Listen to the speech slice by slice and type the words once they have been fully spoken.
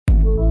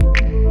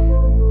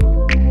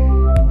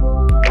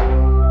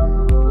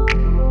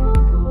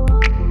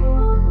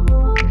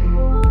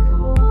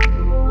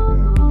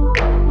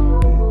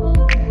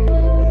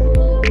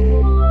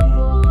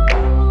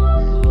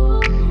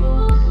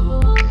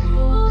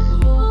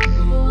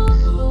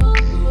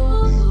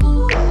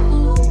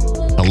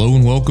Hello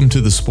and welcome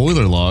to the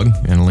Spoiler Log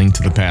and a link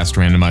to the Past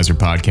Randomizer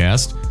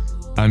podcast.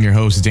 I'm your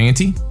host,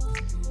 Dante.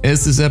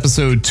 This is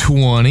episode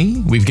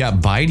 20. We've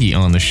got Bydey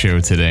on the show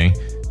today.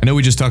 I know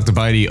we just talked to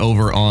Bydey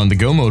over on the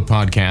Go Mode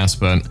podcast,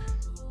 but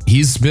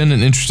he's been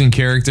an interesting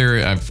character.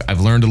 I've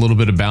learned a little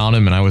bit about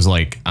him, and I was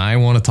like, I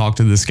want to talk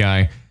to this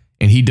guy,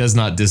 and he does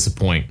not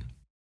disappoint.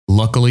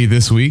 Luckily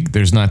this week,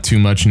 there's not too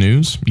much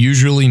news.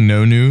 Usually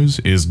no news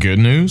is good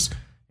news,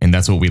 and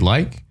that's what we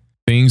like.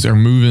 Things are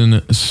moving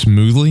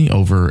smoothly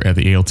over at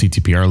the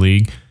ALTTPR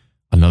League.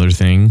 Another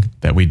thing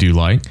that we do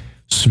like,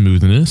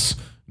 smoothness,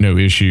 no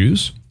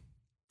issues.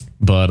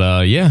 But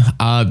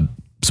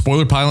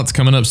spoiler pilot's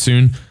coming up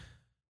soon.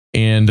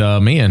 And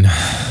man,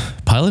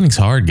 piloting's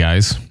hard,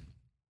 guys.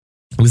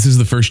 This is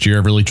the first year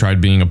I've really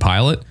tried being a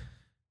pilot.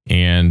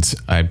 And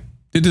I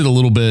did it a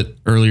little bit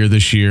earlier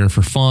this year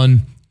for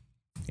fun.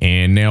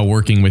 And now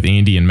working with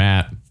Andy and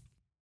Matt,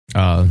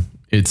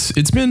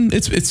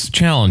 it's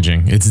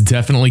challenging. It's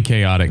definitely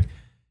chaotic.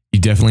 You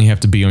definitely have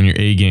to be on your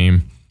A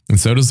game, and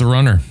so does the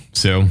runner.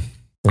 So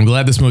I'm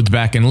glad this mode's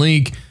back in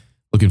league.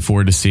 Looking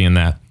forward to seeing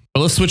that. But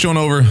let's switch on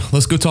over.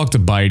 Let's go talk to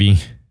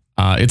Bydey.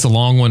 It's a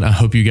long one. I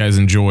hope you guys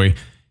enjoy.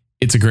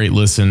 It's a great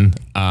listen.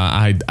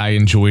 I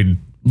enjoyed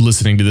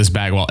listening to this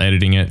back while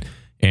editing it,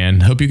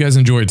 and hope you guys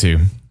enjoy it too.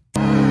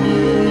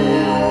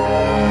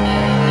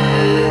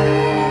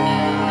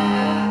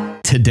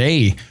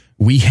 Today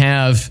we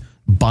have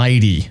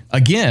Bydey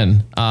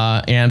again,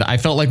 and I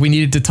felt like we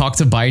needed to talk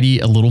to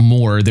Bydey a little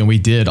more than we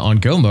did on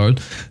Go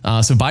Mode.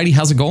 So Bydey,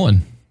 how's it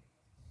going?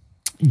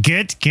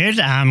 Good.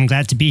 I'm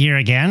glad to be here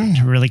again.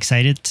 Really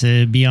excited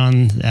to be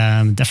on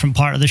a different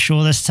part of the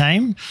show this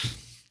time.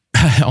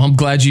 I'm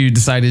glad you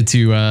decided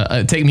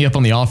to take me up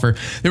on the offer.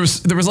 There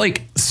was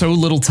like so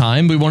little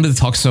time. We wanted to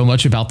talk so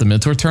much about the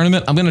mentor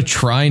tournament. I'm going to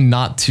try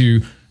not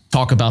to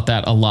talk about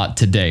that a lot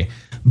today,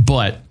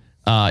 but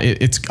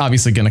it's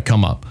obviously going to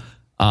come up.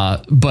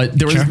 But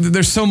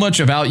there's so much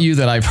about you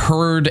that I've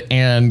heard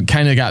and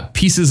kind of got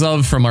pieces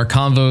of from our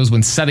convos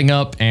when setting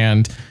up,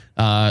 and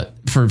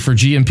for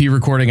GMP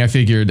recording, I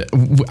figured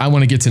I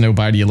want to get to know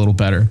Bydey a little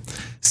better.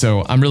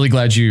 So I'm really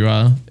glad you,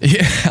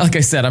 like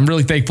I said, I'm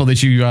really thankful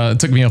that you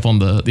took me up on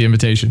the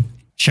invitation.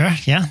 Sure.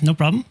 Yeah, no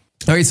problem.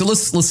 All right. So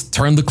let's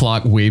turn the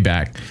clock way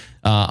back.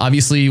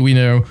 Obviously, we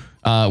know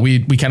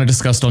we kind of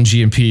discussed on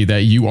GMP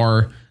that you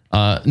are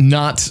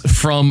not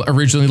from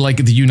originally like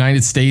the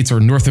United States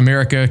or North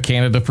America,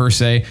 Canada per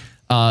se.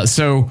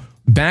 So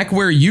back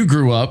where you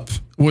grew up,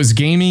 was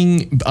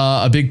gaming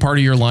a big part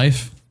of your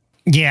life?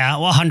 Yeah,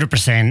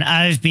 100%.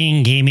 I've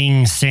been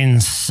gaming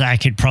since I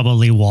could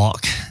probably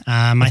walk.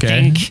 I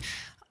think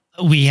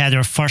we had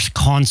our first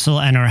console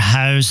in our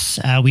house.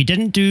 We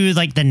didn't do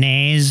like the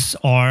NES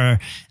or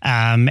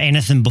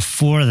anything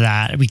before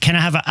that.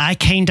 I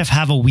kind of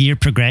have a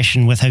weird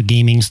progression with how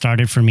gaming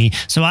started for me.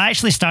 So I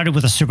actually started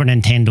with a Super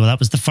Nintendo. That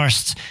was the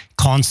first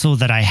console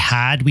that I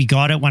had. We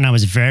got it when I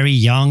was very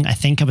young. I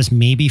think I was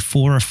maybe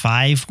 4 or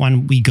 5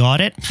 when we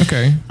got it.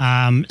 Okay.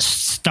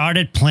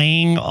 Started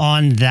playing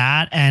on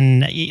that,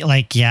 and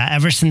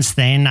ever since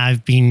then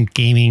I've been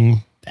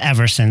gaming.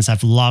 Ever since.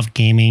 I've loved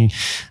gaming.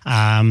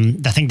 I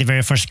think the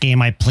very first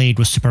game I played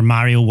was Super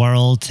Mario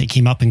World. It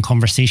came up in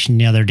conversation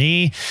the other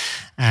day,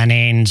 and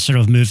then sort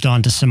of moved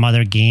on to some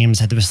other games.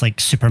 There was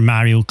like Super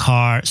Mario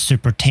Kart,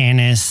 Super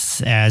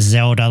Tennis,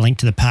 Zelda, Link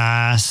to the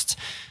Past.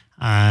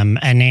 And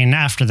then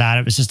after that,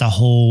 it was just a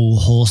whole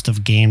host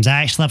of games.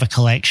 I actually have a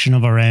collection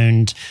of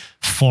around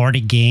 40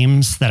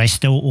 games that I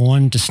still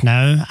own just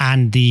now,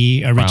 and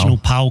the original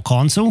PAL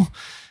console.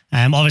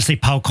 Obviously,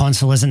 PAL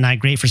console isn't that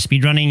great for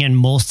speedrunning in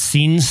most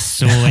scenes,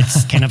 so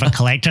it's kind of a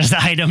collector's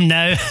item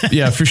now.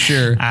 Yeah, for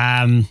sure.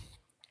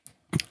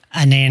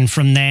 And then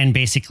from then,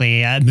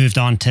 basically, I moved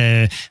on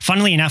to,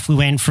 funnily enough, we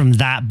went from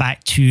that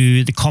back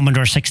to the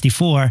Commodore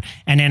 64,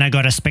 and then I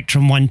got a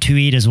Spectrum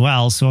 128 as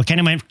well. So I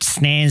kind of went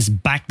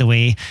SNES back the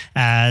way,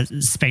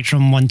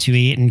 Spectrum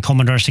 128 and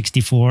Commodore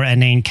 64,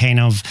 and then kind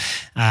of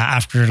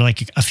after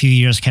like a few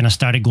years, kind of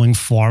started going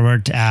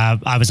forward.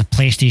 I was a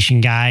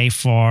PlayStation guy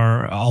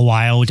for a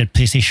while, did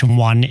PlayStation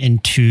 1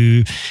 and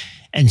 2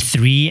 and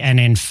 3, and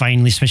then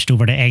finally switched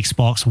over to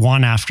Xbox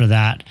One after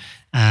that.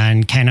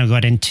 And kind of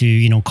got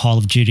into, Call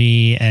of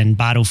Duty and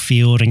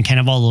Battlefield and kind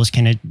of all those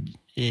kind of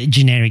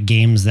generic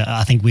games that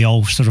I think we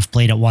all sort of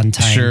played at one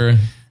time. Sure.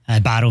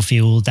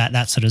 Battlefield,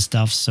 that sort of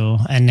stuff. So,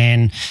 and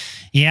then,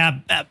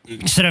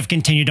 sort of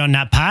continued on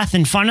that path.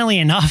 And funnily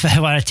enough,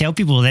 when I tell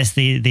people this,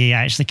 they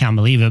actually can't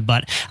believe it,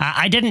 but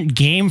I didn't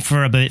game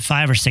for about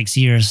 5 or 6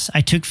 years. I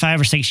took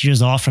 5 or 6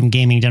 years off from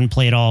gaming, didn't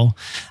play at all.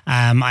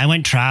 I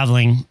went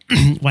traveling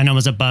when I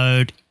was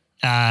about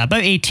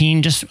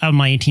 18, just on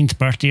my 18th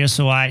birthday or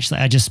so. I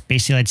just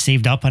basically had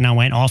saved up and I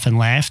went off and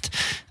left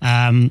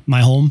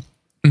my home.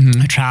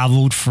 Mm-hmm. I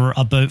traveled for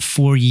about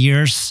 4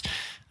 years.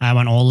 I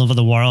went all over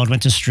the world,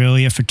 went to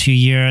Australia for 2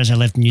 years. I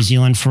lived in New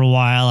Zealand for a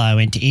while. I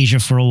went to Asia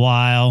for a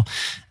while.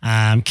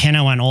 Kind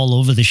of went all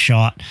over the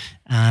shot.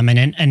 And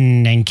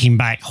then came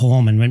back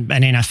home, and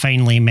then I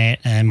finally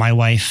met my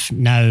wife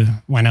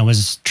now when I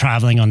was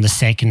traveling on the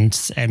second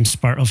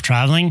spurt of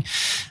traveling,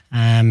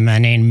 and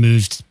then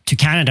moved to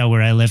Canada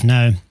where I live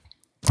now.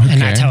 Okay.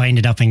 And that's how I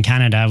ended up in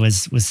Canada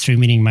was through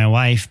meeting my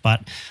wife.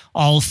 But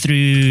all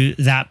through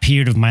that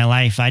period of my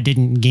life, I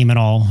didn't game at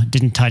all,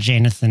 didn't touch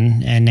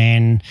anything, and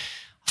then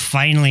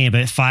finally,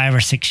 about 5 or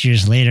 6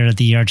 years later,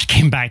 the urge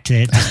came back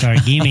to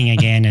start gaming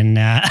again. And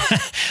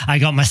I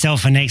got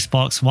myself an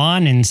Xbox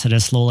One and sort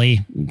of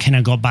slowly kind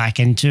of got back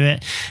into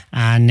it.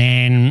 And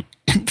then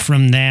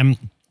from them,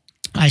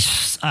 I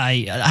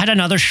had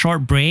another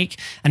short break,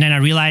 and then I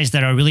realized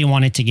that I really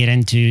wanted to get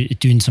into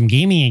doing some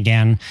gaming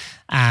again.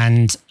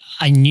 And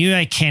I knew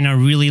I kind of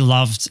really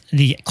loved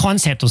the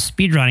concept of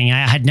speedrunning.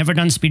 I had never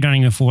done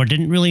speedrunning before,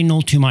 didn't really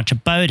know too much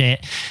about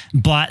it.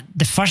 But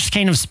the first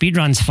kind of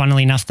speedruns,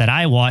 funnily enough, that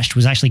I watched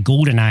was actually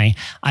GoldenEye.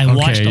 I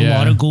watched a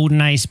lot of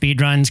GoldenEye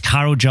speedruns.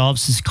 Carl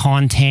Jobs'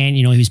 content,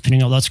 he was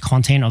putting out lots of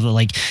content of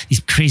like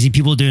these crazy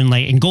people doing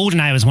and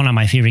GoldenEye was one of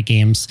my favorite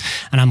games.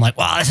 And I'm like,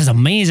 wow, this is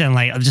amazing.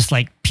 Like, I'm just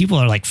like, people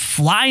are like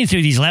flying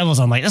through these levels.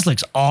 I'm like, this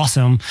looks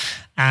awesome.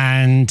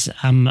 And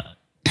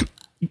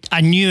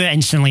I knew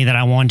instantly that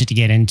I wanted to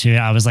get into it.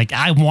 I was like,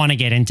 I want to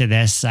get into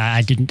this.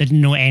 I didn't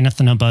know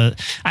anything about.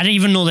 I didn't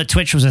even know that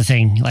Twitch was a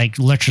thing. Like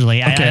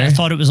literally, okay. I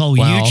thought it was all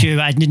YouTube.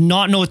 I did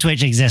not know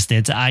Twitch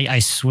existed. I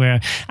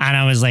swear. And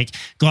I was like,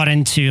 got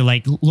into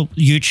like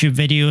YouTube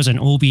videos and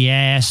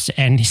OBS,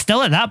 and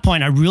still at that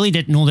point, I really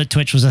didn't know that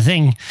Twitch was a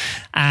thing.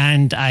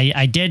 And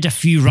I did a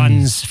few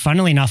runs,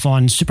 funnily enough,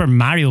 on Super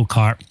Mario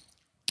Kart.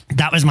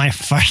 That was my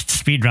first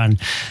speed run.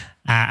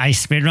 I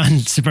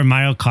speedrun Super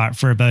Mario Kart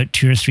for about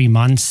 2 or 3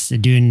 months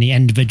doing the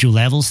individual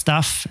level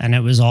stuff, and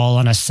it was all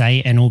on a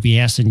site and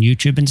OBS and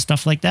YouTube and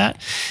stuff like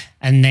that.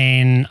 And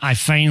then I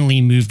finally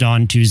moved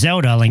on to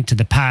Zelda: A Link to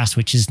the Past,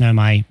 which is now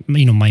my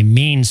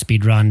main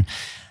speedrun.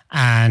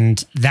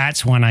 And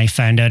that's when I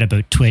found out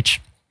about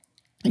Twitch.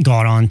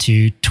 Got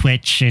onto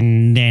Twitch,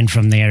 and then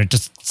from there it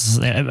just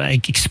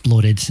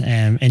exploded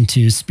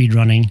into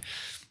speedrunning.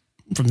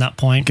 From that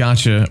point.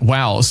 Gotcha.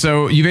 Wow.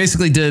 So you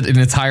basically did an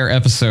entire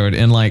episode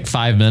in like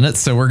 5 minutes.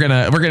 So we're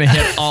gonna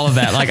hit all of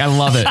that. Like, I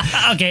love it.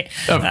 Okay.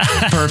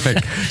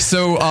 Perfect.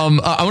 So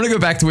I want to go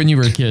back to when you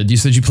were a kid. You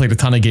said you played a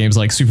ton of games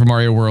like Super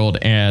Mario World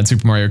and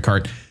Super Mario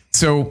Kart.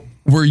 So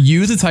were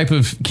you the type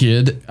of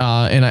kid,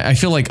 and I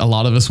feel like a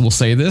lot of us will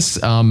say this,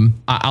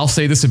 I'll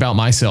say this about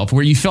myself,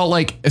 where you felt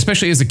like,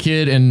 especially as a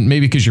kid, and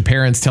maybe because your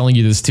parents telling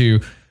you this too,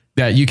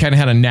 that you kind of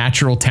had a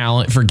natural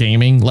talent for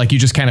gaming, like you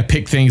just kind of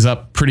pick things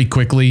up pretty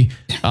quickly,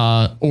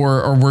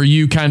 or were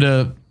you kind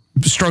of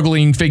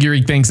struggling,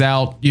 figuring things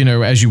out,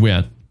 as you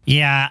went?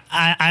 Yeah,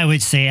 I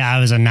would say I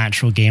was a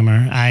natural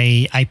gamer.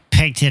 I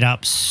picked it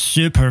up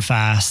super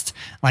fast.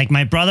 Like,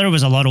 my brother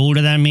was a lot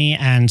older than me,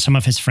 and some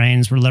of his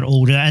friends were a little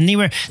older, and they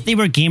were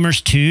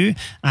gamers too.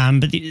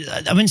 But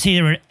I wouldn't say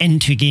they were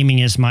into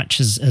gaming as much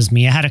as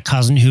me. I had a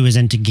cousin who was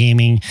into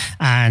gaming,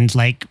 and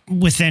like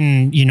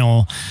within,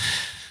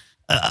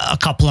 a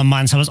couple of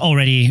months, I was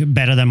already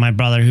better than my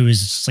brother, who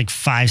was like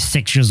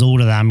 5-6 years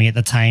older than me at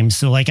the time.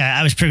 So like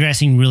I was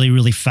progressing really,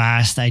 really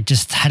fast. I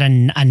just had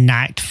a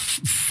knack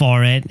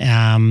for it.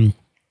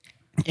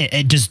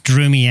 It just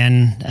drew me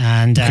in,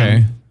 and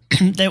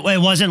it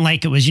wasn't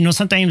like it was,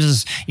 sometimes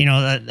as,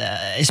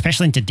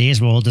 especially in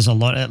today's world,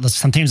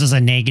 sometimes there's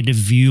a negative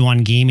view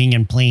on gaming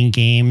and playing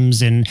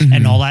games and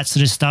all that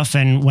sort of stuff.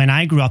 And when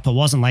I grew up, it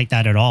wasn't like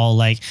that at all.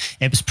 Like,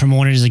 it was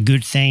promoted as a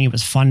good thing. It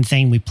was a fun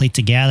thing. We played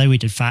together. We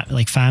did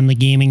family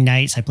gaming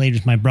nights. I played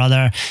with my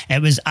brother.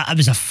 It was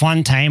a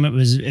fun time. It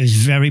was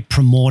very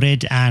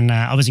promoted, and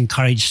I was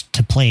encouraged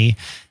to play,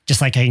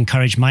 just like I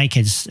encourage my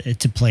kids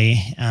to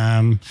play.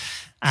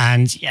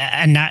 And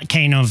that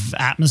kind of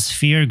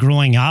atmosphere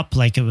growing up,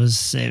 like it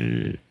was,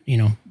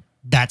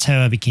 that's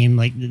how I became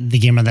like the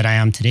gamer that I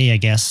am today, I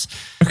guess.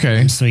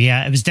 Okay. So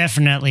yeah,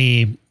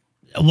 it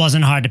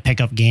wasn't hard to pick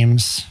up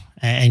games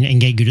and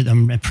get good at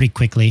them pretty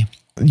quickly.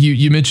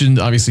 You mentioned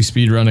obviously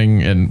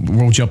speedrunning, and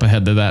we'll jump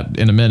ahead to that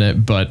in a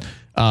minute, but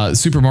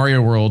Super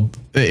Mario World,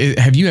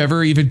 have you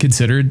ever even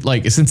considered,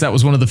 like, since that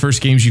was one of the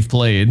first games you've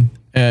played,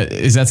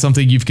 is that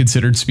something you've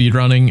considered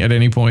speedrunning at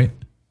any point?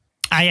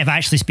 I have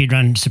actually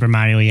speedrun Super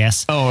Mario,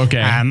 yes. Oh,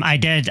 okay. I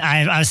did.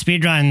 I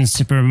speedrun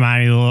Super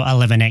Mario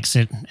 11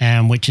 Exit,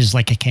 which is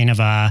like a kind of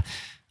a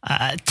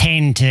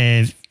 10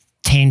 to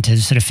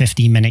sort of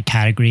 15-minute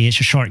category.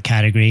 It's a short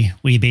category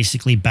where you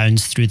basically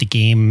bounce through the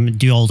game,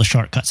 do all the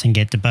shortcuts, and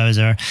get to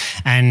Bowser.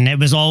 And it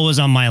was always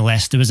on my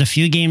list. There was a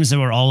few games that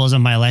were always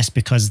on my list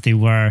because they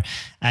were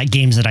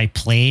games that I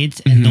played,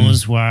 and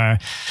those were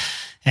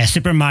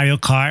Super Mario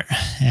Kart,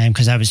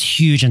 because I was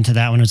huge into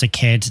that when I was a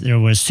kid. There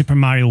was Super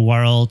Mario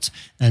World,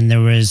 and there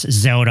was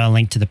Zelda: A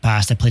Link to the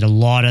Past. I played a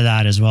lot of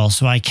that as well.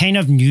 So I kind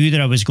of knew that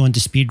I was going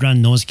to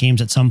speedrun those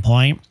games at some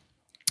point.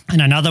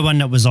 And another one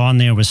that was on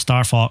there was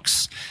Star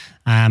Fox.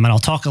 And I'll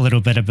talk a little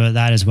bit about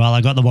that as well.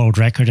 I got the world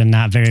record in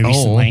that very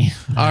recently.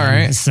 All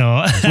right. So,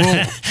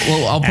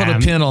 well, I'll put a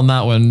pin on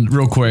that one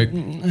real quick.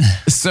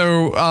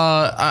 So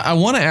I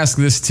want to ask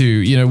this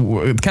too,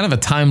 kind of a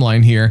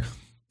timeline here.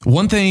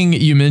 One thing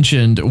you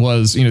mentioned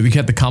was, you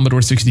had the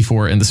Commodore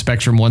 64 and the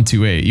Spectrum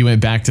 128. You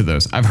went back to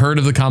those. I've heard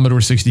of the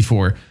Commodore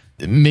 64.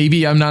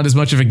 Maybe I'm not as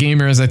much of a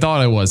gamer as I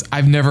thought I was.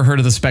 I've never heard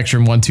of the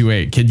Spectrum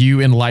 128. Could you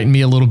enlighten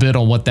me a little bit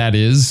on what that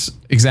is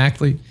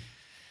exactly?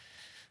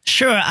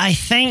 Sure. I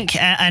think,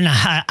 and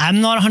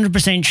I'm not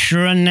 100%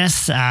 sure on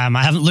this. I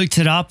haven't looked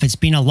it up. It's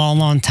been a long,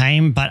 long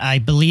time, but I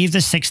believe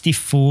the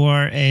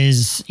 64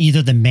 is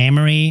either the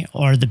memory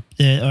or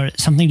or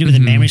something to do with the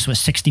memory. So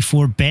it's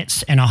 64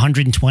 bits and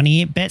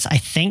 128 bits. I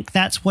think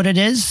that's what it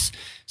is.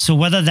 So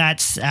whether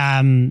that's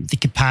the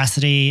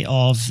capacity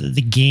of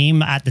the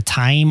game at the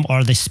time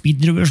or the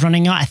speed that it was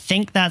running at, I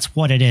think that's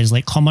what it is.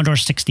 Like Commodore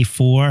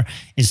 64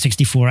 is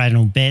 64,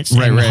 bits.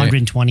 Right, and right.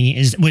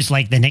 120 was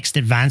like the next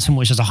advancement,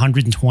 which is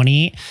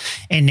 128.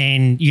 And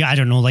then,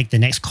 like the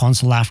next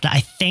console after.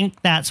 I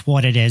think that's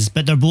what it is.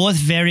 But they're both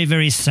very,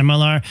 very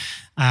similar.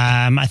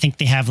 I think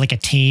they have like a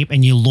tape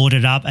and you load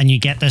it up and you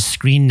get this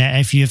screen that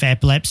if you have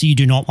epilepsy, you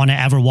do not want to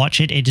ever watch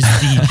it. It is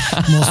the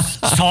most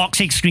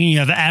toxic screen you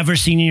have ever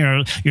seen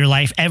in your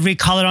life. Every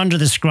color under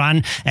the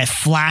screen, it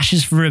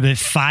flashes for about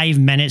 5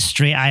 minutes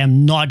straight. I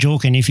am not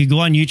joking. If you go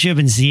on YouTube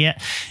and see it,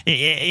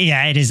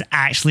 it is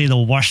actually the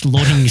worst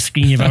loading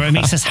screen you've ever. It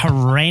makes this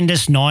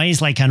horrendous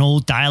noise like an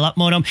old dial-up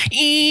modem.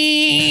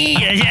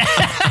 It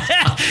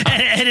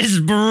is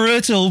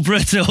brutal.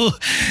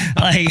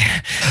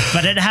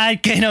 But it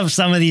had kind of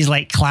some of these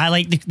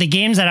the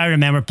games that I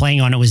remember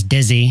playing on it was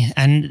Dizzy,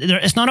 and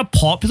it's not a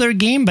popular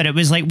game, but it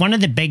was like one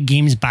of the big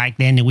games back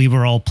then that we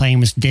were all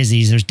playing was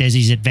Dizzy's. There's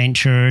Dizzy's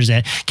Adventures.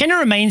 It kind of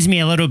reminds me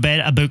a little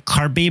bit about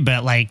Kirby,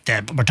 but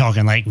we're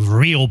talking like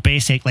real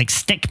basic, like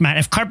Stickman.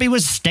 If Kirby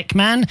was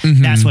Stickman,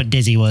 that's what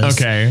Dizzy was.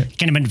 Okay.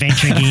 Kind of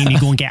adventure game. You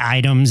go and get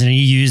items and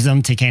you use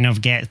them to kind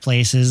of get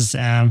places.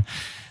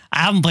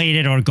 I haven't played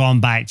it or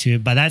gone back to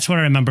it, but that's what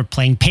I remember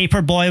playing.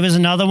 Paperboy was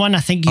another one. I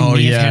think you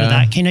may have heard of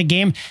that kind of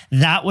game.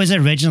 That was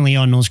originally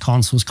on those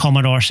consoles.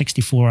 Commodore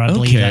 64, I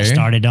believe that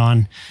started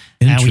on.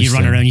 Where you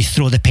run around, you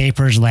throw the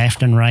papers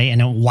left and right,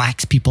 and it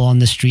whacks people on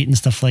the street and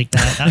stuff like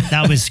that.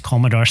 That was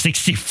Commodore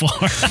 64.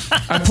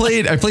 I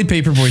played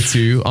Paperboy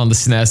 2 on the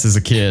SNES as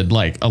a kid,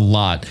 like a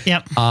lot.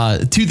 Yep.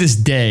 To this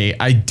day,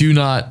 I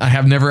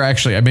have never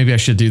actually, maybe I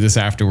should do this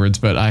afterwards,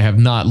 but I have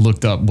not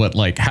looked up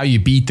how you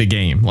beat the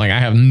game. Like I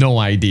have no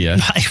idea.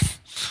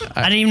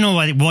 I don't even know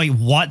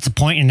what's the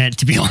point in it,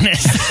 to be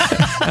honest.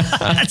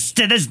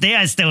 To this day,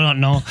 I still don't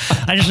know.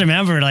 I just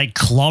remember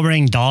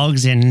clobbering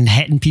dogs and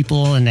hitting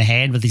people in the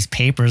head with these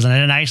papers, and I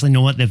didn't actually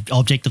know what the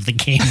object of the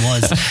game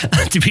was,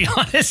 to be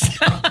honest.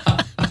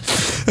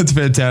 That's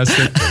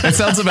fantastic. It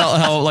sounds about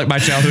how my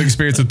childhood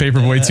experience with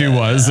Paperboy 2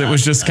 was. It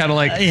was just kind of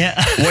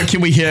what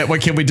can we hit? What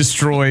can we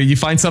destroy? You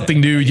find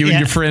something new, you and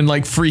your friend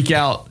freak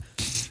out.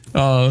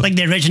 Like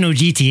the original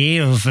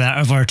GTA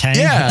of our time.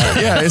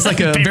 Yeah. It's like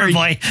a very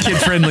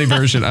kid-friendly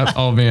version.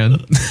 Oh,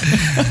 man.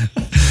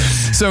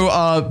 So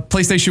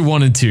PlayStation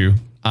 1 and 2.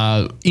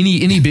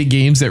 Any big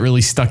games that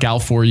really stuck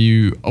out for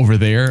you over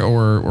there?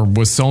 Or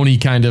was Sony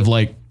kind of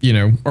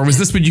or was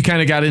this when you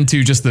kind of got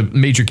into just the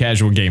major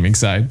casual gaming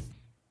side?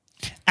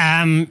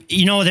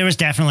 There was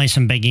definitely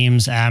some big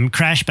games.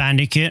 Crash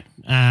Bandicoot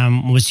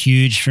was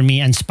huge for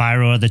me, and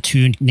Spyro are the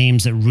two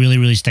names that really,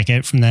 really stick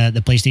out from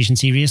the PlayStation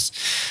series.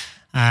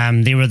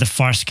 They were the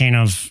first kind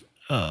of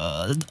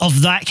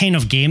that kind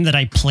of game that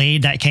I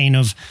played, that kind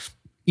of,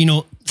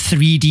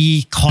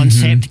 3D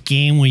concept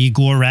game where you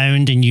go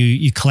around and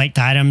you collect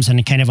items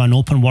and kind of an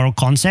open world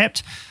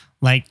concept.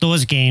 Like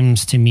those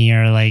games to me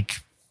are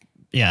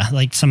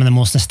some of the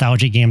most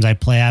nostalgic games I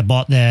play. I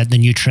bought the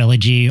new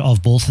trilogy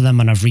of both of them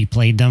and I've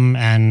replayed them,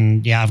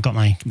 and I've got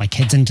my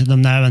kids into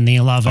them now and they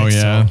love it. Oh,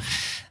 yeah. So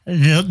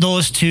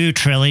those two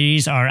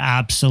trilogies are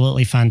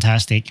absolutely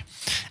fantastic.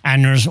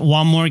 And there's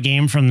one more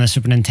game from the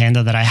Super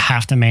Nintendo that I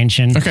have to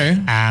mention. Okay.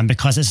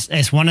 Because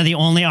it's one of the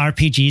only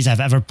RPGs I've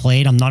ever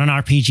played. I'm not an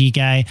RPG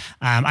guy.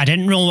 I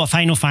didn't know what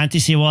Final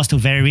Fantasy was till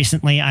very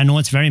recently. I know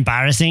it's very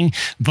embarrassing,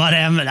 but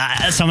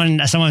someone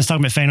was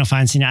talking about Final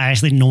Fantasy and I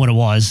actually didn't know what it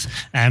was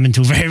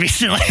until very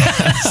recently.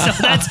 So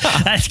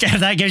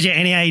that gives you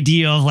any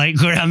idea of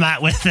where I'm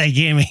at with the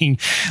gaming.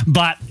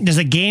 But there's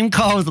a game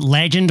called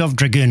Legend of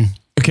Dragoon.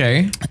 Okay.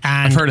 And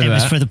I've heard of that. It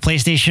was for the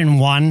PlayStation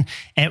 1.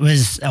 It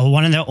was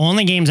one of the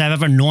only games I've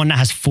ever known that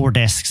has 4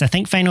 discs. I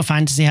think Final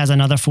Fantasy has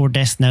another 4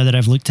 discs now that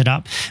I've looked it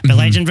up. But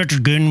Legend of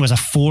Dragoon was a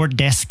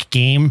 4-disc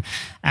game.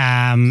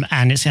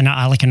 and it's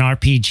like an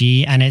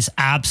RPG, and it's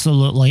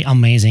absolutely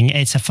amazing.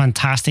 It's a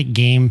fantastic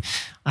game.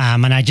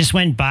 And I just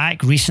went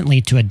back recently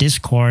to a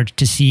Discord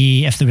to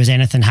see if there was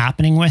anything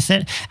happening with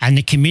it. And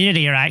the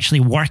community are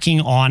actually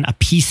working on a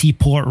PC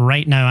port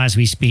right now as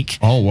we speak.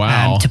 Oh,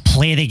 wow. To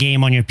play the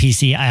game on your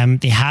PC.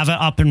 They have it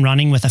up and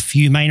running with a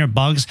few minor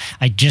bugs.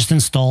 I just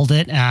installed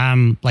it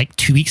like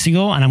 2 weeks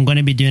ago, and I'm going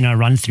to be doing a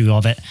run through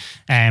of it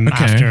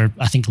after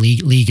I think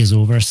League is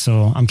over.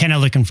 So I'm kind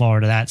of looking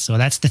forward to that. So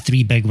that's the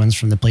 3 big ones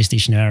from the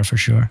PlayStation era for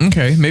sure.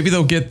 Okay. Maybe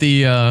they'll get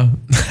the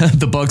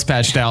the bugs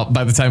patched out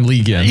by the time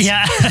League ends.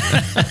 Yeah.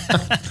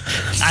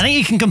 I think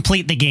you can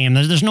complete the game.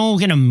 There's no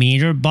kind of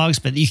major bugs,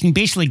 but you can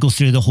basically go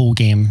through the whole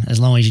game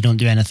as long as you don't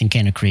do anything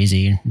kind of crazy.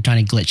 You're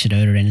trying to glitch it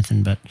out or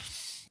anything. But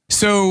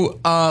so,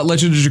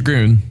 Legend of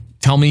Dragoon,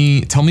 tell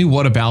me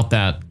what about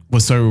that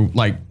was so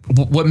like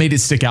what made it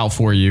stick out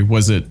for you?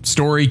 Was it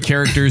story,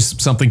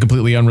 characters, something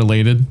completely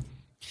unrelated?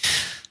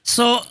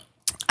 So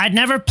I'd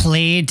never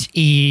played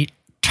a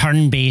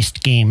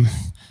turn-based game.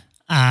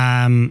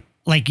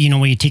 Like, you know,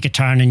 where you take a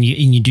turn and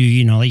you do,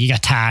 you know, like you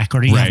attack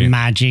or you have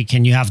magic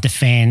and you have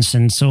defense.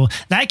 And so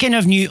that kind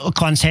of new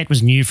concept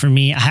was new for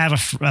me. I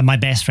have my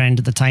best friend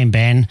at the time,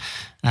 Ben,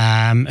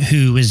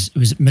 who was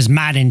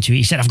mad into it.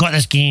 He said, I've got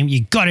this game.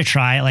 You got to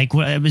try it. Like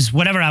it was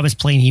whatever I was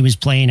playing, he was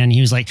playing. And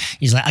he's like,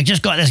 I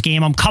just got this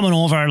game. I'm coming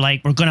over.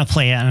 Like, we're going to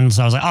play it. And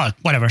so I was like, oh,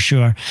 whatever,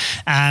 sure.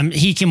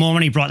 He came over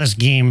and he brought this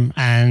game.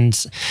 And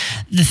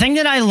the thing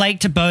that I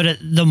liked about it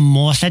the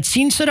most, I'd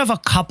seen sort of a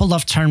couple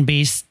of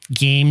turn-based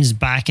games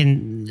back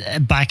in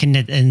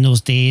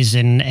those days,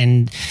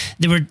 and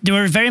they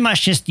were very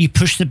much just you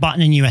push the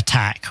button and you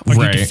attack or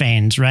you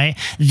defend, right?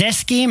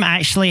 This game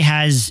actually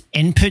has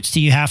inputs that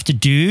you have to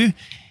do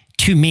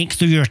to make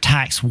your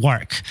attacks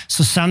work.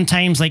 So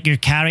sometimes like your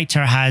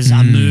character has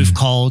a move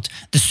called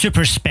the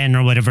super spin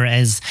or whatever it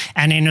is.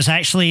 And then there's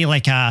actually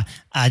like a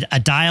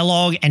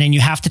dialogue, and then you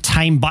have to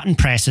time button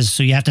presses.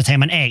 So you have to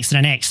time an X and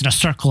an X and a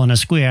circle and a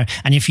square.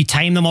 And if you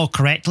time them all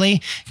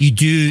correctly, you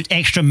do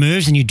extra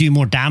moves and you do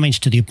more damage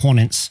to the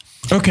opponents.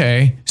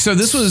 Okay. So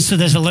this was, so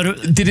there's a little,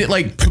 did it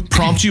like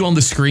prompt you on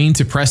the screen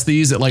to press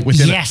these at like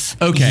within? Yes.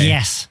 Okay.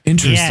 Yes.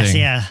 Interesting. Yes.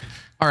 Yeah.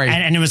 All right.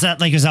 And it was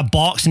it was a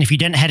box, and if you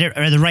didn't hit it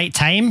at the right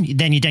time,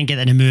 then you didn't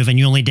get the move, and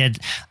you only did,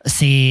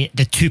 say,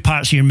 the 2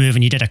 parts of your move,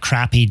 and you did a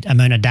crappy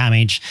amount of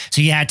damage.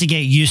 So you had to get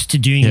used to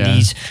doing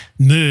these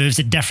moves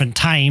at different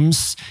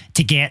times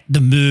to get the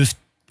move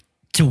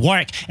to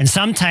work. And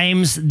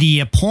sometimes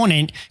the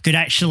opponent could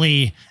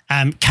actually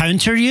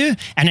counter you,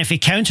 and if he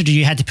countered you,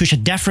 you had to push a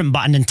different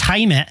button and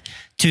time it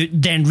to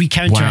then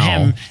recounter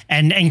him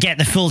and get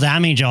the full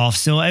damage off.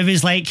 So it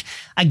was like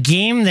a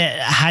game that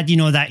had, you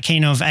know, that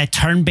kind of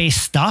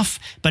turn-based stuff,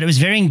 but it was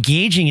very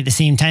engaging at the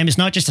same time. It's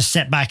not just to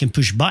sit back and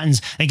push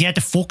buttons. Like you had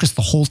to focus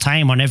the whole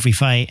time on every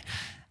fight.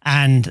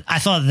 And I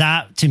thought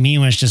that to me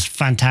was just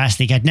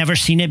fantastic. I'd never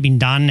seen it being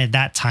done at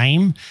that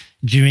time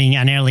during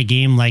an early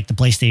game like the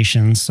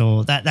PlayStation.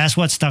 So that's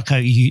what stuck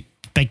out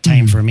big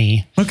time for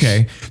me.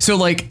 Okay. So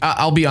like,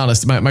 I'll be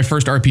honest, my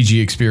first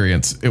RPG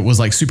experience, it was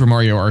like Super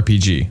Mario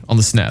RPG on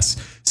the SNES.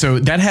 So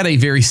that had a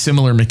very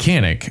similar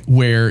mechanic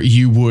where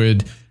you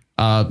would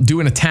do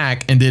an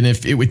attack, and then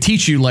if it would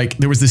teach you, like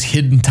there was this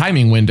hidden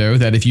timing window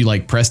that if you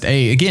like pressed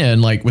A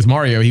again, like with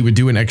Mario, he would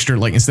do an extra,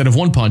 like instead of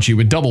one punch, he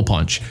would double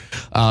punch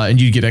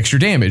and you'd get extra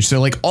damage. So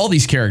like all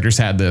these characters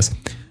had this.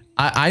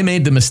 I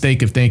made the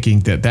mistake of thinking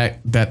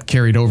that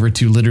carried over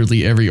to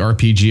literally every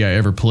RPG I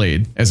ever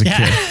played as a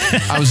kid.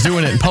 I was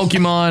doing it in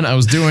Pokemon. I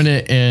was doing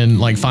it in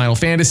like Final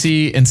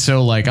Fantasy. And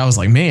so like, I was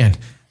like, man,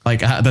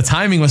 like the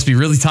timing must be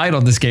really tight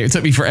on this game. It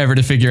took me forever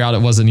to figure out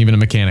it wasn't even a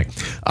mechanic.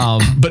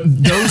 But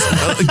those,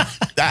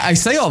 I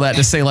say all that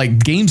to say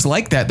like games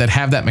like that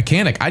have that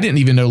mechanic. I didn't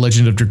even know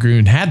Legend of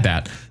Dragoon had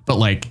that, but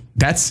like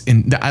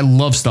I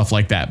love stuff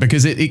like that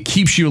because it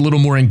keeps you a little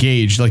more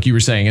engaged. Like you were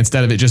saying,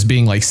 instead of it just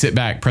being like, sit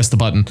back, press the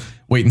button,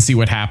 wait and see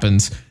what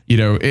happens. You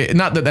know,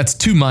 not that that's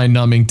too mind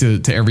numbing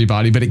to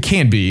everybody, but it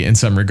can be in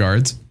some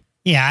regards.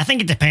 Yeah, I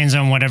think it depends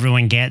on what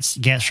everyone gets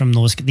from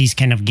these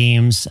kind of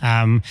games.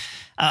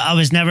 I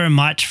was never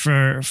much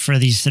for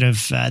these sort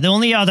of... the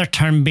only other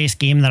turn-based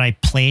game that I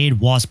played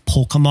was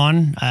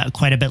Pokemon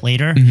quite a bit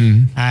later.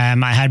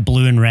 I had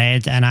Blue and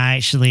Red, and I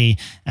actually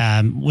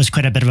was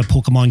quite a bit of a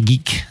Pokemon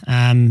geek.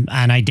 And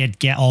I did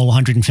get all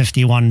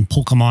 151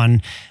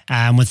 Pokemon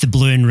with the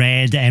Blue and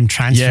Red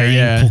transferring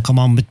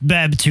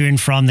Pokemon to and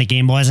from the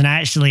Game Boys. And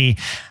I actually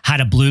had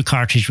a blue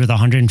cartridge with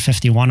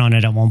 151 on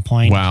it at one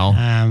point.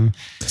 Wow.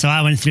 So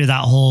I went through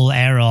that whole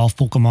era of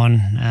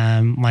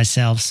Pokemon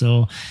myself.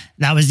 So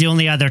that was the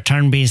only other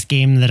turn-based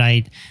game that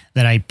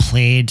I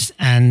played,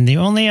 and the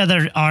only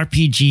other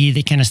RPG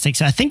that kind of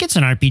sticks. I think it's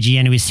an RPG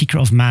anyway.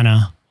 Secret of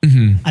Mana.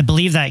 I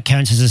believe that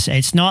counts as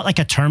it's not like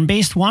a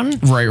turn-based one.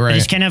 Right.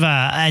 It's kind of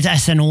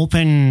it's an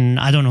open.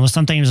 I don't know.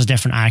 Sometimes there's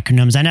different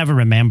acronyms. I never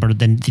remember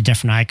the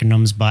different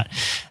acronyms, but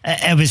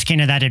it was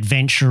kind of that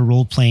adventure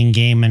role-playing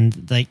game,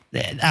 and like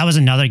that was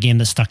another game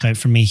that stuck out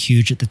for me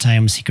huge at the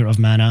time. Secret of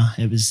Mana.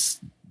 It was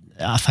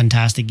a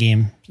fantastic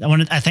game.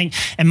 I think,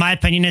 in my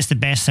opinion, it's the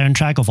best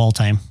soundtrack of all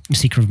time,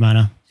 Secret of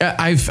Mana.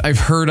 I've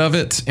heard of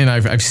it, and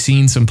I've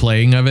seen some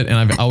playing of it, and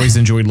I've always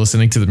enjoyed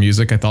listening to the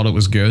music. I thought it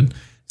was good.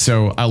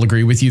 So I'll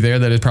agree with you there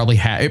that it probably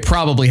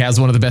has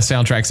one of the best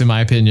soundtracks in my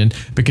opinion,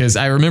 because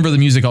I remember the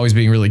music always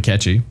being really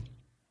catchy.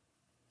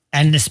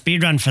 And the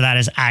speedrun for that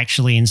is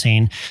actually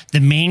insane. The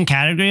main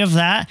category of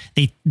that,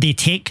 they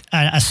take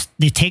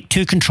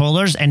two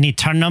controllers and they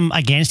turn them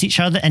against each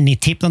other and they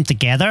tape them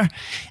together,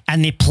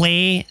 and they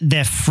play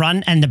the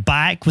front and the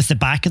back with the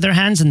back of their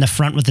hands and the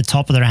front with the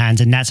top of their hands,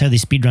 and that's how they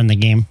speedrun the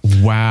game.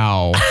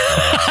 Wow.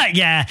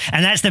 Yeah,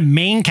 and that's the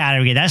main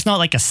category. That's not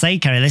like a side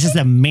category. This is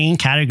the main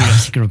category of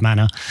Secret of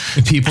Mana.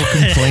 People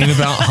complain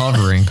about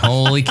hovering.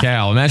 Holy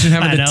cow. Imagine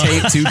having to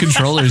tape two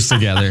controllers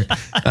together.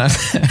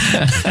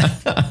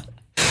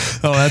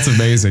 Oh, that's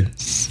amazing.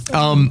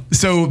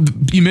 So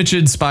you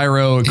mentioned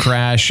Spyro,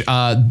 Crash.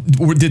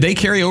 Did they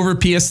carry over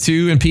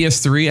PS2 and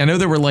PS3? I know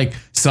there were like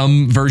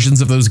some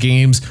versions of those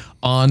games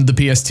on the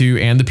PS2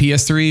 and the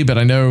PS3, but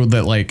I know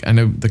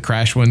the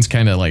Crash ones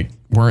kind of like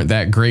weren't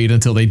that great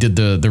until they did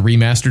the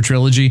remaster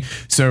trilogy.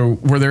 So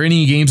were there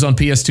any games on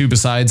PS2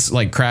 besides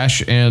like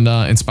Crash and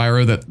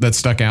Spyro that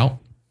stuck out?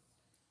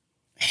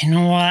 You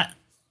know what?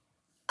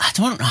 I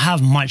don't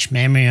have much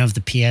memory of the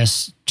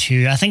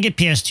PS2. I think the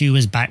PS2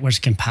 was backwards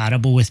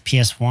compatible with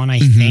PS1, I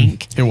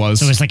think. It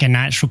was. So it was like a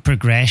natural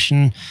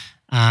progression.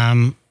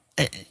 It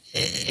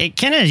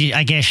kind of,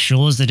 I guess,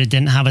 shows that it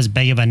didn't have as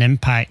big of an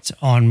impact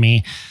on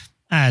me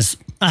as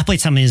I played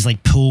some of these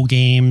like pool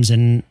games,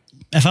 and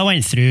if I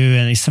went through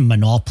and like some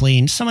Monopoly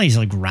and some of these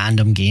like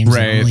random games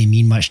that don't really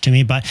mean much to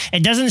me, but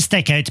it doesn't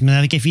stick out to me.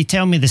 Like if you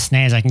tell me the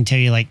SNES, I can tell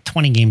you like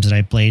 20 games that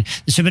I played.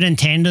 The Super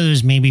Nintendo,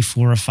 there's maybe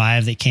 4 or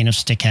 5 that kind of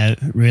stick out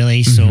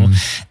really. So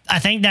I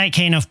think that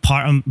kind of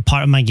part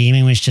of my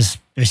gaming was just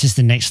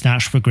the next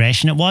natural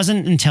progression. It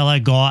wasn't until I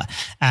got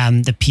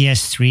the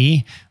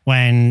PS3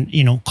 when,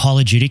 Call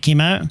of Duty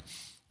came out.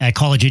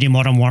 Call of Duty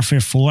Modern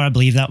Warfare 4, I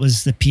believe that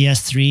was the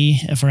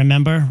PS3, if I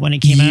remember, when it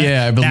came out.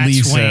 Yeah, I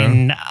believe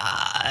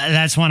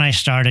That's when I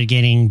started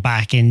getting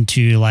back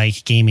into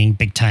like gaming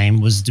big time,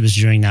 was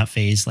during that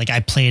phase. Like I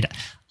played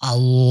a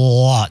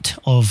lot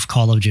of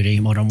Call of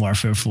Duty Modern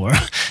Warfare 4.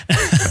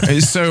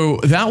 So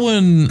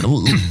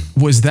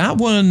was that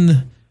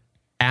one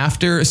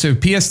after? So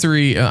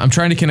PS3, I'm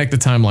trying to connect the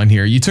timeline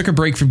here. You took a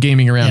break from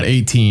gaming around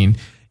 18,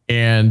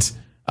 and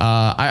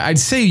I'd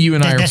say you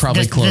and I are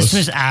probably close. This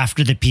was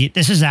after the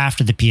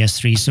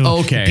PS3. So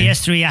the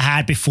PS3 I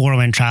had before I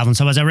went traveling.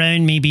 So I was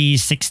around maybe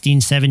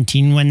 16,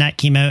 17 when that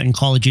came out and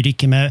Call of Duty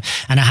came out.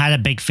 And I had a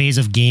big phase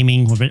of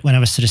gaming when I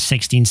was sort of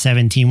 16,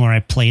 17, where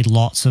I played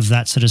lots of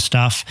that sort of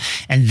stuff.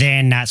 And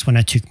then that's when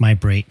I took my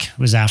break,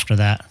 was after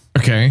that.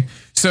 Okay.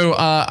 So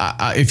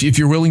if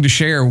you're willing to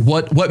share,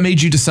 what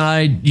made you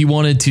decide you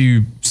wanted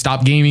to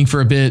stop gaming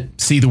for a bit,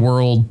 see the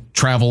world,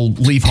 travel,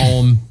 leave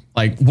home?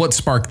 Like what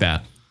sparked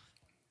that?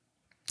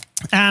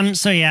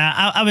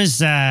 I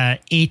was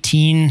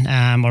 18,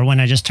 or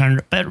when I just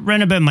turned, but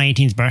around about my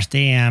 18th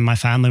birthday, my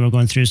family were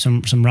going through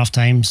some rough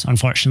times,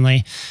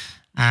 unfortunately,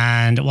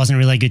 and it wasn't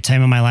really a good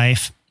time in my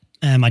life.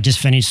 I just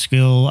finished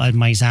school,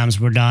 my exams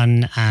were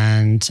done,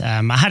 and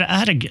I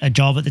had a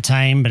job at the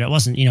time, but it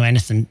wasn't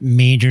anything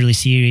majorly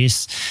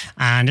serious.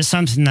 And it's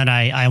something that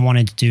I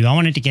wanted to do. I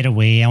wanted to get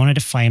away. I wanted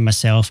to find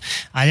myself.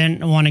 I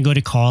didn't want to go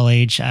to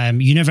college.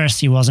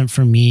 University wasn't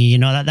for me.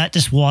 That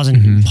just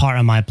wasn't part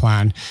of my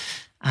plan.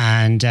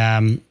 And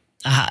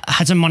I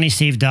had some money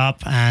saved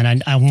up,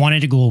 and I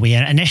wanted to go away.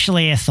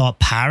 Initially, I thought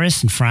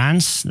Paris and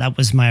France. That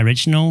was my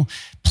original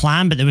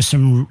plan, but there was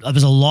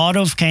a lot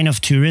of kind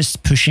of tourists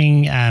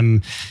pushing,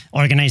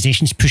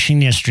 organizations pushing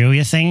the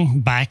Australia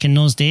thing back in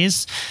those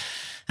days.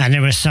 And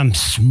there were some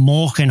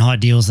smoking hot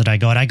deals that I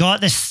got. I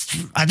got this,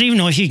 I don't even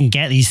know if you can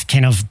get these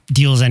kind of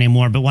deals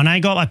anymore, but when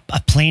I got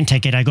a plane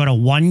ticket, I got a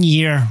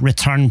 1-year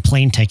return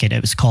plane ticket,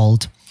 it was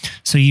called.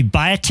 So you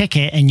buy a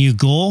ticket and you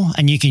go,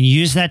 and you can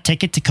use that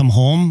ticket to come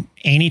home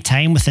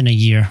anytime within a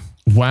year.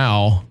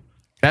 Wow.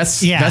 That's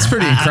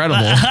pretty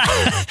incredible.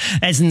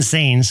 It's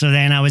insane. So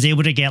then I was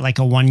able to get like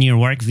a 1-year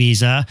work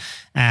visa.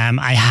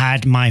 I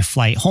had my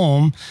flight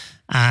home,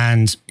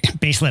 and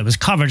basically it was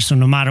covered. So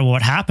no matter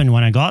what happened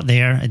when I got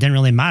there, it didn't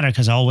really matter,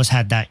 because I always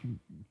had that,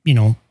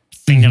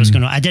 thing that was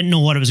I didn't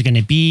know what it was going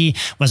to be.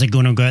 Was I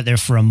going to go out there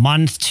for a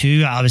month,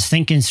 2? I was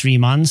thinking 3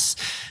 months.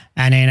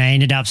 And then I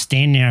ended up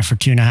staying there for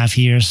 2.5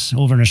 years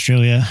over in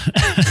Australia.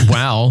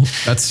 Wow,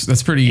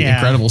 that's pretty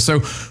incredible. So,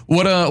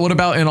 what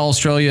about in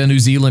Australia, New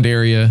Zealand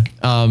area?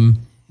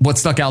 What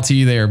stuck out to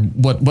you there?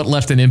 What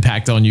left an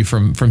impact on you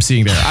from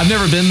seeing there? I've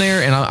never been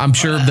there, and I'm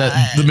sure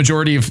that the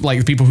majority of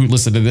like people who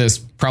listen to this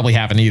probably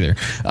haven't either.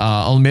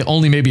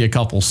 Only maybe a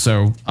couple.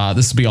 So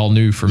this will be all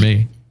new for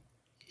me.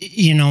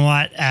 You know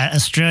what?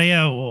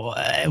 Australia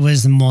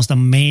was the most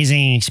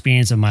amazing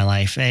experience of my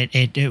life.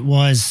 It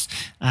was,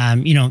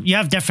 you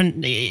have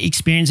different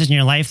experiences in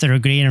your life that are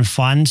great and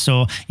fun.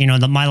 So,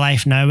 my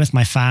life now with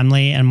my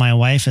family and my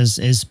wife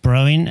is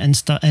brilliant and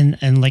stuff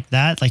and like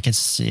that. Like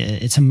it's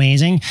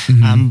amazing.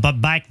 Mm-hmm. But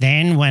back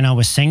then when I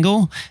was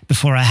single,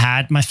 before I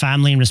had my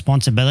family and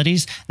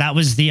responsibilities, that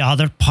was the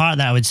other part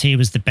that I would say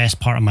was the best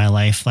part of my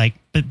life. Like,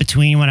 but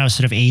between when I was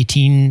sort of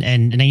 18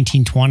 and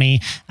 19, 20,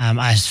 I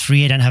was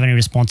free. I didn't have any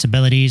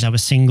responsibilities. I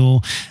was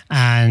single,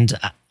 and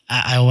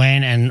I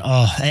went, and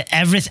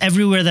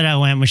everywhere that I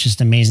went was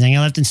just amazing.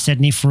 I lived in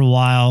Sydney for a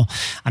while,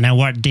 and I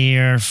worked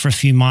there for a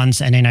few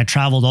months, and then I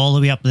traveled all the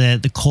way up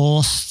the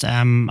coast.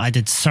 I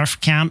did surf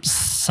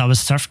camps. I was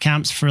surf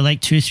camps for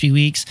like 2 or 3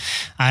 weeks.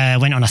 I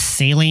went on a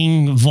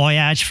sailing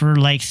voyage for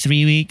like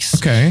 3 weeks.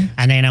 Okay.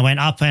 And then I went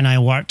up and I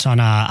worked on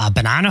a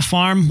banana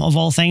farm, of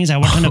all things. I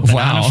worked on a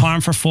banana farm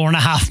for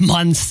 4.5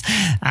 months.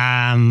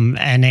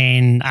 And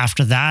then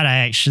after that, I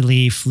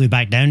actually flew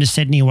back down to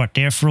Sydney, worked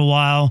there for a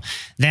while.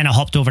 Then I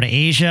hopped over to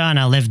Asia, and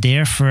I lived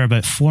there for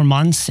about 4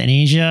 months in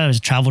Asia. I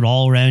traveled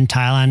all around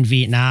Thailand,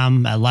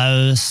 Vietnam,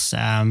 Laos,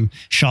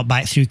 shot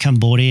back through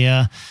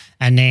Cambodia,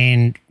 and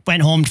then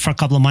went home for a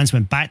couple of months,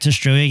 went back to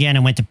Australia again,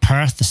 and went to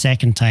Perth the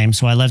second time.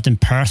 So I lived in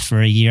Perth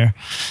for a year.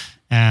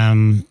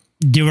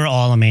 They were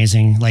all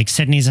amazing. Like,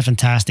 Sydney's a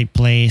fantastic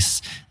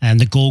place, and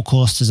the Gold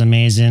Coast is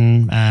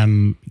amazing.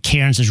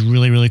 Cairns is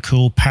really, really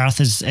cool. Perth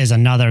is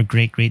another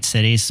great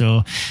city.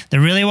 So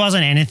there really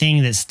wasn't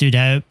anything that stood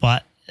out,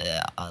 but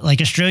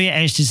like, Australia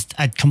is just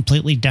a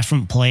completely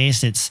different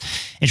place. It's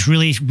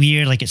really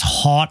weird. Like, it's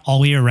hot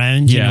all year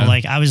round. Yeah.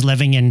 Like, I was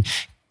living in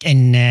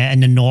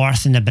the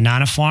north in the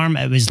banana farm.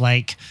 It was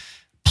like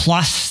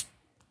plus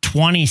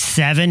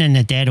 27 in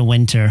the dead of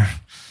winter.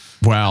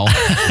 Wow.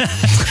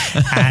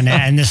 And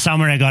in the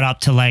summer, I got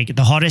up to like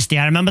the hottest day.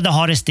 I remember the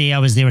hottest day I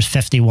was there was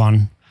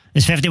 51.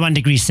 It's 51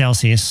 degrees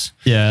Celsius.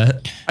 Yeah.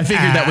 I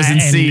figured that was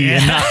in C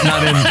and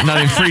not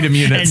in freedom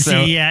units.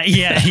 So.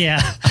 Yeah.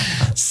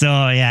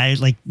 So yeah,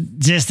 like,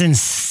 just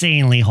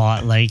insanely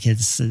hot. Like,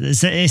 it's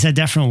a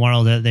different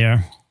world out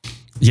there.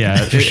 Yeah,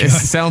 it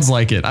sounds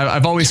like it.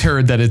 I've always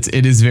heard that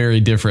it is very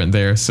different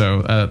there.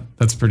 So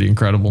that's pretty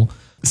incredible.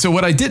 So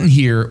what I didn't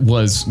hear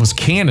was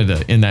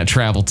Canada in that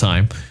travel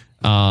time.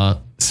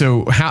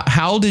 So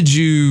how did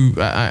you,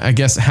 I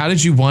guess, how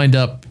did you wind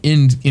up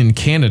in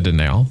Canada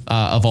now,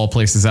 of all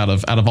places, out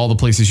of all the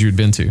places you had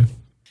been to?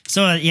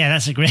 So yeah,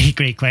 that's a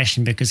great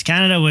question, because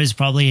Canada was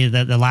probably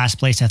the last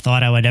place I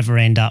thought I would ever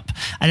end up.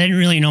 I didn't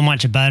really know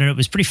much about it. It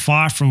was pretty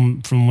far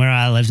from where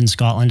I lived in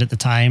Scotland at the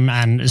time,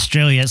 and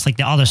Australia, it's like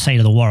the other side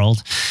of the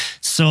world.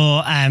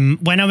 So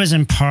when I was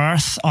in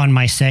Perth on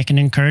my second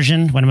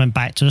incursion, when I went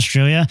back to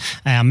Australia,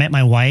 I met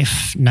my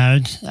wife now,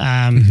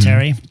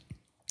 Terry,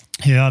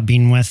 who I've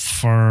been with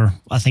for,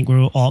 I think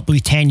we'll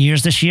be 10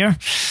 years this year.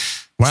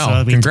 Wow, so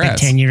it'll be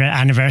congrats. a 10-year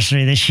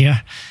anniversary this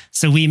year.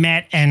 So we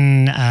met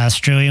in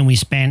Australia, and we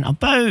spent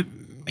about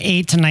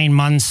 8 to 9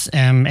 months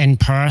in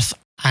Perth.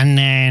 And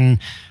then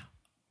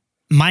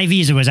my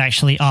visa was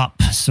actually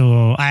up.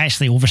 So I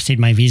actually overstayed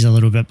my visa a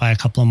little bit by a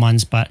couple of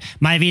months, but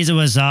my visa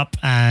was up,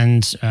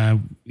 and,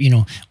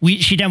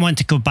 she didn't want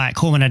to go back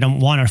home, and I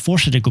didn't want her,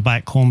 force her to go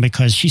back home,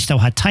 because she still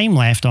had time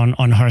left on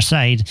her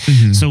side.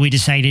 Mm-hmm. So we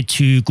decided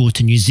to go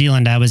to New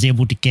Zealand. I was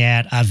able to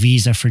get a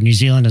visa for New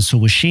Zealand, and so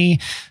was she.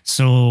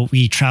 So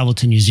we traveled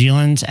to New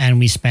Zealand, and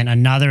we spent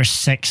another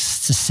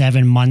 6 to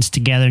 7 months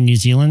together in New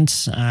Zealand,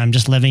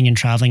 just living and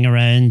traveling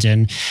around,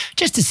 and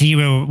just to see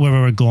where we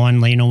were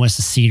going, like, what's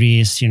the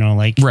serious,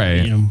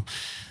 right.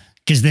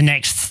 Because the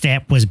next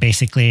step was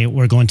basically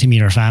we're going to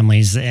meet our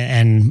families,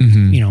 and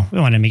we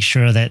want to make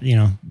sure that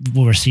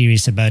we were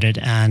serious about it.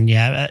 And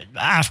yeah,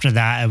 after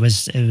that, it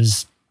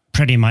was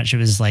pretty much, it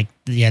was like,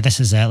 yeah,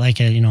 this is it. Like,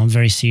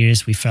 very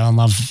serious. We fell in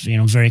love,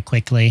 very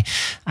quickly,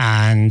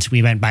 and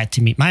we went back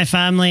to meet my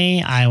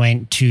family. I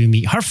went to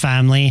meet her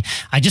family.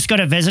 I just got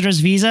a visitor's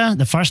visa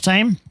the first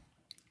time.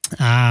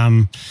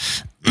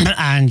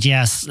 And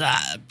yes,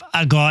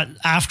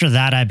 after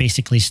that, I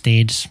basically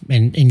stayed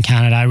in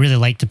Canada. I really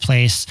liked the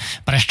place,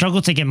 but I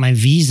struggled to get my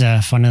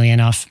visa, funnily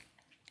enough.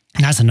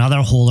 And that's another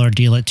whole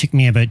ordeal. It took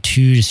me about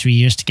 2 to 3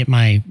 years to get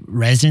my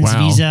residence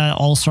visa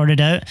all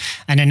sorted out.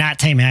 And in that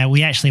time,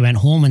 we actually went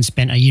home and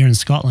spent a year in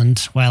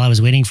Scotland while I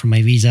was waiting for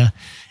my visa,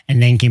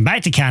 and then came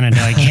back to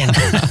Canada again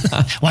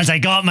once I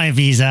got my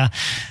visa.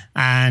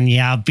 And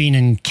yeah, I've been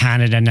in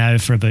Canada now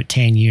for about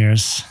 10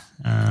 years.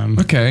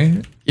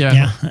 Okay.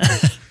 Yeah.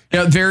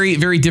 Yeah, very,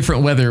 very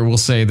different weather, we'll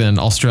say, than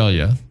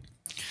Australia.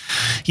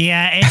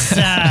 Yeah, it's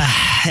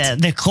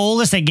the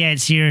coldest it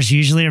gets here is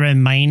usually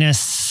around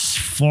minus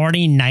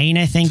 49,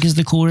 I think, is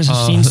the coldest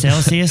I've seen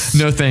Celsius.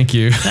 No, thank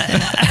you.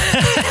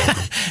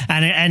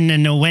 and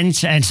in the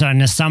winter, and so in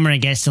the summer, it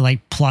gets to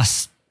like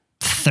plus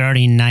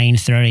 39,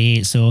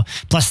 38. So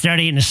plus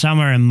 38 in the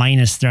summer and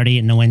minus 38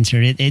 in the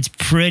winter. It's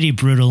pretty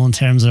brutal in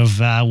terms of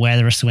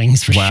weather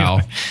swings, for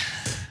sure.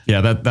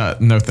 Yeah,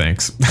 that no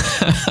thanks.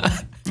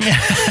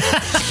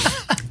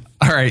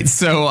 All right.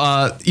 So,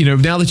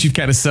 now that you've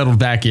kind of settled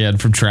back in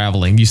from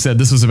traveling, you said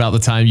this was about the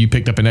time you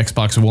picked up an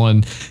Xbox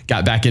One,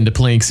 got back into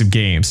playing some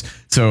games.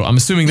 So I'm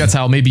assuming that's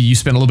how maybe you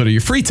spent a little bit of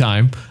your free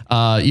time,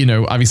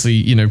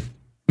 obviously,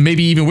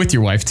 maybe even with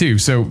your wife too.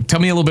 So tell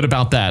me a little bit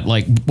about that.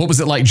 Like, what was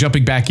it like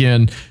jumping back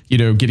in,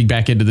 getting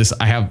back into this?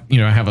 I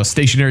have a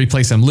stationary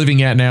place I'm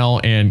living at now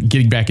and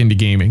getting back into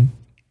gaming.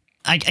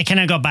 I kind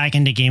of got back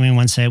into gaming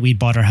once we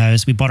bought our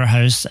house. We bought our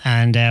house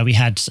and we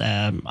had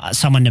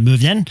someone that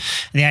moved in.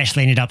 They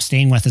actually ended up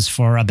staying with us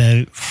for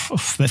about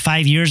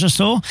 5 years or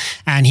so.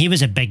 And he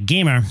was a big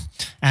gamer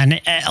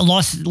and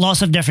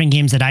lots of different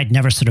games that I'd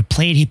never sort of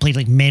played. He played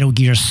like Metal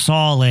Gear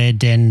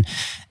Solid and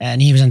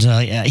he was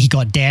into he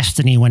got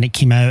Destiny when it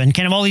came out and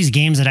kind of all these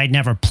games that I'd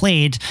never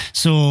played.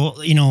 So,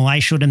 I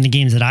showed him the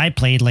games that I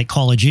played like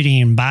Call of Duty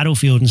and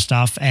Battlefield and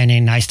stuff. And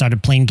then I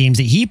started playing games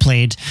that he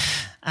played.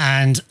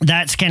 And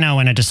that's kind of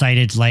when I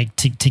decided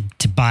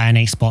to buy an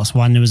Xbox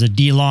One. There was a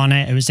deal on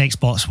it. It was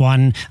Xbox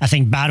One. I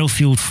think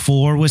Battlefield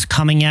 4 was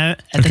coming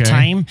out at the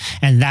time.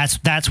 And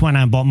that's when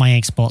I bought my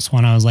Xbox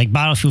One. I was like,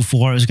 Battlefield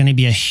 4, it was going to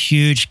be a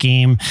huge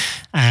game.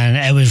 And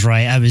it was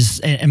right. I was,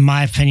 in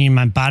my opinion,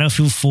 my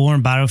Battlefield 4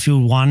 and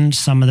Battlefield 1,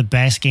 some of the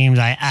best games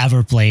I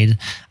ever played.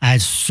 I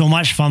had so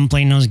much fun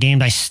playing those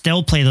games. I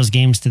still play those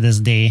games to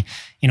this day.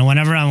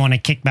 Whenever I want to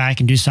kick back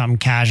and do something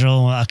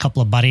casual, a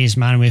couple of buddies,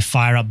 man, we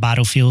fire up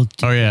Battlefield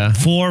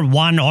 4,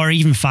 1, or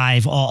even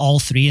 5. All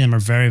three of them are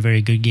very,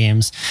 very good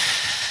games.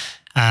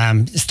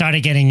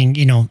 Started getting,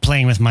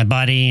 playing with my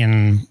buddy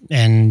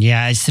and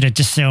yeah, I sort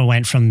of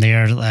went from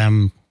there.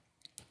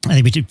 I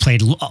think we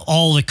played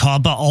all the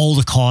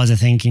CODs, I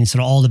think, and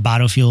sort of all the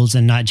Battlefields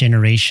in that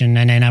generation.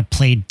 And then I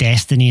played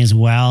Destiny as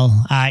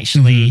well. I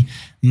actually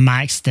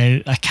maxed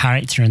out a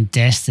character in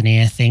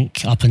Destiny, I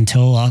think, up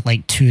until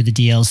like 2 of the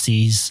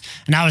DLCs.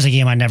 And that was a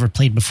game I never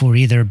played before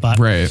either. But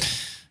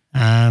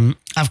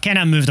I've kind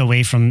of moved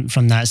away from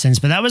that since.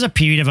 But that was a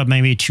period of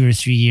maybe 2 or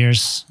 3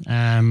 years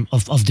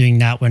of doing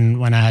that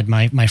when I had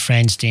my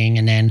friend staying.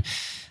 And then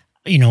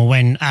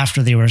when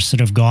after they were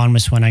sort of gone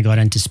was when I got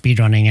into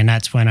speedrunning, and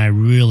that's when I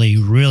really,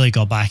 really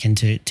got back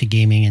into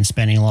gaming and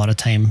spending a lot of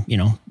time,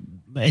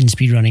 in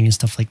speedrunning and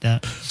stuff like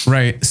that.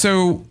 Right.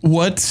 So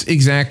what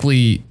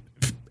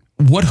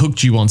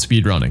hooked you on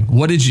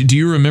speedrunning? Do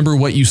you remember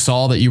what you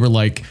saw that you were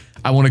like,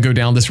 I want to go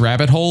down this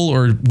rabbit hole?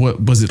 Or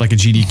what was it, like a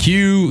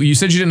GDQ? You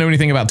said you didn't know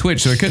anything about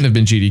Twitch, so it couldn't have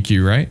been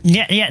GDQ, right?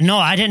 Yeah. No,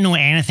 I didn't know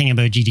anything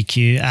about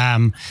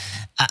GDQ.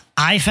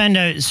 I found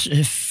out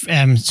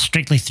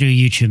strictly through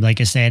YouTube. Like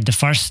I said, the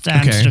first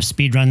sort of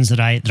speed runs that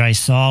I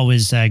saw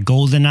was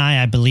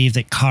GoldenEye. I believe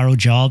that Carl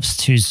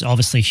Jobs, who's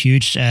obviously a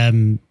huge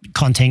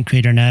content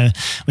creator now,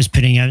 was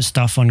putting out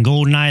stuff on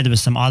GoldenEye. There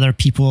was some other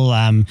people,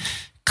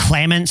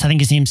 Clements, I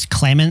think his name's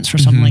Clements or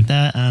something like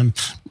that.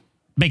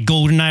 Big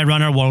GoldenEye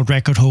runner, world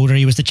record holder.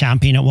 He was the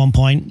champion at one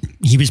point.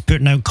 He was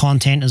putting out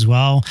content as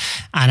well.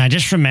 And I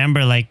just remember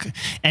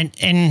and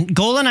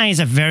GoldenEye is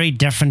a very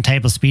different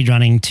type of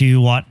speedrunning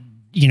to what,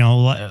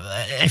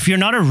 if you're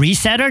not a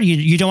resetter,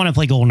 you don't want to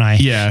play GoldenEye.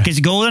 Yeah. Because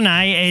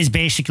GoldenEye is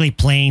basically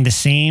playing the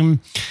same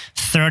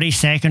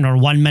 30-second or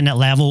 1 minute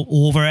level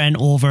over and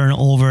over and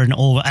over and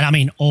over. And I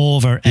mean,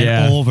 over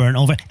and over and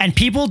over. And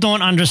people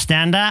don't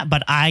understand that,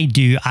 but I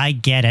do. I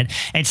get it.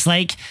 It's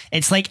like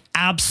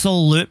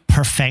absolute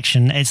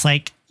perfection. It's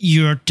like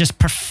you're just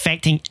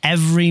perfecting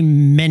every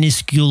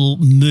minuscule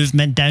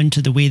movement down to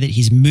the way that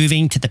he's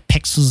moving, to the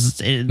pixels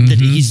that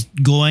he's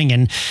going.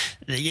 And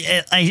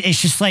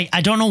it's just like, I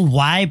don't know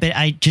why, but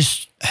I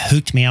just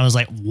hooked me. I was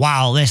like,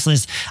 wow,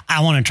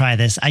 I want to try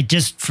this.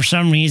 For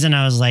some reason,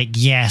 I was like,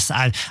 yes,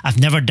 I've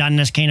never done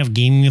this kind of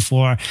gaming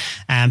before.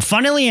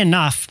 Funnily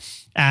enough,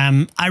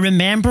 I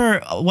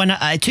remember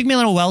it took me a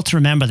little while to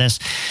remember this,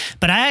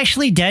 but I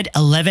actually did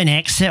 11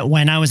 exit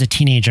when I was a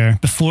teenager,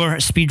 before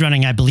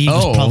speedrunning, I believe,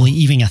 was probably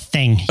even a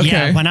thing. Okay.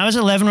 Yeah, when I was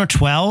 11 or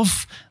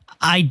 12,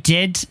 I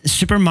did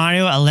Super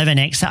Mario 11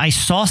 exit. I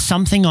saw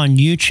something on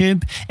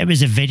YouTube. It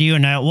was a video.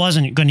 Now, it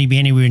wasn't going to be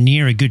anywhere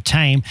near a good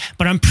time,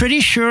 but I'm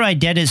pretty sure I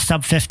did it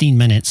sub 15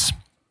 minutes.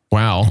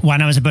 Wow.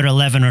 When I was about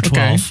 11 or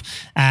 12.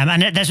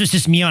 And this was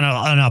just me on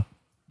a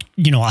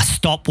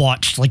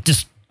stopwatch, like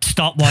just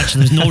stopwatch.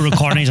 There's no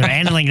recordings or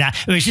anything like that.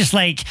 It was just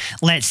like,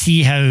 let's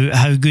see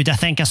how good. I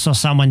think I saw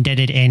someone did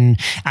it in,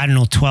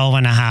 12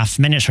 and a half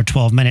minutes or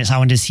 12 minutes. I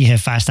wanted to see how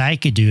fast I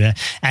could do it.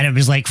 And it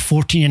was like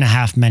 14 and a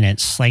half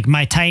minutes. Like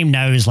my time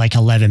now is like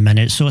 11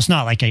 minutes. So it's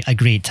not like a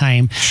great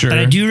time. Sure. But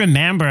I do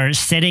remember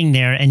sitting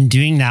there and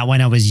doing that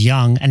when I was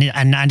young.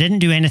 And I didn't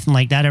do anything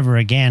like that ever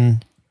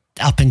again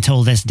up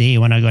until this day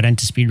when I got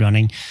into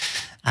speedrunning.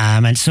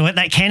 And so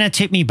that kind of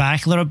took me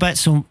back a little bit.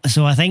 So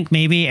I think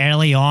maybe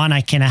early on,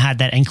 I kind of had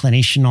that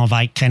inclination of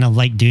I kind of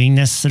like doing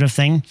this sort of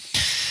thing.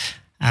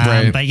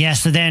 Right. But yeah,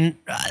 so then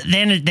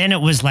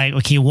it was like,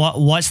 okay,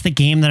 what's the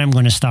game that I'm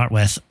going to start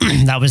with?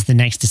 That was the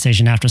next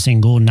decision after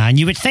seeing GoldenEye. And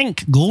you would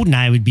think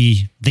GoldenEye would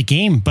be the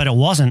game, but it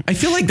wasn't. I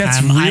feel like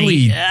that's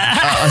really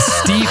a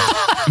steep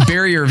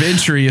barrier of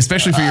entry,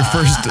 especially for your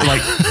first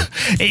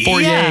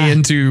foray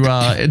into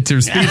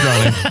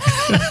speedrunning.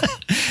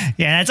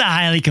 Yeah, that's a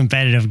highly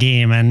competitive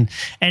game. And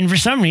for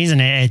some reason,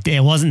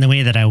 it wasn't the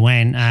way that I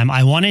went.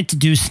 I wanted to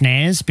do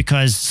SNES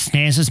because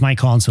SNES is my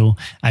console.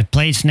 I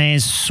played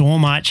SNES so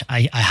much.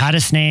 I had a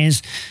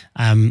SNES.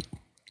 I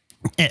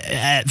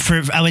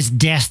was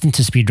destined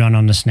to speedrun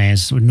on the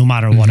SNES, no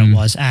matter what it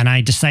was. And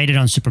I decided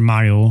on Super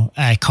Mario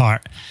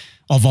Kart.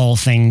 Of all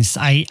things,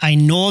 I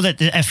know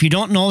that if you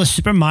don't know, the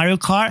Super Mario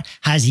Kart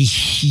has a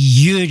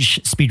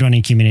huge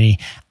speedrunning community,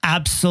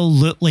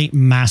 absolutely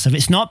massive.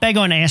 It's not big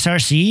on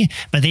SRC,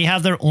 but they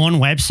have their own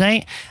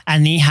website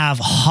and they have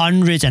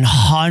hundreds and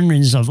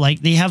hundreds of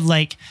they have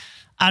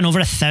and over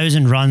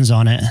 1,000 runs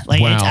on it. Wow.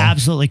 It's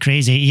absolutely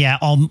crazy. Yeah.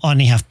 And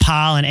they have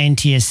PAL and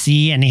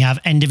NTSC and they have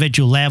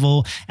individual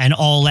level and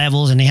all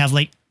levels and they have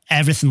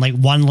everything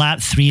 1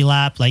 lap, 3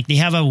 lap. They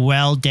have a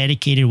well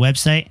dedicated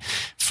website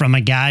from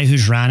a guy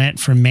who's ran it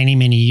for many,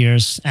 many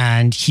years.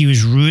 And he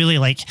was really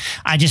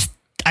I just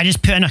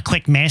put in a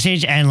quick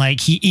message and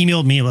he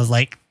emailed me with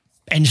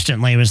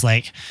instantly. It was wow.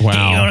 Hey,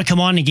 you want to come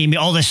on? And he gave me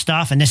all this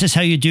stuff and this is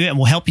how you do it and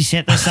we'll help you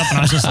set this up. And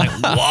I was just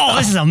whoa,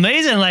 this is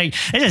amazing.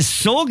 This is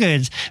so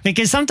good.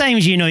 Because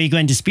sometimes, you go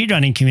into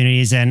speedrunning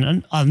communities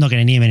and I'm not going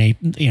to name any,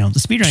 the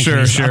speedrunning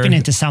communities. I've been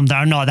into some that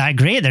are not that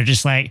great. They're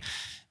just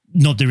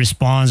nobody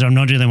responds or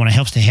not really want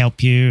to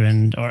help you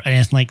or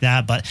anything like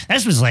that. But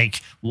this was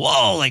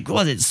whoa,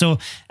 what it? So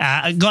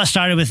I got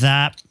started with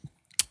that,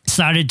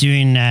 started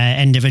doing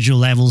individual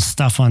levels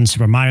stuff on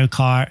Super Mario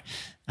Kart.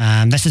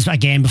 This is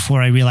again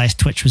before I realized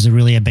Twitch was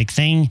really a big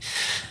thing.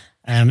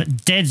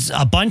 Did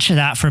a bunch of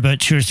that for about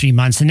 2 or 3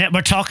 months. And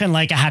we're talking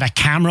I had a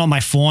camera on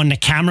my phone. The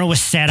camera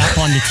was set up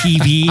on the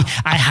TV.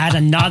 I had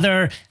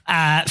another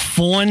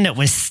phone that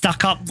was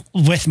stuck up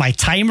with my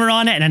timer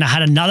on it. And then I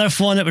had another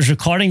phone that was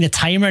recording the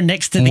timer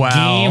next to the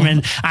game.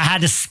 And I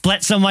had the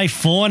splits on my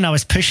phone. I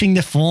was pushing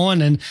the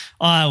phone and it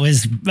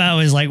was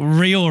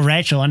real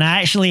retro. And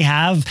I actually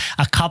have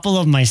a couple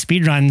of my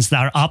speedruns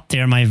that are up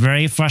there. My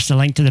very first A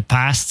Link to the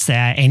Past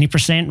any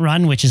 %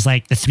 run, which is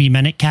the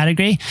 3-minute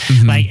category.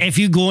 Mm-hmm. If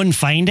you go and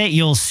find it,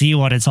 you'll see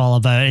what it's all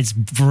about. It's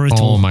brutal.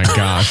 Oh my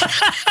gosh.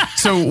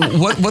 So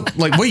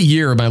what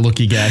year am I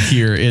looking at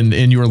here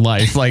in your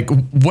life?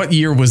 What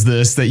year was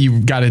this that you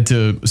got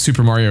into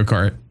Super Mario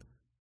Kart?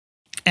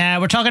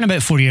 We're talking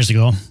about 4 years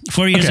ago.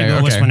 4 years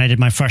ago was when I did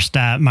my first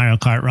Mario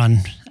Kart run.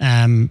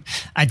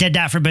 I did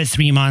that for about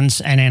 3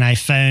 months, and then I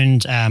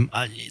found,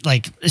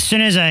 as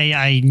soon as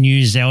I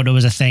knew Zelda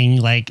was a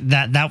thing,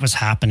 that was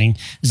happening.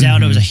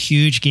 Zelda was a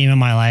huge game in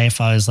my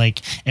life. I was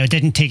it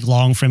didn't take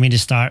long for me to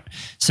start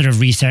sort of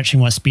researching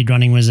what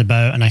speedrunning was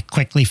about, and I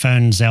quickly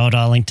found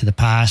Zelda: A Link to the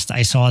Past.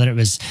 I saw that it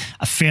was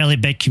a fairly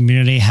big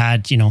community,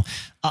 had,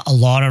 a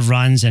lot of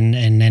runs, and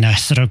then I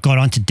sort of got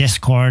onto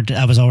Discord.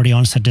 I was already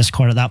on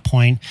Discord at that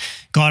point,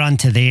 got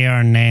onto there,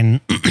 and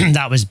then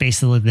that was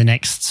basically the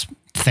next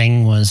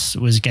thing was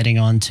getting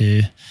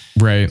onto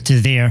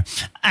to there.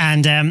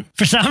 And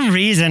for some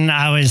reason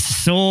I was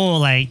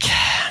so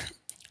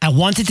I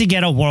wanted to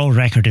get a world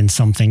record in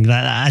something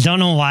that I don't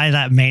know why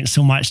that meant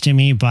so much to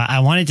me, but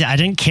I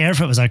didn't care if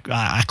it was a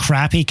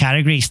crappy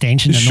category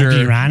extension that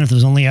nobody ran, if there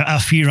was only a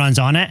few runs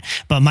on it.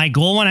 But my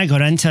goal when I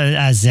got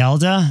into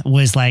Zelda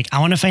was I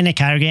want to find a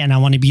category and I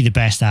want to be the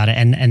best at it.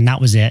 And that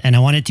was it. And I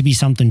wanted it to be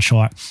something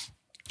short.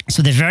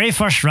 So the very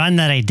first run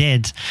that I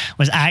did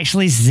was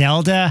actually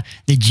Zelda,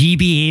 the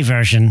GBA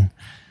version.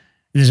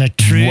 There's a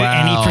true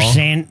any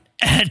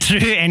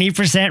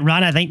 %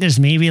 run. I think there's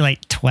maybe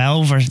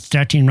 12 or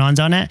 13 runs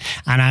on it.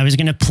 And I was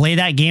going to play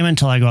that game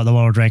until I got the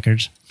world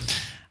record.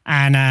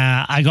 And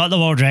I got the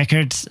world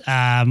record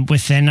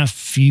within a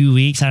few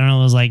weeks. I don't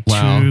know, it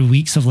was 2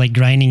 weeks of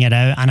grinding it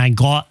out. And I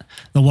got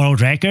the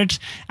world record.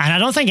 And I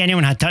don't think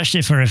anyone had touched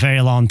it for a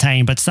very long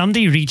time. But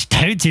somebody reached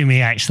out to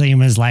me actually and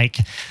was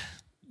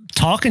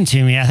talking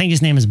to me. I think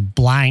his name is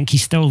Blank. He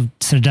still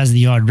sort of does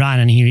the odd run.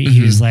 And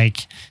he was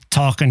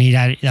talking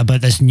about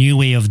this new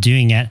way of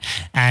doing it,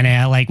 and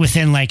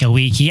within a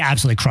week he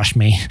absolutely crushed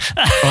me.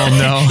 Oh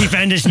no. He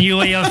found this new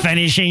way of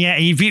finishing it.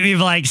 He beat me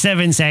by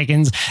 7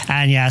 seconds,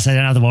 and yes, I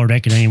don't have the world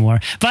record anymore,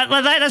 but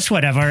that's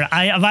whatever.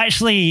 I've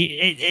actually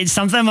it's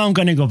something I'm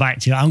going to go back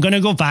to. I'm going to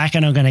go back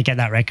and I'm going to get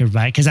that record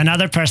back, because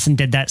another person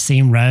did that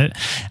same route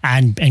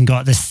and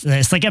got this.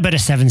 It's about a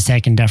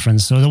 7-second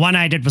difference. So the one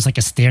I did was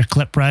a stair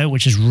clip route,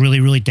 which is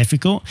really, really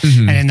difficult,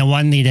 and then the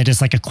one they did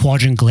is a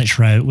quadrant glitch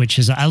route, which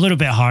is a little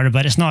bit harder,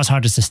 but it's not as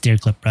hard as the stair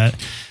clip route.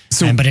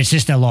 So, but it's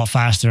just a lot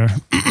faster.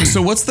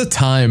 So what's the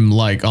time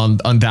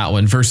on that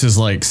one versus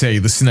say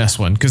the SNES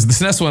one? Because the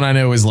SNES one I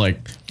know is what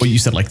you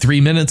said, 3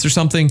 minutes or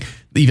something,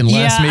 even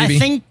less maybe.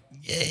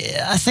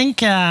 I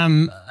think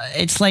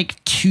it's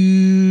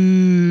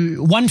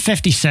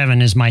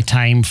 1:57 is my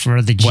time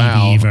for the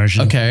GBA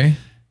version. Okay.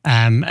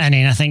 And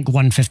then I think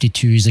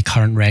 1:52 is the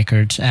current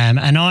record.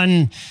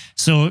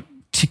 So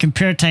to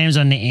compare times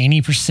on the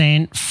any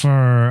 %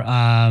 for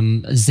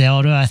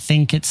Zelda, I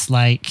think it's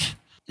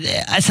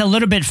it's a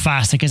little bit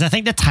faster because I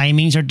think the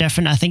timings are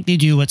different. I think they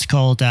do what's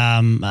called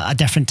a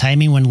different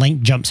timing when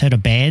Link jumps out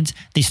of bed.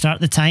 They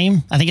start the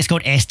time. I think it's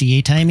called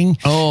SDA timing.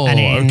 Oh,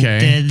 and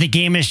okay. The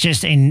game is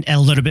just in a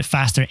little bit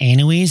faster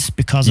anyways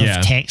because of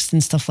text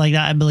and stuff like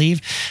that, I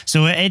believe.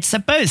 So it's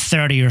about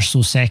 30 or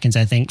so seconds,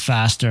 I think,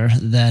 faster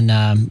than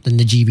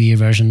the GBA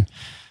version.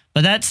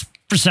 But that's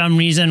for some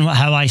reason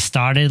how I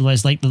started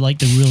was like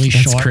the really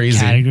short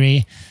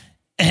category.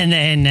 And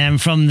then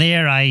from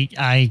there,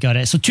 I got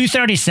it. So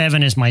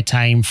 2:37 is my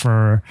time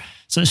for.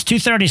 So it's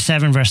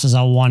 2:37 versus a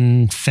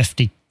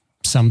 1:50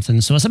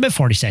 something. So it's about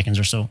 40 seconds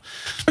or so.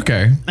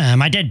 Okay.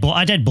 I did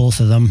both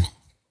of them.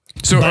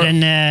 So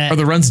are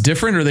the runs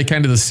different, or are they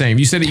kind of the same?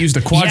 You said it used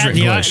a quadrant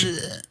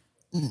glitch.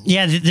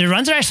 Yeah, the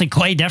runs are actually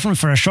quite different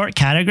for a short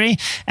category.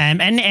 In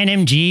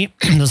NMG,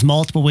 there's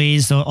multiple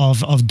ways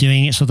of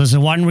doing it. So there's the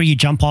one where you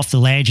jump off the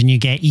ledge and you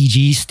get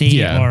EG state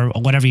or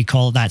whatever you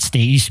call it, that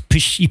state.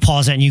 You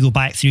pause it and you go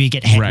back through, you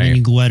get hit and then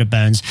you go out of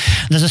bounds.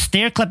 There's a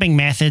stair clipping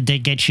method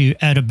that gets you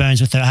out of bounds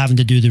without having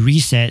to do the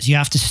resets. You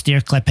have to stair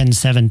clip in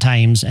 7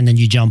 times and then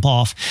you jump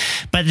off.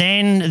 But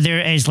then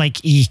there is like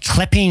a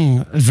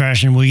clipping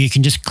version where you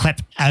can just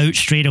clip out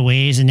straight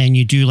away and then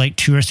you do like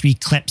 2 or 3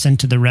 clips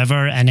into the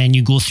river and then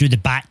you go through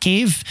the back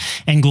cave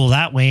and go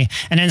that way.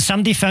 And then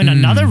somebody found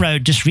another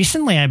route just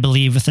recently, I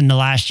believe, within the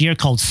last year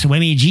called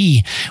Swim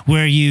AG,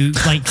 where you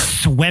like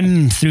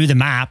swim through the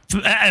map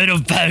out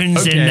of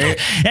bounds. Okay.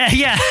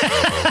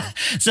 And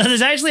so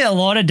there's actually a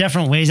lot of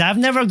different ways. I've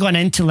never gone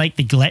into like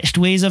the glitched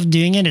ways of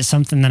doing it. It's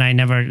something that I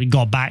never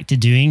got back to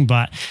doing,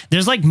 but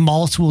there's like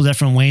multiple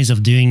different ways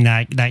of doing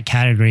that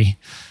category.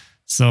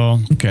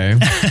 So okay.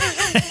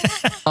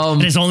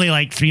 It's only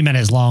like 3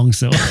 minutes long.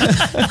 So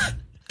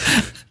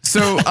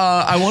So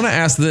I want to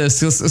ask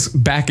this,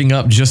 backing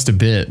up just a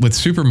bit with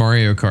Super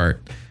Mario Kart,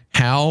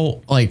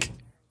 how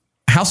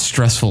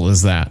stressful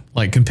is that?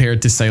 Like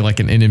compared to say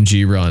like an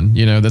NMG run,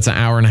 that's an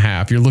hour and a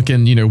half. You're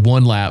looking,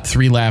 1 lap,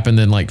 3 lap, and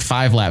then like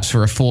 5 laps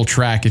for a full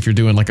track if you're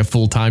doing like a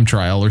full time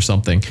trial or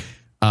something.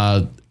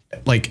 I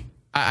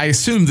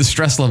assume the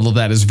stress level of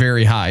that is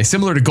very high,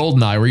 similar to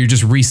GoldenEye, where you're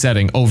just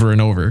resetting over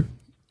and over.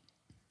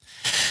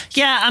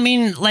 Yeah, I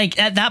mean, like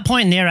at that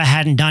point there, I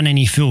hadn't done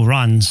any full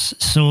runs.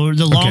 So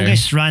the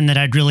longest run that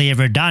I'd really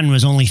ever done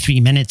was only 3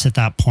 minutes at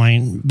that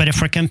point. But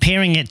if we're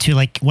comparing it to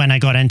like when I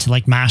got into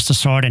like Master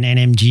Sword and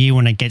NMG,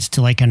 when it gets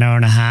to like an hour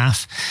and a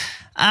half,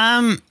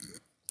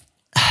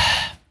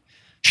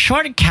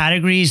 short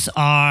categories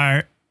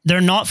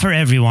they're not for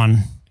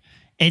everyone.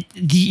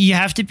 You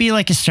have to be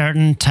like you have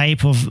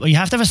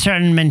to have a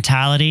certain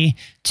mentality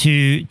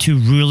to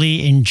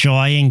really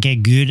enjoy and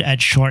get good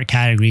at short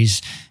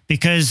categories,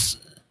 because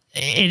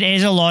it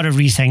is a lot of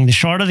resetting. The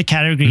shorter the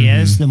category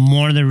is, the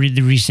more the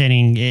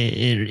resetting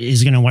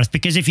is going to work.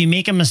 Because if you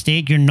make a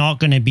mistake, you're not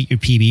going to beat your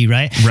PB,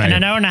 right? And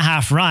an hour and a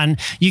half run,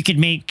 you could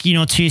make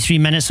 2-3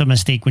 minutes of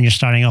mistake when you're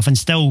starting off and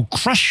still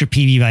crush your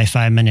PB by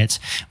 5 minutes.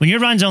 When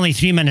your run's only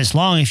 3 minutes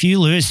long, if you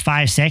lose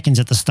 5 seconds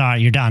at the start,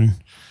 you're done.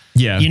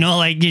 Yeah. You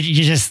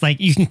just like,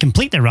 you can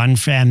complete the run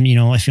from,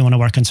 if you want to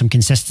work on some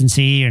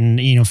consistency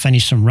and,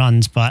 finish some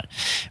runs. But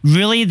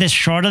really, the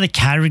shorter the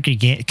category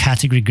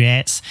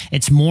gets,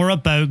 it's more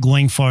about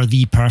going for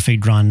the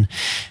perfect run.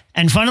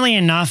 And funnily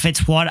enough,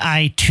 it's what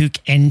I took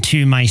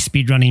into my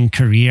speedrunning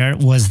career,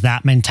 was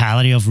that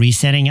mentality of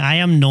resetting. I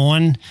am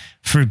known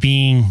for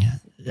being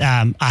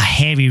a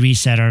heavy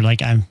resetter.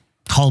 Like I'm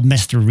called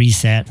Mr.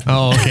 Reset.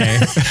 Oh, okay.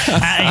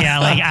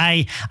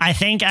 I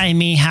think I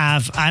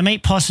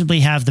might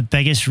possibly have the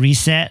biggest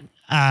reset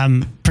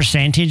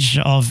percentage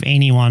of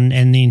anyone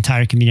in the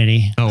entire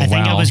community. I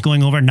think I was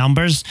going over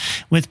numbers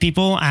with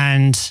people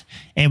and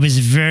it was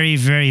very,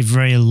 very,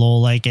 very low.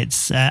 Like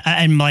it's,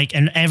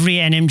 and every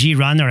NMG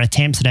run or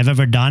attempts that I've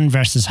ever done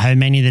versus how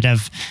many that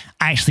I've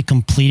actually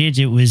completed,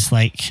 it was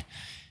like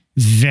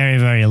very,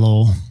 very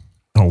low.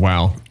 Oh,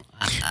 wow.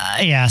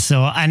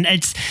 So, and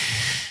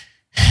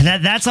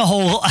that's a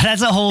whole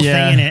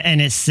thing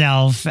in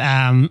itself.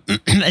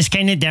 It's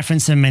kind of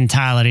difference in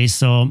mentality.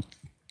 So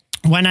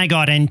when I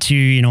got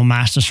into,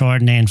 Master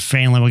Sword and then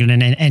finally we're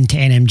getting into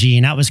NMG,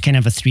 and that was kind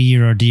of a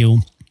 3-year ordeal.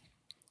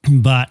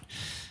 But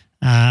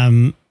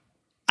I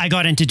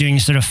got into doing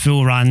sort of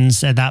full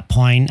runs at that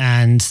point,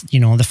 and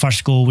the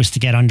first goal was to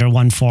get under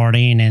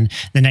 140, and then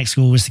the next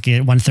goal was to get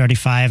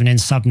 135, and then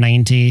sub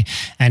 90,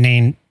 and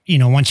then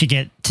once you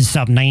get to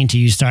sub 90,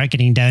 you start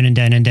getting down and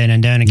down and down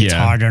and down. It gets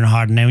harder and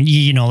harder. Now,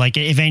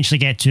 eventually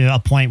get to a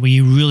point where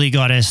you really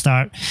got to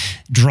start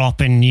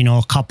dropping,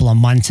 a couple of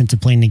months into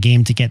playing the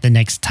game to get the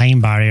next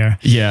time barrier.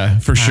 Yeah,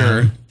 for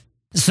sure.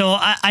 So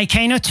I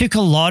kind of took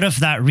a lot of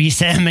that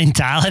reset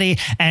mentality.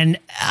 And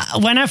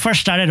when I first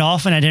started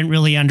off and I didn't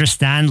really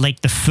understand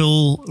like the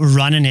full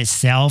run in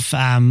itself,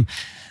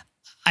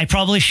 I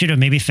probably should have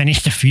maybe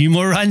finished a few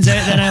more runs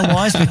out than I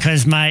was,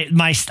 because I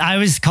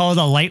was called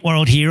a light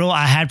world hero.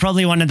 I had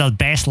probably one of the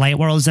best light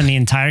worlds in the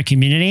entire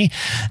community,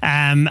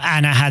 and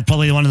I had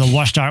probably one of the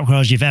worst dark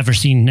worlds you've ever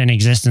seen in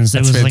existence.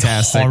 That's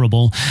fantastic. Like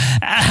horrible,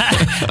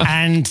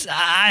 and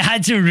I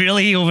had to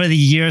really over the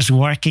years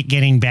work at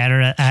getting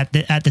better at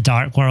the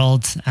dark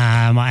world.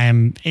 All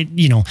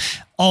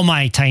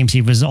my time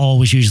save was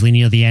always usually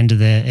near the end of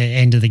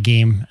the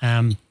game.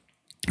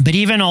 But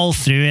even all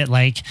through it,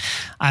 like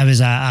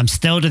I'm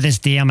still to this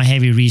day, I'm a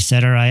heavy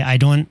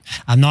resetter.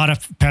 I'm not a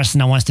person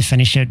that wants to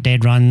finish out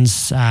dead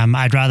runs.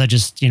 I'd rather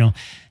just,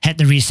 hit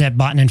the reset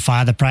button and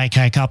fire the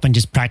kick up and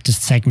just practice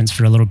segments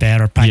for a little bit,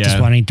 or practice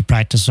what I need to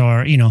practice,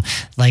 or, and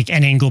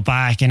then go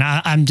back. And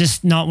I'm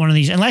just not one of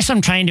these, unless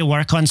I'm trying to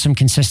work on some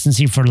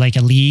consistency for like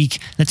a league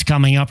that's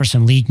coming up, or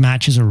some league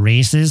matches or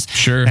races.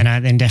 Sure.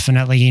 And then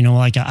definitely,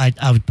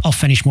 I'll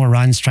finish more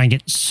runs, try and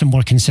get some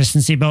more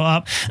consistency built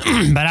up.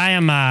 But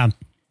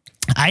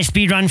I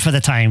speed run for the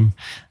time.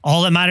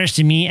 All that matters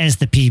to me is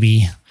the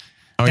PB.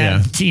 Oh,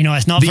 yeah.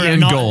 It's not the for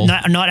end goal.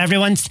 Not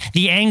everyone's.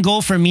 The end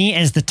goal for me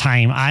is the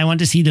time. I want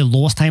to see the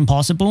lowest time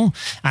possible,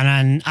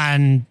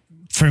 and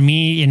for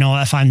me,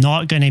 if I'm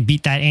not going to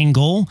beat that end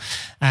goal,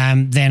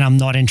 then I'm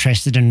not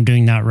interested in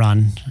doing that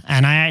run.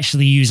 And I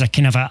actually use a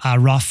kind of a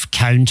rough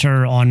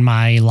counter on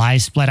my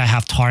live split. I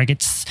have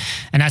targets,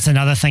 and that's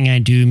another thing I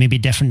do, maybe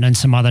different than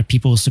some other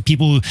people. So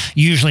people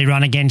usually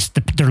run against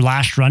their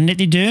last run that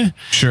they do.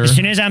 Sure. As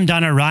soon as I'm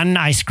done a run,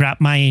 I scrap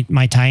my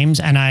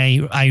times, and I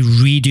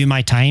redo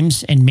my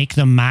times and make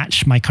them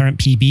match my current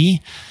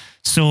PB.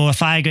 So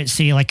if I got,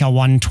 say, like a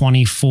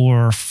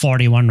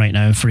 1:24:41 right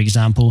now, for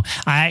example,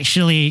 I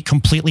actually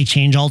completely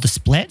change all the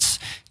splits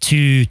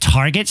to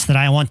targets that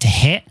I want to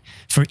hit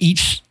for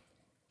each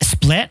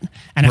split.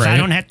 And if I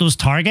don't hit those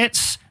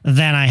targets,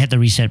 then I hit the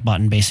reset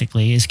button,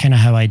 basically, is kind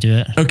of how I do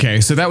it. Okay.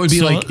 So that would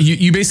be like,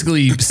 you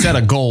basically set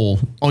a goal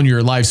on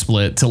your live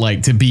split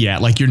to be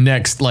at, like your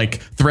next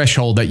like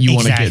threshold that you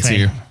want to get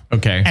to.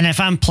 Okay. And if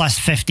I'm plus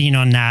 15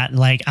 on that,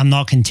 like I'm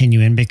not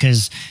continuing,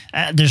 because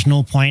there's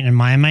no point in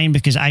my mind,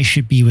 because I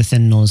should be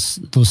within those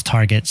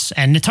targets.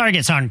 And the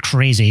targets aren't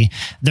crazy.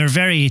 They're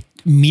very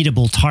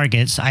meetable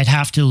targets. I'd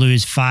have to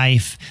lose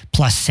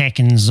 5+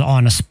 seconds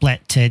on a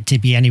split to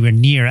be anywhere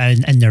near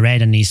in the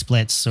red in these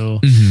splits. So,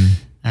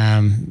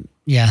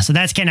 so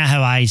that's kind of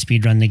how I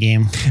speedrun the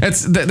game.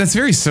 That's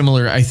very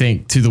similar, I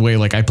think, to the way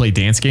like I play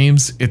dance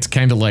games. It's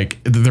kind of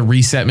like the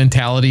reset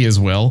mentality as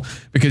well,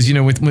 because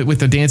with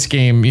the dance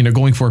game,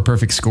 going for a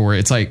perfect score,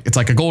 it's like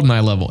a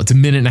GoldenEye level. It's a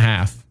minute and a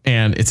half,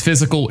 and it's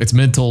physical, it's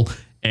mental,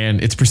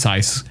 and it's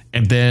precise.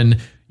 And then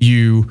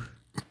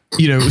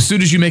as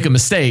soon as you make a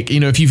mistake,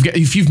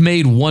 if you've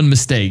made one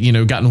mistake,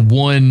 gotten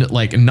one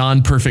like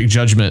non-perfect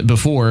judgment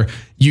before,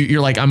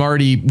 you're like, I'm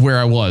already where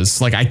I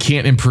was. Like I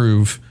can't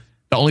improve.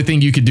 The only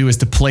thing you could do is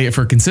to play it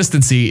for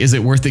consistency. Is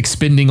it worth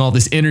expending all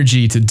this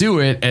energy to do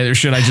it? Or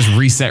should I just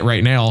reset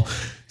right now?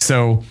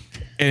 So,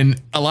 and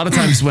a lot of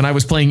times when I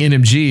was playing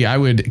NMG, I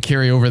would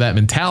carry over that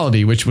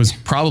mentality, which was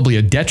probably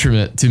a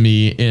detriment to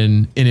me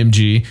in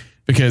NMG,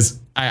 because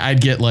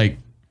I'd get like,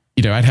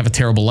 I'd have a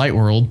terrible light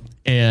world,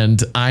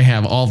 and I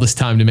have all this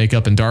time to make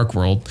up in dark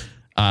world.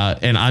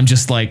 And I'm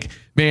just like,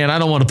 man, I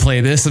don't want to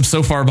play this. I'm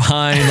so far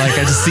behind. Like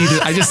I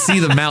just see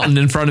the mountain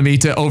in front of me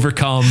to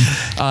overcome.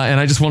 And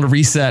I just want to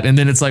reset. And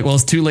then it's like, well,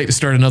 it's too late to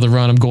start another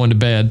run. I'm going to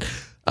bed.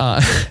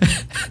 But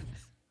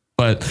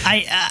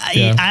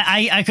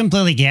I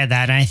completely get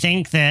that. And I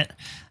think that,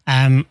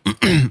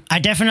 I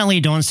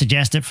definitely don't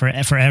suggest it for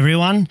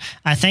everyone.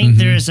 I think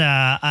there's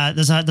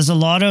a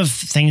lot of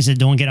things that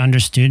don't get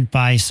understood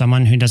by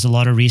someone who does a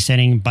lot of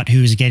resetting, but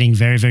who's getting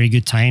very, very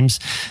good times.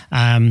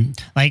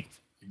 Like,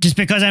 just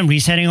because I'm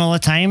resetting all the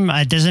time,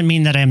 it doesn't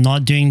mean that I'm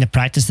not doing the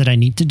practice that I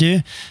need to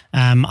do.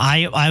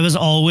 I was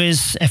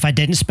always, if I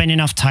didn't spend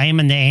enough time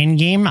in the end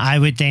game, I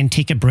would then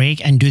take a break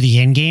and do the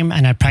end game,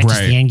 and I'd practice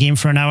the end game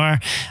for an hour,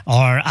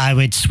 or I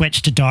would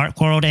switch to Dark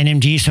World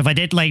NMG. So if I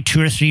did like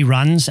 2 or 3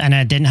 runs and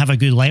I didn't have a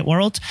good Light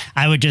World,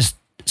 I would just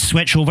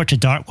switch over to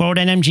Dark World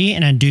NMG,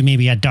 and I'd do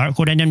maybe a Dark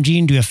World NMG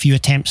and do a few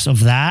attempts of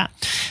that.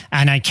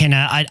 And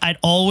I'd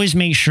always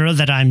make sure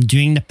that I'm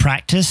doing the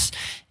practice,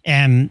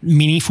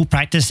 meaningful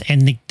practice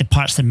in the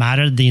parts that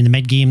matter, the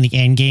mid game, the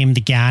end game,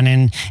 the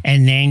Ganon,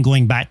 and then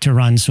going back to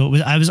run. So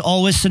I was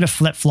always sort of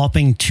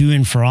flip-flopping to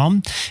and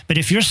from. But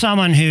if you're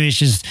someone who is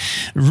just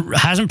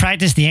hasn't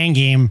practiced the end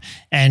game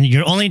and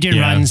you're only doing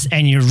runs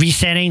and you're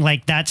resetting,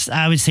 like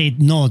I would say,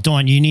 no,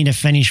 don't. You need to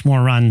finish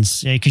more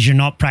runs, because you're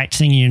not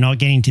practicing and you're not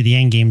getting to the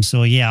end game. So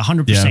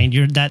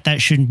 100%,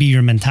 that shouldn't be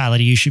your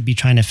mentality. You should be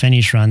trying to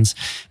finish runs.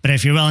 But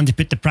if you're willing to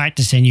put the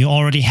practice in, you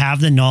already have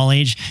the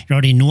knowledge, you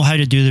already know how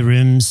to do the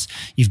rooms,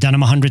 you've done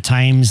them 100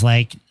 times.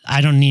 Like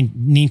I don't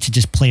need to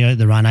just play out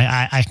the run.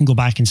 I can go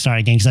back and start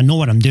again, because I know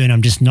what I'm doing.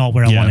 I'm just not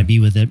where I want to be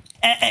with it.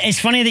 It's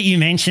funny that you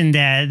mentioned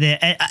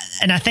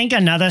and I think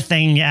another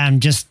thing,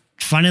 just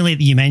funnily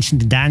that you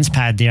mentioned the dance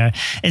pad there,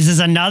 there's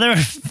another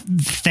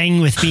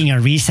thing with being a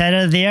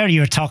resetter there.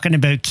 You're talking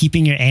about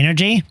keeping your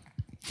energy.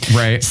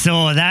 Right.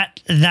 So that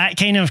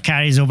kind of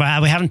carries over.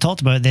 We haven't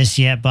talked about this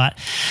yet, but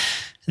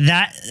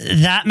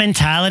that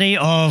mentality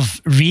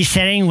of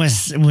resetting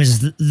was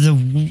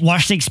the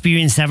worst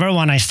experience ever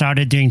when I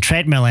started doing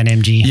treadmill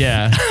NMG.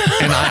 Yeah,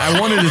 and I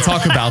wanted to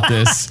talk about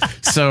this.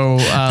 So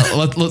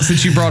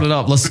since you brought it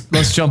up,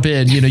 let's jump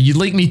in. You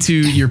linked me to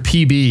your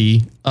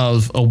PB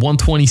of a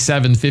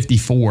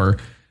 127.54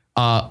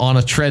 on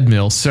a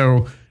treadmill.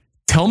 So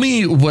tell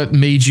me what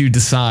made you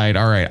decide,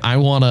 all right, I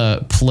want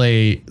to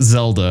play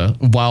Zelda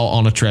while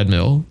on a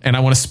treadmill, and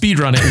I want to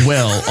speedrun it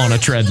well on a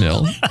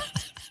treadmill.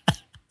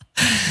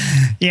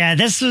 Yeah,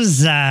 this was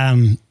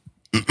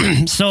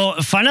so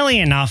funnily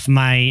enough,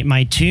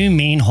 my two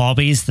main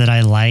hobbies that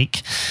I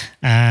like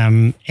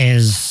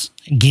is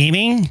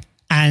gaming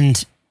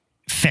and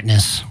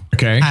fitness.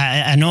 Okay.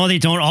 I know they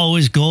don't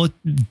always go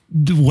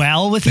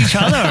well with each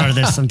other,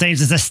 or sometimes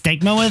there's a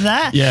stigma with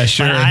that. Yeah,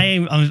 sure. But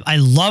I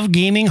love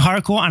gaming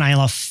hardcore and I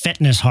love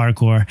fitness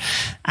hardcore.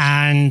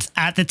 And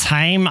at the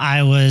time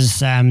I was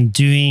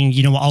doing,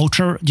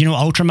 ultra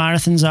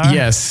marathons are?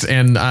 Yes.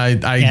 And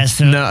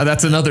no,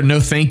 that's another no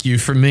thank you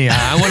for me.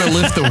 I want to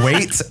lift the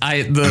weights.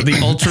 The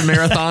ultra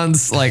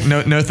marathons, like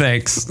no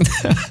thanks.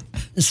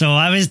 So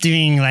I was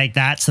doing like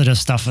that sort of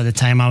stuff at the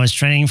time. I was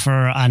training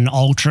for an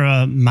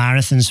ultra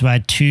marathon. So I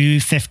had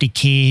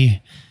 250K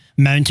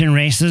mountain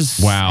races.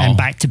 Wow. And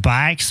back to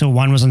back. So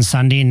one was on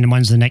Sunday and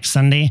one's the next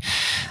Sunday.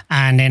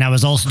 And then I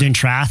was also doing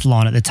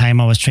triathlon at the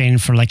time. I was training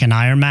for like an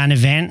Ironman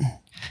event.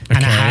 And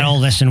I had all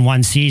this in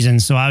one season.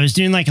 So I was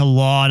doing like a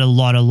lot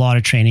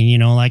of training,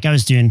 like I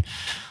was doing,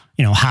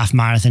 half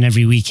marathon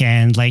every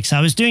weekend. So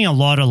I was doing a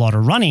lot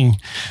of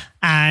running.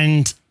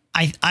 And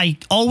I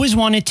always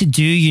wanted to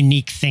do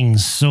unique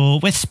things.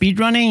 So with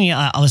speedrunning,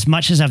 as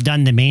much as I've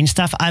done the main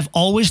stuff, I've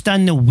always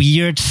done the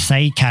weird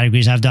side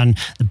categories. I've done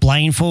the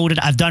blindfolded.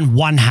 I've done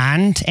one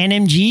hand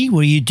NMG,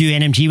 where you do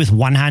NMG with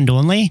one hand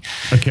only.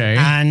 Okay.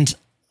 And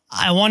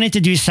I wanted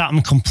to do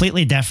something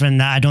completely different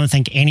that I don't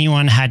think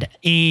anyone had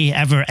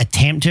ever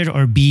attempted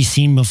or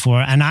seen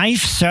before. And I've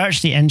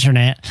searched the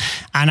internet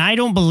and I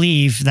don't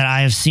believe that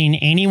I have seen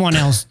anyone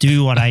else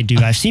do what I do.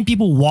 I've seen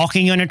people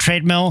walking on a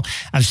treadmill.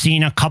 I've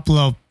seen a couple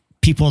of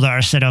people that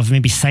are sort of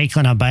maybe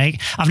cycling a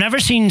bike. I've never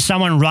seen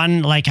someone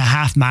run like a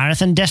half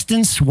marathon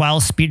distance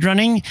while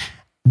speedrunning.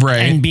 Right.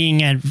 And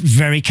being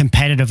very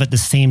competitive at the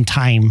same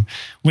time,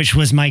 which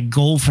was my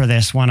goal for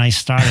this when I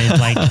started.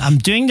 I'm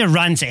doing the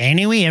runs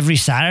anyway every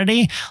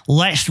Saturday.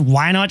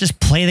 Why not just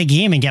play the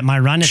game and get my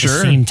run at the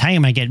same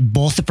time? I get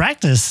both the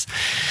practice.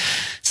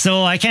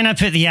 So I kind of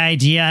put the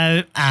idea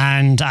out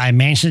and I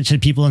mentioned it to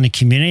people in the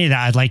community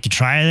that I'd like to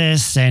try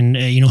this and,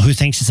 who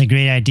thinks it's a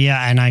great idea.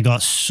 And I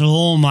got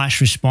so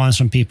much response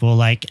from people.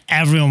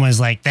 Everyone was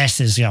like, this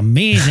is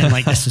amazing.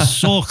 This is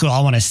so cool. I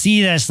want to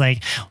see this.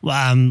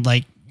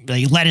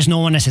 Let us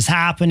know when this is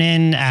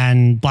happening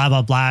and blah,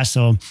 blah, blah.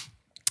 So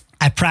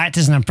I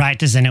practiced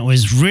and it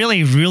was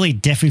really, really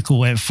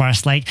difficult at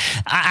first. I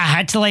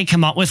had to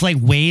come up with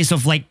ways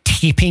of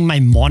taping my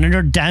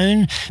monitor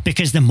down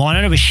because the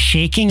monitor was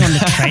shaking on the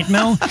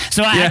treadmill.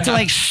 So I had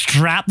to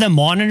strap the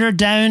monitor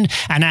down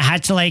and I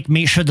had to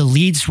make sure the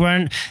leads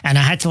weren't, and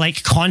I had to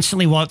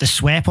constantly wipe the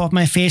sweat off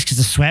my face because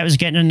the sweat was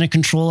getting in the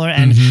controller.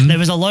 And there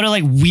was a lot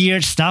of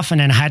weird stuff.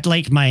 And then I had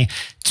my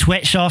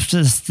Twitch off to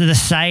the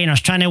side and I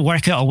was trying to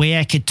work out a way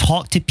I could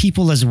talk to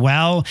people as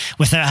well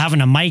without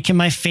having a mic in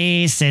my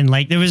face. And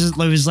there was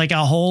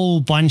a whole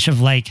bunch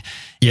of a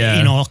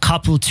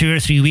couple 2 or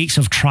 3 weeks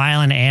of trial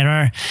and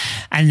error.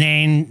 And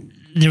then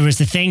there was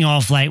the thing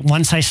of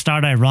once I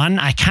start a run,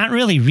 I can't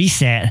really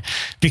reset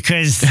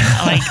because if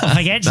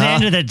I get to the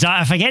end of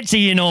if I get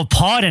to,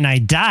 pod and I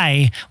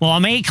die, well,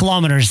 I'm 8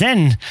 kilometers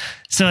in.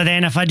 So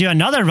then if I do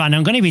another run,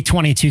 I'm going to be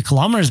 22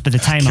 kilometers by the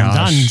time I'm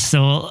done.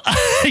 So,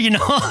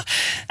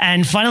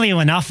 and funnily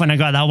enough, when I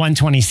got that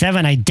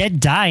 127, I did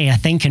die, I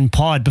think, in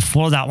pod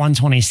before that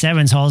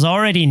 127. So I was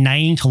already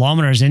 9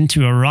 kilometers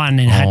into a run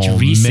and had to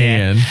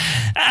reset. Man.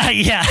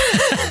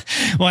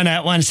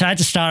 Once I had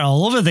to start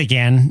all over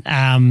again.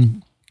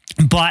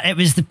 But it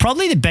was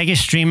probably the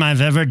biggest stream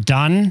I've ever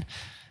done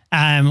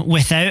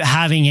without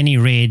having any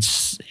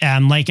raids.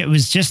 It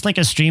was just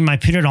a stream. I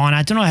put it on.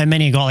 I don't know how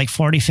many I got,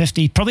 40,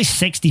 50, probably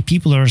 60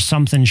 people or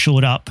something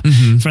showed up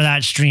for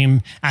that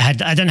stream. I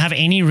didn't have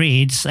any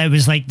raids. It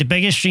was the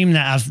biggest stream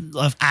that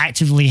I've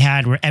actively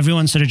had where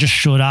everyone sort of just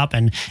showed up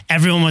and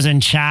everyone was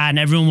in chat and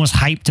everyone was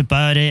hyped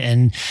about it.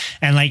 And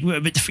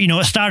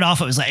it started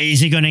off, it was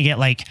is he going to get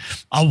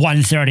a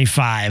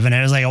 135? And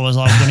it was I was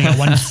going to get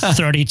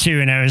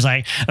 132. And I was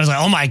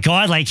oh my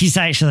God, he's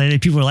actually,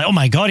 people were oh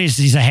my God,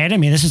 he's ahead of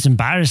me. This is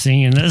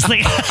embarrassing. And it's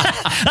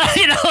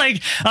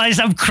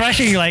I'm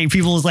crushing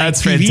people's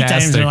That's TV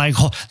fantastic. times.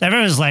 And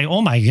everyone's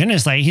oh my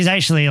goodness, he's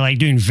actually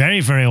doing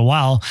very, very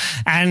well.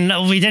 And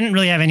we didn't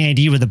really have any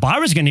idea where the bar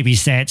was going to be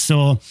set.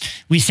 So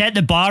we set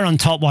the bar on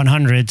top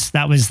 100.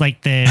 That was what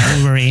we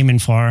were aiming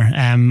for.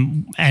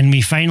 And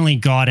we finally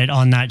got it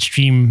on that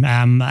stream.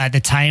 At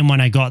the time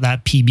when I got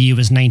that PB, it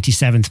was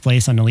 97th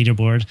place on the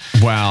leaderboard.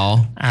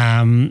 Wow.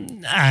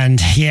 And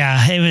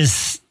yeah, it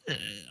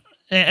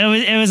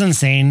It was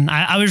insane.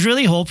 I was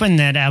really hoping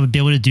that I would be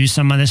able to do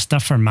some of this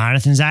stuff for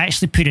marathons. I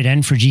actually put it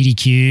in for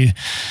GDQ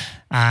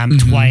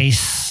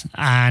twice,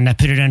 and I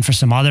put it in for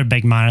some other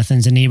big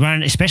marathons, and they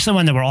weren't, especially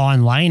when they were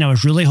online. I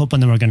was really hoping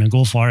they were going to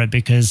go for it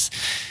because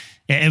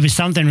it was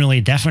something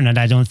really different that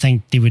I don't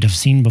think they would have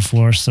seen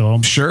before.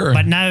 So sure.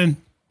 But now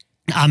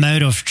I'm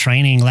out of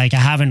training. Like I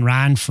haven't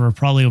ran for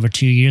probably over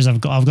 2 years. I've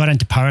got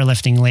into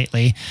powerlifting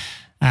lately,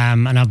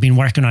 and I've been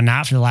working on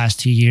that for the last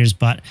 2 years.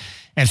 But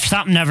if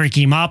something ever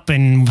came up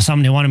and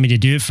somebody wanted me to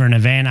do it for an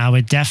event, I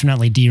would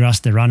definitely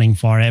de-rust the running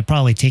for it. It'd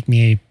probably take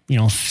me,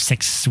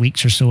 6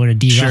 weeks or so to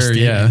de-rust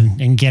it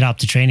and get up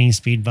to training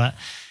speed. But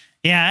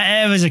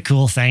yeah, it was a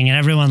cool thing and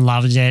everyone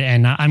loved it.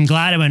 And I'm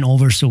glad it went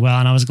over so well.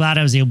 And I was glad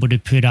I was able to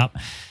put up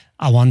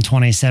a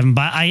 127,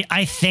 but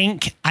I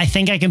think I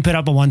can put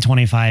up a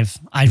 125.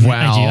 I do.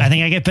 I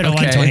think I could put a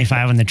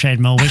 125 on the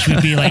treadmill, which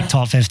would be like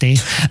top 50.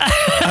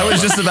 I was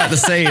just about to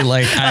say,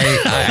 like,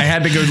 I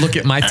had to go look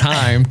at my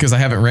time because I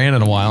haven't ran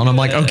in a while, and I'm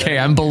like, okay,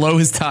 I'm below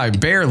his time,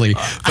 barely,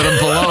 but I'm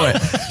below it.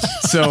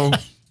 So,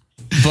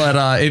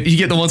 but if you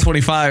get the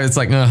 125, it's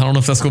like, I don't know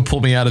if that's gonna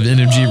pull me out of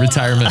NMG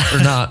retirement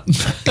or not.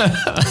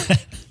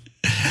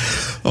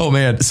 Oh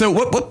man! So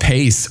what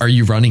pace are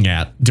you running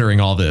at during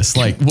all this?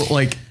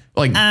 What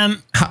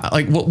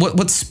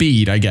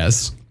speed, I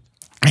guess?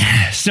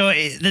 So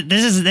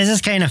this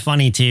is kind of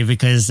funny too,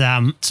 because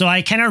so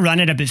I kind of run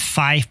it about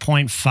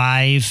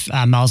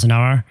 5.5 miles an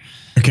hour.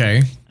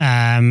 Okay.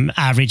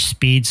 Average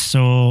speed.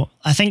 So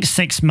I think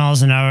 6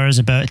 miles an hour is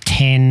about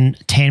 10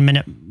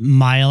 minute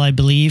mile, I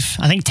believe.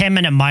 I think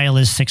 10-minute mile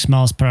is 6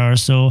 miles per hour.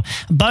 So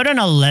about an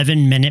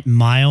 11-minute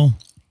mile.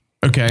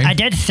 Okay. I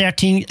did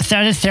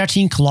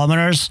 13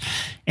 kilometers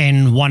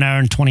in 1 hour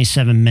and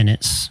 27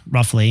 minutes,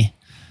 roughly.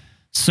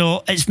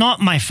 So it's not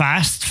my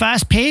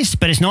fast pace,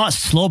 but it's not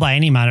slow by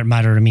any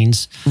matter of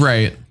means.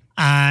 Right.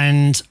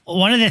 And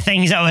one of the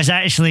things I was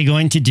actually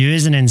going to do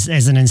as an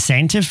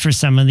incentive for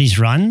some of these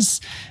runs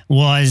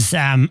was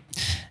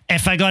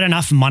if I got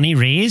enough money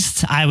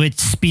raised, I would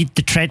speed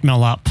the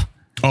treadmill up.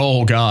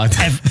 Oh, God.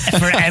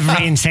 For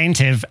every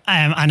incentive.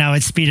 And I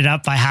would speed it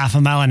up by half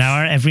a mile an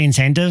hour, every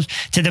incentive,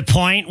 to the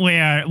point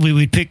where we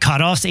would put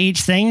cutoffs to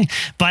each thing.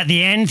 But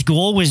the end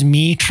goal was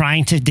me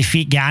trying to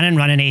defeat Gannon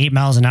running at 8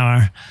 miles an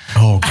hour.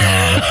 Oh,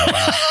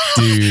 God.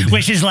 Dude.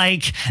 Which is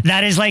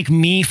that is like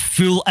me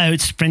full out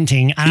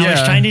sprinting. And I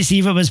was trying to see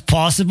if it was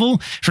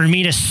possible for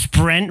me to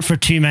sprint for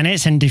 2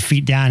 minutes and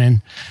defeat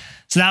Gannon.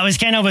 So that was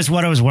kind of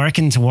what I was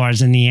working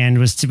towards in the end,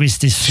 was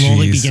to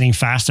slowly be getting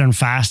faster and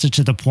faster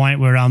to the point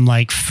where I'm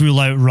like full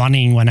out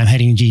running when I'm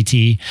hitting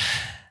GT.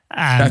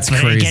 That's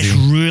but crazy. It gets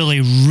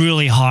really,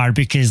 really hard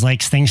because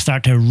like things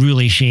start to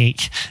really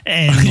shake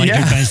and like you're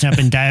bouncing up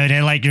and down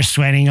and like you're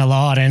sweating a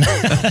lot. And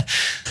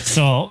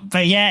so,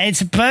 but yeah, it's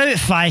about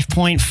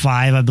 5.5,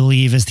 I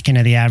believe, is kind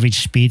of the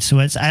average speed.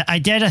 So I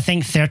did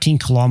 13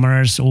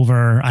 kilometers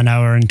over an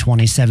hour and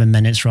 27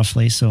 minutes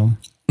roughly. So.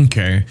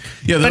 Okay.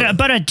 Yeah.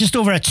 But just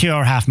over a 2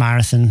 hour half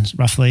marathon,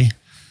 roughly.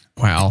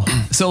 Wow.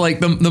 So like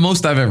the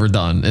most I've ever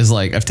done is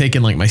like I've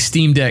taken like my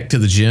Steam Deck to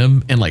the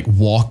gym and like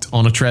walked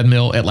on a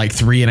treadmill at like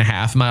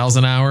 3.5 miles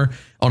an hour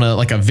on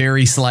a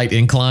very slight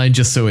incline,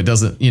 just so it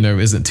doesn't,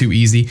 isn't too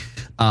easy.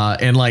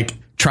 And like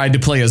tried to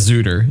play a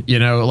Zooter,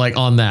 like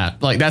on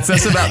that. Like that's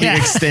about the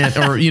extent,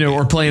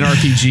 or playing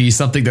RPG,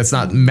 something that's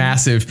not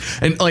massive.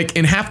 And like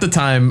in half the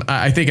time,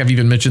 I think I've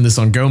even mentioned this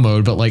on Go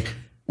Mode, but like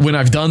when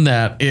I've done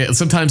that,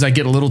 sometimes I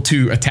get a little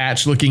too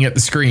attached looking at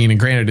the screen, and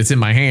granted it's in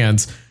my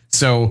hands.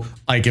 So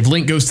like if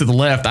Link goes to the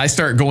left, I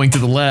start going to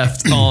the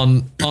left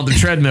on the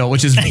treadmill,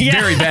 which is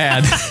very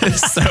bad.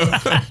 So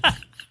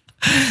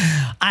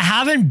I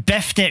haven't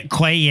biffed it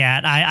quite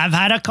yet. I've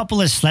had a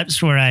couple of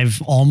slips where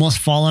I've almost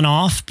fallen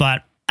off,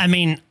 but I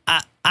mean,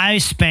 I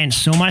spent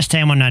so much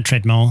time on that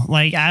treadmill.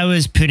 Like I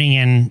was putting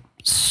in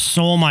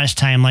so much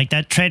time. Like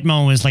that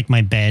treadmill was like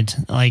my bed.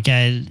 Like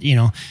I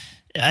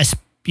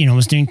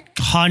was doing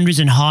hundreds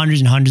and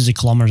hundreds and hundreds of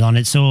kilometers on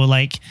it. So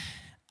like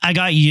I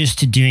got used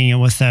to doing it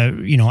without,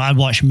 I'd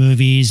watch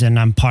movies, and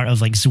I'm part of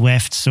like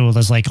Zwift. So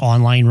there's like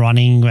online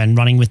running and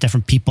running with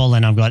different people,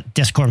 and I've got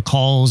Discord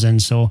calls.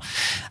 And so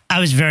I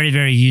was very,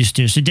 very used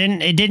to it. So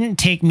it didn't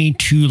take me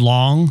too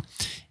long.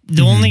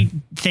 The only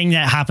thing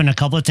that happened a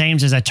couple of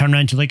times is I turned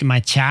around to look at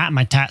my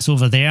chat's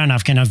over there, and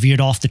I've kind of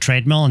veered off the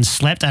treadmill and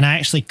slipped, and I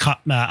actually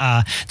cut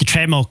the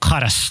treadmill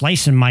cut a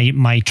slice in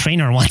my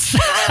trainer once.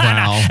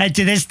 Wow. And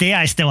to this day,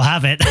 I still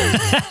have it.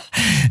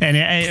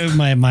 And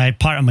my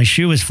part of my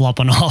shoe was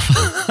flopping off.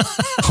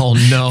 Oh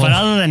no. But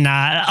other than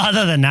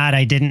that,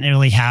 I didn't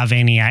really have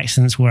any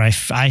accidents where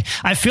I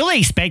fully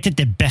expected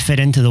to biff it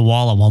into the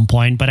wall at one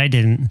point, but I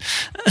didn't.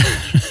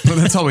 Well,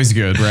 that's always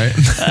good, right?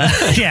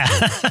 Yeah.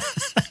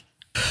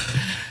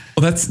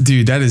 Well,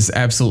 that is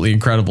absolutely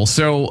incredible.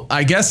 So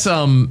I guess,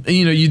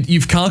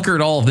 you've conquered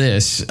all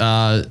this.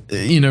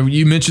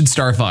 You mentioned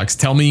Star Fox.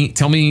 Tell me,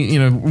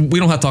 we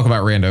don't have to talk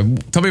about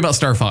Rando. Tell me about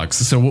Star Fox.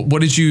 So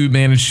what did you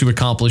manage to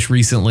accomplish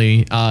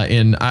recently?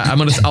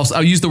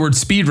 I'll use the word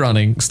speed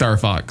running Star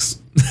Fox.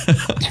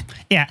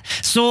 Yeah.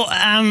 So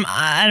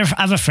I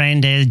have a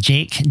friend,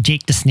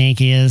 Jake the Snake.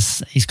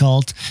 He's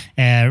called.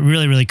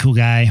 Really, really cool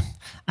guy.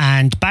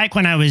 And back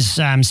when I was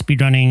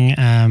speedrunning,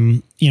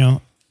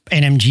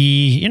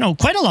 NMG,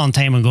 quite a long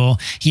time ago,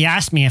 he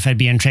asked me if I'd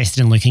be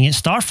interested in looking at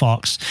Star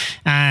Fox,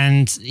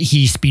 and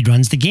he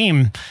speedruns the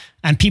game.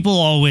 And people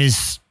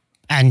always,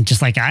 and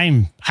just like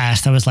I'm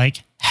asked, I was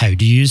like, how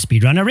do you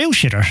speedrun a rail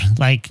shooter?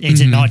 Like,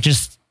 is it not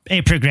just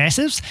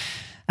progressives?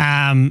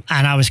 And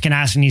I was kind of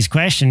asking these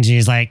questions.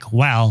 He's like,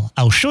 well,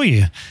 I'll show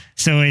you.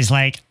 So he's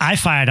like, I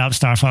fired up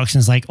Star Fox and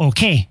it's like,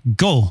 okay,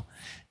 go.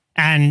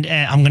 And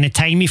I'm going to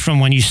time you from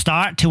when you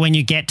start to when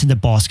you get to the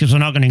boss, because we're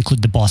not going to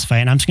include the boss fight.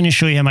 And I'm just going to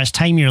show you how much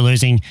time you're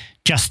losing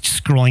just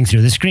scrolling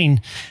through the screen.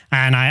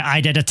 And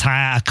I did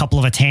a couple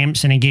of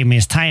attempts and he gave me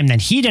his time. Then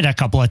he did a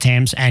couple of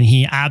attempts and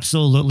he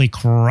absolutely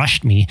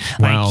crushed me.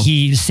 Wow. Like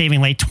he was saving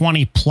like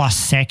 20 plus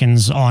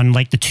seconds on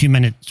like the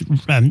 2-minute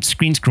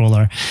screen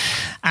scroller.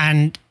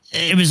 And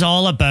it was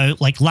all about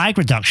like lag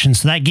reduction.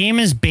 So that game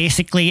is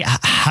basically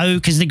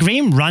because the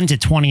game runs at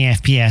 20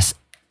 FPS.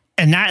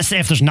 And that's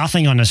if there's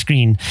nothing on the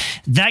screen.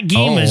 That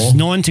game is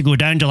known to go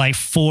down to like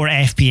 4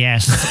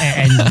 FPS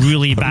in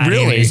really bad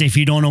areas if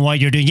you don't know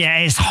what you're doing. Yeah,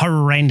 it's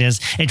horrendous.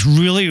 It's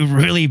really,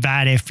 really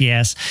bad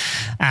FPS.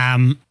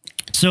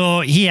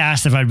 So he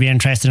asked if I'd be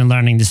interested in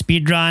learning the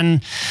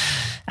speedrun.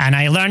 And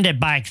I learned it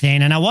back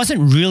then, and I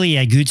wasn't really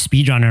a good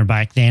speedrunner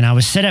back then. I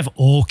was sort of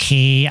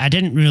okay. I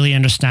didn't really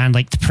understand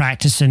like the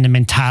practice and the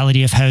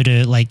mentality of how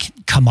to like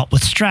come up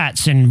with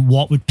strats and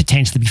what would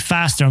potentially be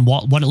faster and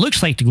what it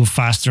looks like to go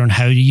faster and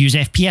how to use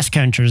FPS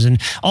counters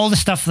and all the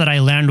stuff that I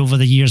learned over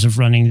the years of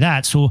running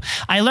that. So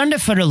I learned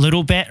it for a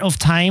little bit of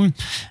time,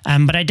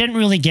 but I didn't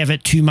really give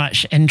it too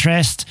much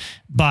interest.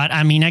 But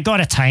I mean, I got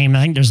a time.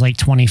 I think there's like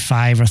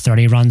 25 or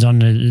 30 runs on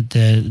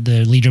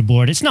the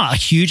leaderboard. It's not a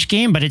huge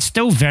game, but it's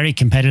still very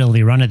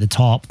competitively run at the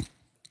top.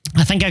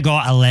 I think I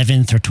got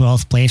 11th or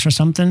 12th place or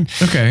something.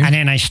 Okay. And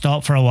then I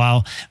stopped for a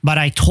while. But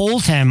I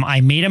told him,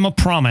 I made him a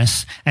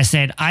promise. I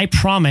said, I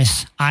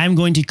promise I'm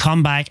going to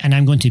come back and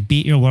I'm going to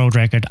beat your world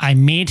record. I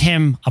made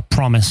him a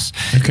promise.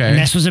 Okay. And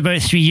this was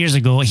about 3 years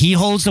ago. He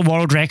holds the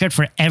world record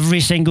for every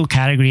single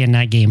category in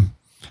that game.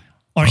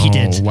 Or he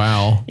did. Oh,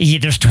 wow.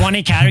 There's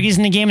 20 categories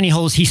in the game and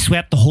he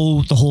swept the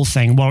whole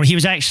thing. Well, he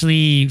was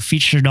actually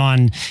featured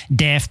on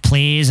Dev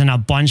Plays and a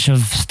bunch of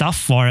stuff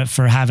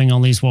for having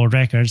all these world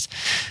records.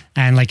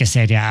 And like I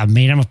said, I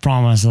made him a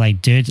promise.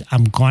 Like, dude,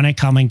 I'm going to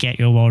come and get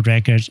your world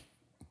record.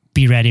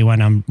 Be ready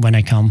when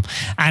I come.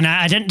 And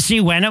I didn't see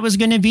when it was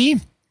going to be,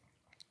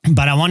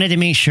 but I wanted to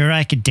make sure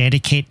I could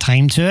dedicate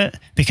time to it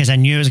because I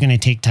knew it was going to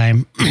take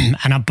time.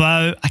 And I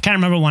can't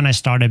remember when I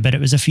started, but it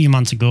was a few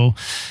months ago,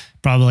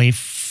 probably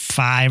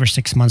 5 or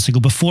 6 months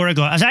ago. Before I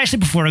got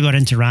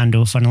into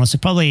Rando, funnily, so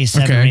probably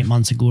 7 or 8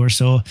 months ago or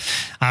so.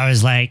 I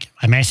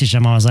messaged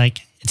him. I was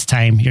like, "It's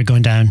time. You're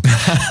going down."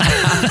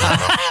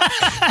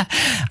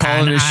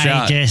 Calling his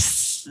shot.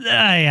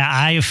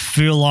 I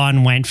full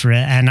on went for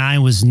it, and I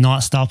was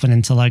not stopping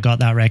until I got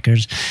that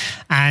record.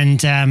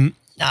 And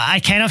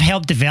I kind of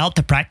helped develop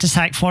the practice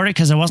hack for it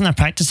because there wasn't a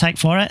practice hack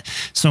for it.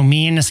 So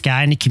me and this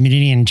guy in the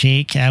community and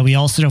Jake, we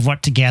all sort of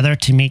worked together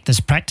to make this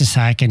practice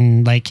hack.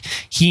 And like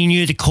he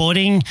knew the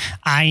coding,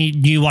 I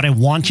knew what I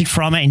wanted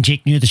from it, and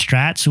Jake knew the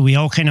strat. So we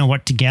all kind of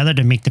worked together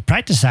to make the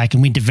practice hack,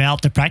 and we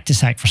developed a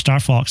practice hack for Star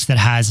Fox that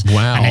has an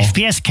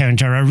FPS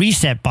counter, a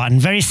reset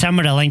button, very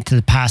similar to Link to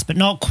the Past, but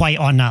not quite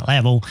on that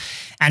level.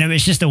 And it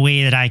was just a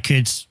way that I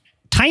could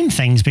time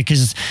things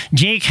because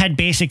Jake had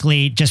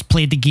basically just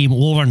played the game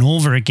over and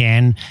over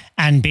again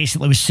and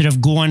basically was sort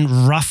of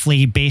going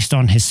roughly based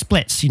on his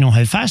splits,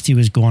 how fast he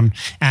was going.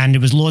 And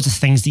there was loads of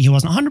things that he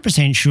wasn't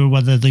 100% sure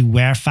whether they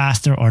were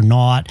faster or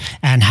not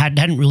and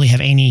didn't really have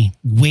any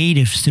way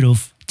to sort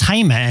of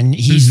time it. And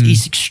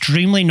he's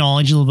extremely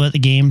knowledgeable about the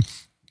game.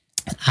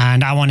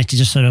 And I wanted to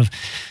just sort of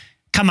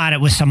come at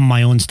it with some of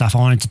my own stuff. I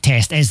wanted to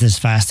test, is this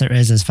faster?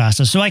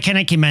 So I kind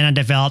of came in and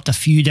developed a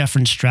few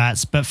different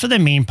strats, but for the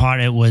main part,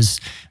 it was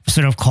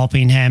sort of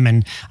copying him,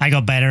 and I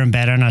got better and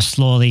better, and I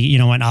slowly,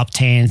 went up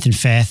 10th and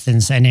 5th,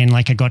 and then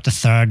like I got to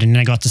 3rd, and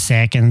then I got to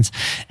 2nd,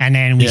 and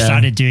then we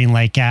started doing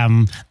like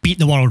beat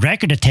the world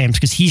record attempts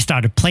because he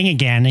started playing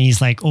again, and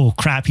he's like, oh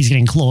crap, he's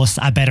getting close.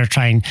 I better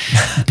try and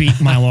beat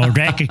my world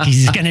record because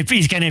he's gonna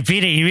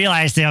beat it. He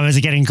realized that I was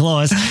getting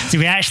close, so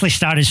we actually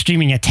started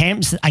streaming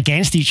attempts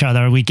against each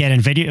other. We'd get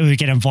in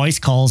voice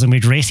calls, and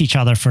we'd race each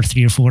other for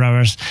 3 or 4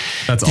 hours.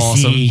 That's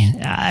awesome.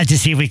 To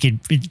see if we could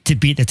to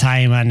beat the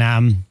time, and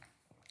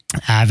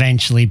I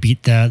eventually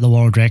beat the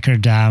world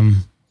record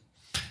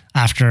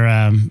after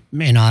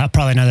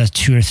probably another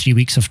 2 or 3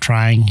 weeks of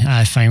trying.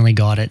 I finally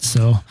got it.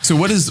 So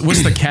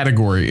what's the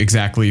category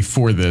exactly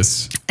for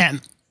this?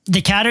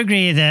 The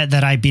category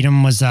that I beat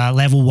him was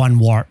level 1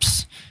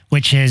 warps,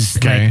 which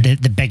is like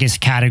the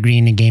biggest category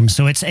in the game.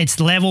 So it's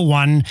level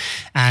 1.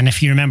 And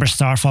if you remember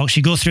Star Fox,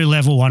 you go through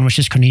level 1, which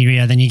is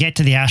Corneria, then you get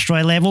to the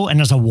asteroid level and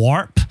there's a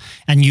warp,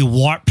 and you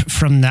warp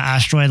from the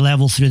asteroid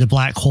level through the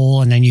black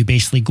hole, and then you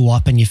basically go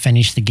up and you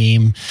finish the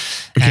game.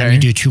 And you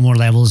do 2 more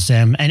levels.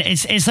 And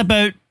it's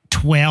about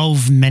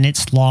 12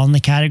 minutes long, the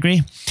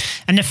category.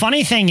 And the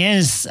funny thing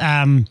is,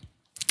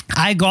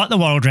 I got the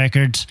world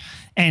record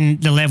in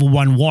the level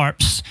 1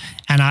 warps,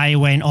 and I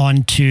went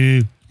on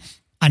to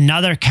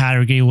another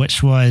category,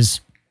 which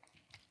was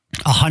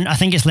I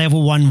think it's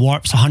level 1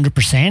 warps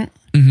 100%,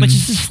 which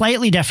is a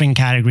slightly different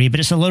category, but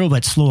it's a little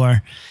bit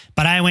slower.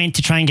 But I went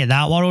to try and get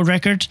that world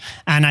record,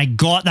 and I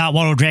got that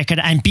world record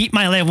and beat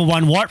my level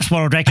 1 warps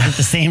world record at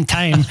the same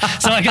time.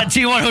 So I got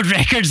 2 world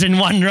records in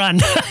one run.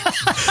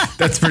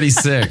 That's pretty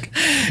sick.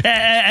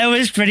 It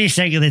was pretty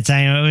sick at the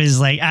time. It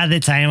was like, at the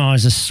time I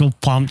was just so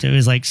pumped. It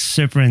was like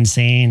super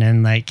insane.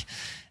 And like,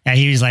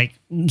 he was like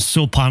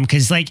so pumped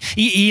because like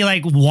he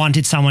like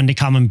wanted someone to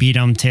come and beat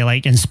him to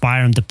like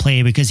inspire him to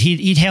play, because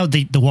he'd held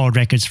the world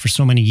records for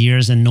so many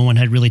years and no one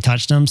had really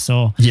touched him.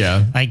 So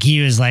yeah, like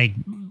he was like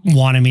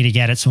wanted me to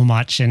get it so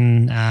much,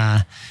 and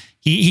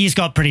he's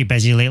got pretty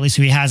busy lately,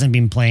 so he hasn't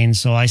been playing.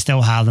 So I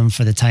still have them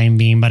for the time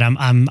being, but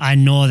I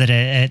know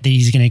that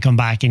he's going to come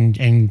back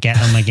and get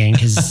them again,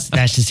 because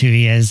that's just who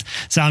he is.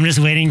 So I'm just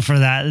waiting for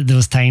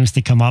those times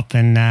to come up,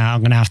 and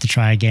I'm going to have to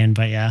try again.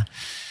 But yeah.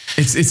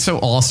 It's so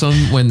awesome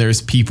when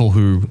there's people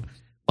who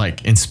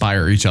like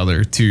inspire each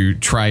other to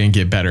try and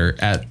get better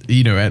at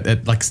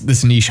like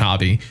this niche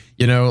hobby.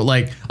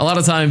 Like a lot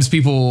of times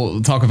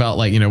people talk about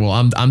like, well,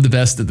 I'm the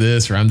best at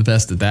this, or I'm the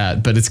best at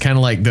that. But it's kind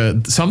of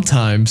like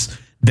sometimes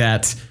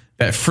that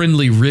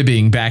friendly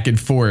ribbing back and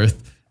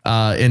forth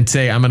and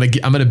say, I'm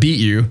gonna beat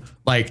you.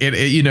 Like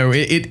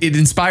it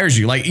inspires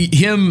you. Like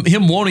him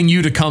wanting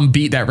you to come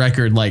beat that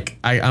record. Like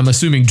I'm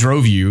assuming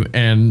drove you,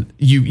 and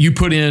you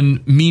put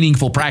in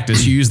meaningful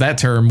practice. You use that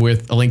term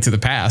with A Link to the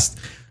Past.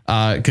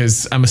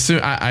 Because I'm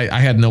assuming I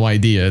had no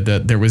idea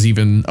that there was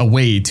even a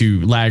way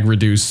to lag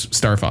reduce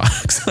Star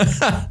Fox.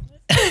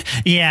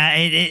 Yeah,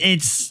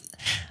 it's.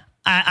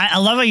 I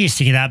love how you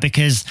say that,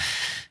 because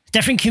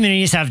different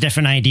communities have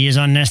different ideas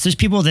on this. There's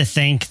people that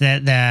think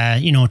that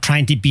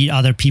trying to beat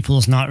other people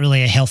is not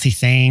really a healthy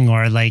thing,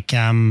 or like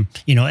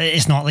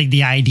it's not like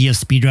the idea of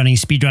speedrunning.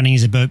 Speedrunning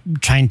is about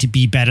trying to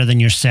be better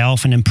than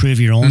yourself and improve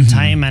your own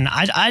time. And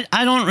I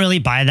don't really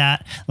buy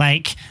that.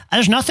 Like,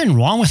 there's nothing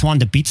wrong with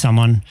wanting to beat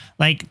someone.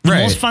 Like, the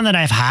most fun that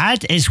I've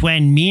had is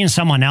when me and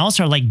someone else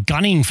are like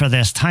gunning for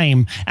this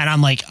time, and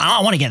I'm like, oh,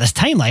 I want to get this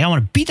time. Like, I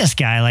want to beat this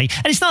guy. Like,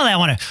 and it's not that I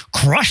want to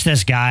crush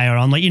this guy, or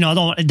I'm like, I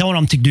don't want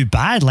him to do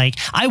bad. Like,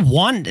 I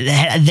want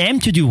them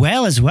to do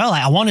well as well.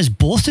 I want us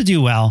both to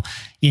do well.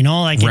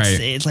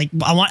 It's like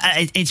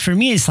it's for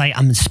me. It's like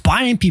I'm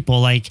inspiring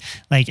people. Like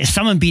if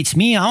someone beats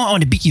me, I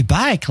want to beat you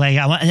back. Like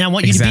I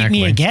want you to beat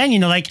me again.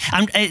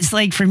 It's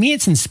like for me,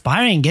 it's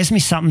inspiring. It gives me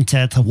something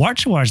to work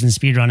towards in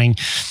speedrunning.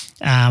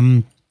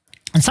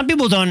 And some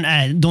people don't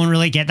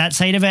really get that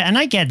side of it, and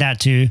I get that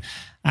too.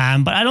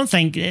 But I don't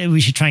think we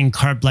should try and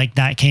curb like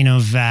that kind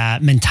of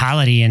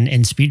mentality in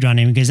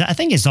speedrunning, because I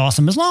think it's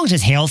awesome as long as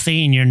it's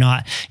healthy and you're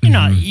not,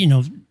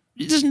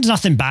 there's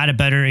nothing bad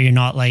about it, or you're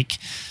not like,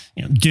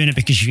 doing it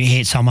because you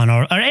hate someone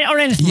or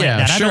anything like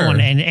that. Sure. I don't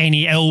want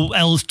any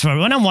ill for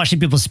when I'm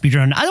watching people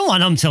speedrun. I don't want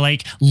them to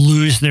like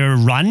lose their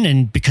run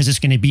and because it's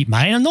going to beat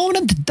mine. I don't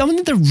want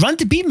them to run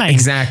to beat mine.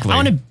 Exactly. I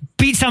want to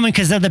beat someone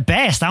because they're the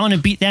best. I want to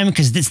beat them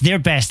because it's their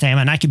best time,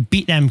 and I can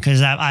beat them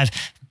because I've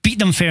beat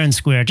them fair and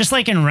square. Just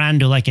like in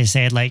Rando, like I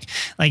said, like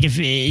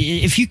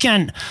if you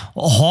can't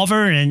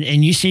hover and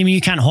you see me,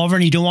 you can't hover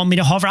and you don't want me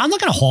to hover, I'm not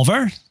going to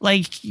hover.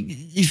 Like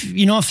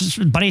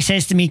if Buddy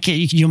says to me,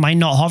 you mind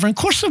not hovering? Of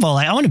course I will.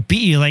 Like, I want to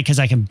beat you, like, because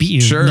I can beat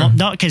you. Sure.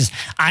 Not because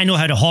I know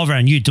how to hover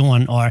and you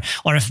don't, or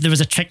if there was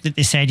a trick that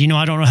they said,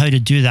 I don't know how to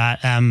do that.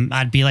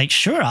 I'd be like,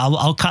 sure,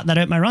 I'll cut that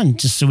out my run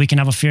just so we can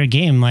have a fair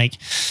game. Like,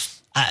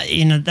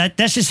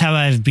 that's just how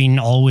I've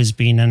always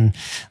been. And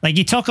like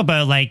you talk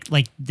about like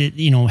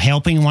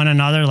helping one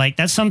another, like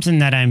that's something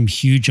that I'm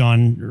huge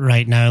on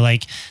right now.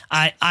 Like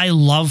I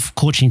love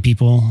coaching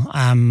people.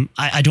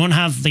 I don't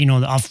have,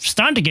 I'm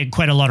starting to get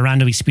quite a lot of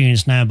random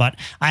experience now, but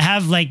I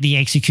have like the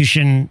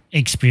execution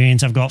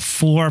experience. I've got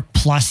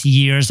 4+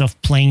 years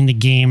of playing the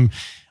game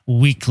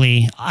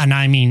weekly, and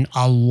I mean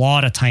a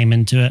lot of time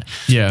into it.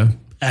 Yeah.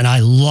 And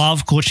I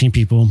love coaching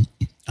people.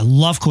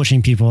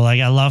 Like,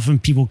 I love when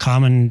people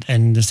come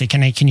and they say,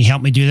 can you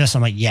help me do this?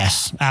 I'm like,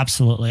 yes,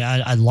 absolutely.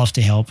 I'd love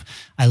to help.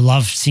 I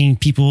love seeing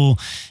people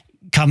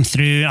come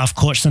through. I've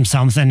coached them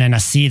something and I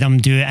see them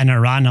do it in a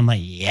run. I'm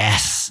like,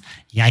 yes.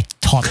 Yeah, I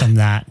taught them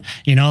that,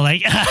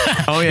 like,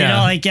 oh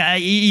yeah.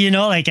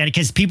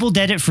 Because people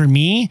did it for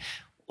me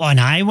when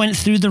I went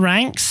through the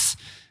ranks.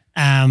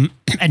 And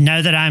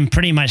now that I'm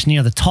pretty much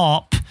near the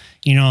top,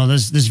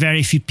 there's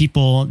very few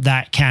people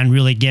that can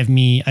really give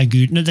me a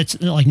good,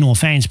 that's like, no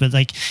offense, but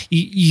like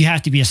you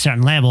have to be a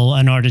certain level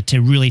in order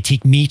to really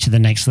take me to the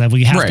next level.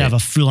 You have to have a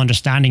full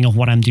understanding of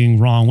what I'm doing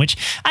wrong, which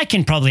I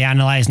can probably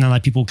analyze and other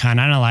people can't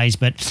analyze,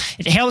 but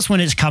it helps when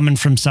it's coming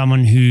from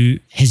someone who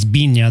has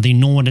been there. They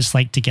know what it's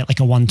like to get like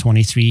a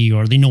 123,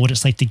 or they know what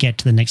it's like to get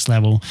to the next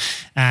level.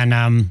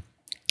 And,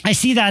 I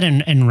see that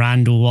in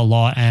Rando a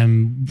lot.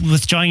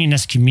 With joining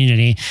this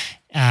community,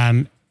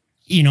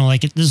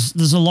 like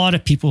there's a lot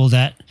of people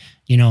that,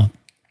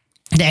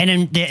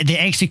 the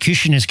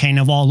execution is kind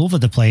of all over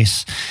the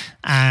place,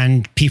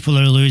 and people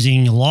are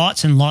losing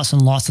lots and lots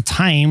and lots of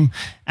time.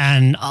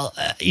 And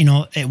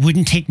it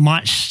wouldn't take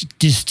much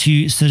just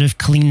to sort of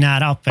clean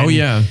that up.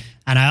 And,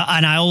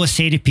 And I always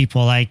say to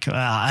people, like,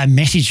 I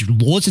message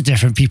loads of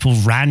different people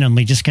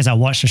randomly just because I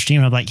watched the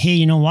stream. I'm like, hey,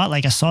 you know what?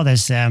 Like, I saw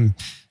this.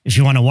 If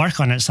you want to work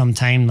on it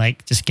sometime,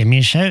 like, just give me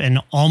a shout. And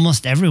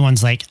almost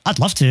everyone's like, I'd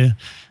love to.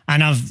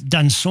 And I've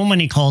done so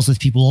many calls with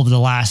people over the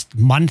last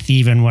month,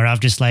 even, where I've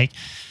just like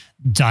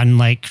done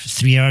like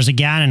 3 hours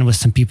again, and with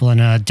some people in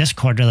a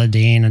Discord the other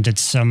day, and I did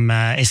some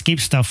escape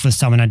stuff with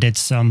someone. I did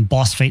some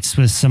boss fights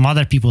with some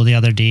other people the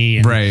other day.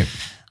 And right.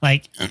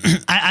 Like,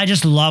 I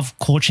just love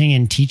coaching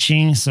and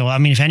teaching. So, I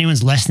mean, if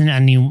anyone's listening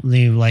and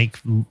they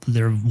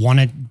want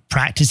to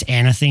practice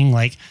anything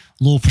like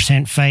low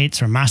percent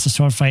fights or master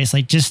sword fights,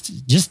 like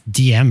just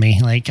DM me.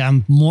 Like,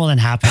 I'm more than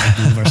happy to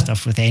go over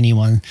stuff with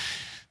anyone.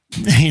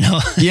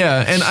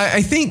 Yeah. And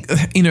I think,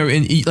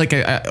 and like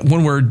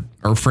one word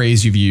or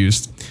phrase you've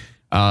used,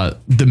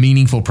 the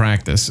meaningful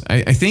practice.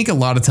 I think a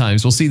lot of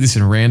times we'll see this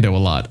in rando a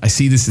lot. I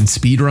see this in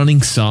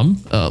speedrunning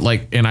some,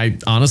 and I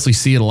honestly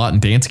see it a lot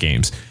in dance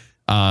games.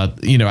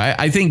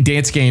 I think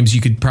dance games,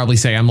 you could probably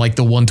say I'm like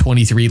the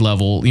 123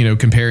 level,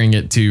 comparing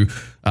it to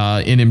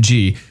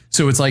NMG.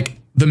 So it's like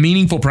the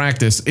meaningful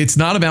practice. It's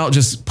not about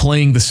just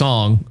playing the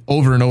song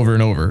over and over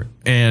and over.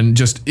 And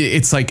just,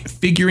 it's like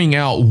figuring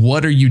out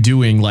what are you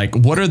doing? Like,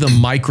 what are the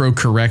micro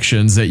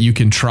corrections that you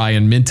can try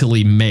and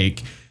mentally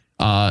make?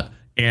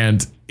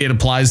 And it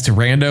applies to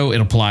rando.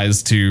 It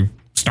applies to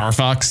Star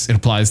Fox. It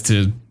applies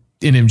to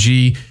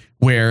NMG,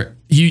 where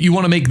you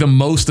want to make the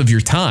most of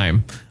your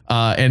time.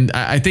 And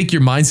I think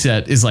your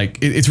mindset is like,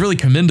 it's really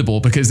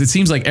commendable, because it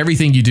seems like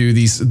everything you do,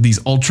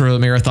 these ultra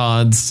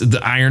marathons, the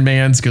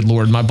Ironmans, good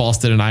Lord, my boss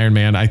did an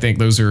Ironman. I think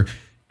those are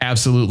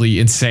absolutely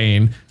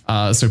insane.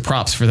 So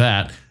props for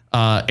that.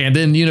 And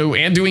then,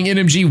 and doing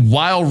NMG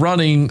while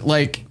running,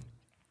 like,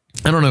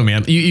 I don't know,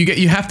 man,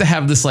 you have to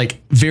have this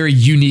like very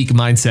unique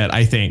mindset,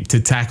 I think,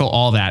 to tackle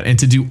all that and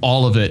to do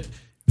all of it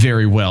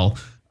very well.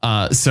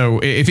 So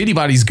if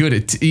anybody's good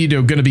at,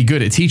 going to be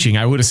good at teaching,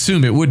 I would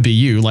assume it would be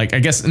you. Like, I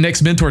guess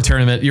next mentor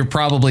tournament, you're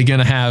probably going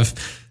to have,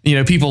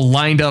 people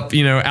lined up,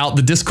 out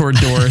the Discord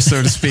door,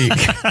 so to speak.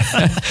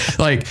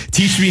 Like,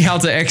 teach me how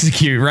to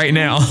execute right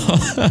now.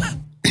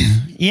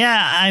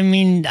 Yeah, I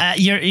mean,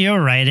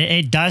 you're right.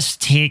 It does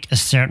take a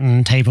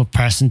certain type of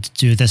person to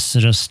do this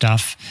sort of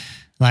stuff.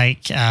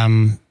 Like,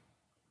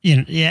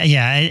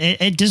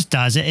 it just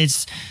does.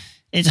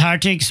 It's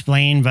hard to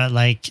explain, but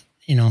like,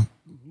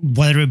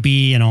 whether it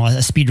be, a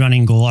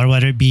speedrunning goal, or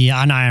whether it be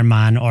an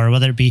Ironman, or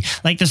whether it be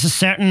like, there's a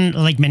certain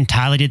like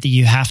mentality that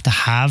you have to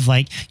have.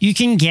 Like, you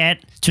can get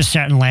to a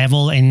certain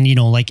level in,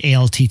 like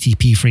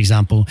ALTTP, for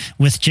example,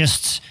 with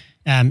just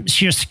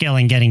sheer skill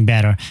and getting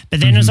better. But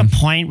then there's a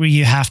point where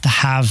you have to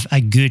have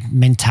a good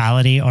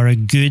mentality or a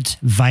good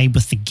vibe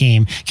with the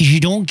game, because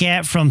you don't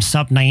get from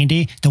sub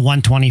 90 to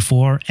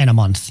 124 in a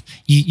month.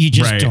 You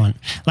just don't.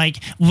 Like,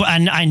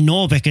 and I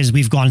know, because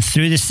we've gone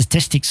through the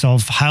statistics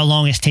of how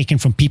long it's taken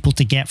from people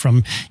to get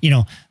from,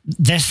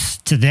 this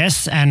to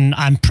this, and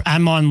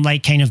I'm on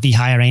like kind of the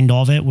higher end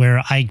of it,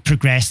 where I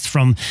progressed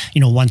from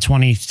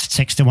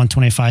 126 to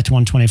 125 to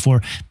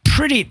 124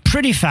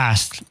 pretty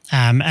fast.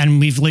 And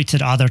we've looked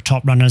at other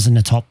top runners in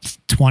the top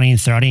 20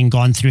 and 30 and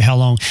gone through how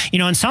long,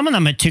 and some of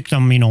them, it took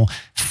them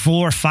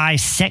 4, 5,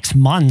 6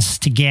 months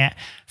to get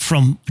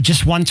from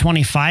just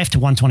 125 to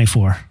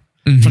 124.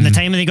 From the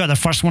time they got the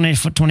first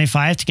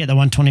 125 to get the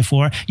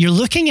 124, you're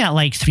looking at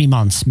like 3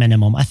 months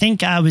minimum. I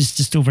think I was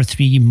just over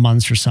 3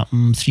 months or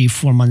something,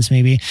 3-4 months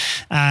maybe.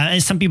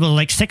 Some people are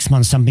like 6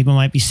 months, some people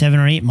might be 7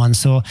 or 8 months.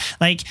 So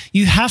like,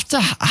 you have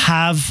to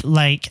have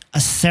like a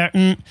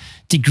certain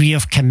degree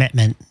of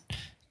commitment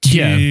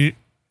to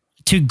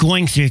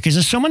going through, because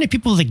there's so many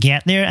people that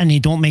get there and they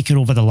don't make it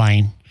over the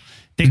line.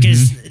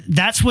 Because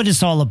that's what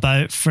it's all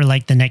about for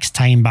like the next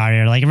time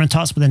barrier. Like, everyone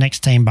talks about the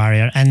next time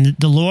barrier, and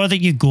the lower that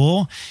you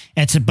go,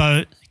 it's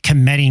about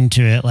committing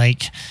to it.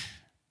 Like,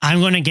 I'm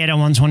going to get a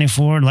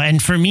 124.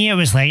 And for me, it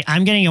was like,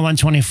 I'm getting a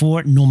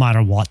 124 no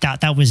matter what.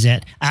 That was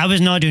it. I was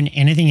not doing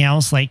anything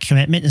else like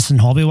commitment and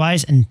hobby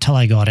wise until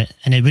I got it.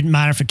 And it wouldn't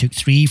matter if it took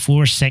 3,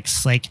 4,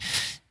 6, like,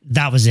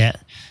 that was it.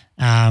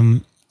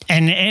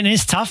 And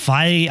it's tough.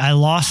 I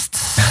lost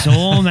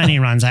so many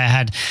runs. I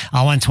had a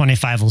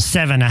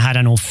 125.07. I had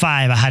an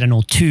 05. I had an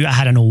 02. I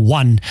had an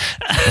 01.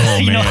 Oh,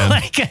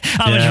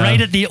 I was right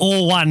at the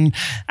 01,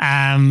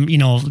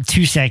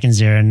 2 seconds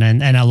there. And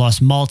I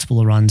lost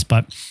multiple runs.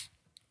 But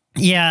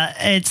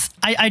yeah,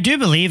 I do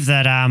believe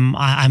that I'm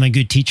a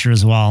good teacher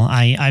as well.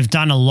 I've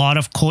done a lot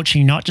of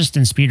coaching, not just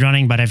in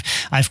speedrunning, but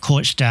I've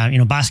coached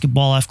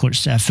basketball, I've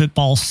coached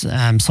football,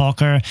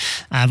 soccer.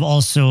 I've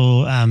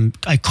also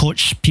I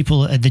coach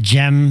people at the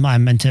gym.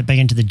 I'm big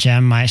into the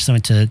gym. I actually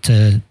went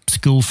to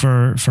school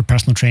for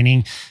personal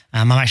training.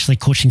 I'm actually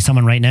coaching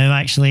someone right now,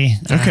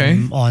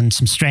 on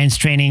some strength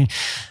training,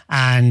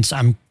 and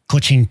I'm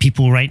coaching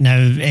people right now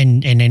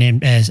in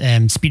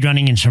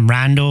speedrunning and some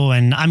rando,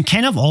 and I'm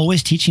kind of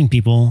always teaching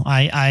people.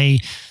 I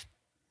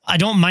I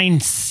don't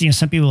mind,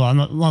 some people, I'm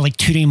not like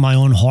tooting my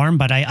own horn,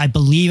 but I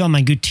believe I'm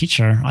a good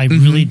teacher. I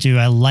really do.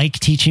 I like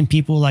teaching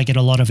people. I get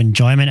a lot of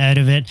enjoyment out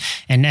of it.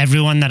 And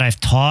everyone that I've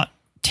taught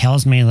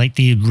tells me like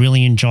they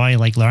really enjoy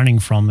like learning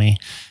from me.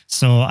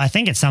 So I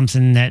think it's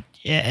something that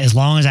as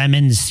long as I'm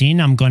in the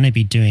scene, I'm going to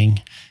be doing.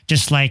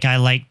 Just like I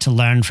like to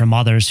learn from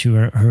others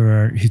who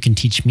can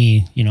teach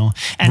me,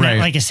 And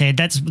like I said,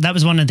 that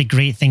was one of the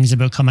great things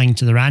about coming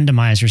to the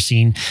randomizer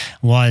scene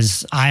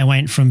was I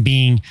went from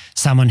being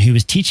someone who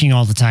was teaching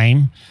all the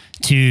time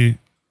to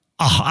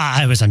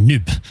I was a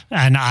noob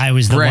and I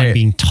was the one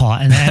being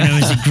taught. And then it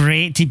was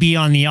great to be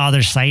on the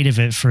other side of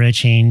it for a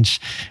change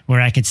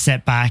where I could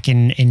sit back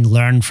and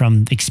learn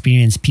from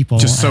experienced people.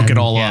 Just soak it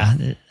all up.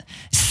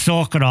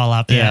 Soak it all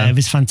up. Yeah. It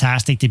was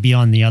fantastic to be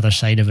on the other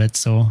side of it.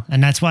 So,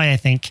 and that's why I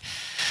think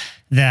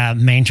the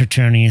mentor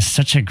tourney is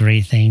such a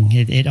great thing.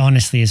 It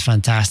honestly is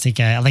fantastic.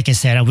 Like I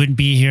said, I wouldn't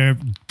be here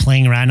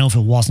playing Rano if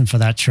it wasn't for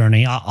that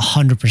tourney.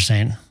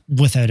 100%,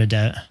 without a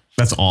doubt.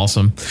 That's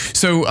awesome.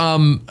 So,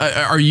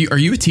 are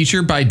you a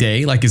teacher by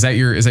day? Like, is that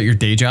your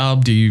day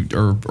job? Do you,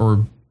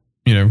 or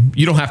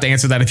you don't have to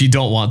answer that if you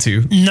don't want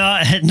to.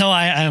 No,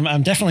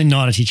 I'm definitely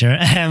not a teacher.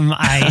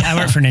 I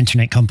work for an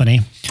internet company.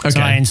 Okay. So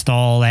I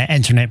install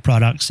internet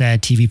products,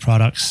 TV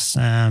products.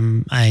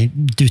 I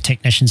do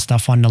technician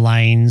stuff on the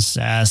lines,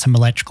 some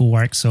electrical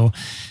work. So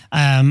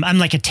I'm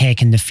like a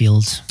tech in the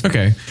field.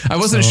 Okay. I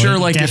wasn't sure,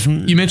 like, if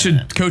you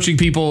mentioned coaching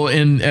people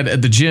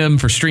at the gym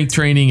for strength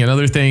training and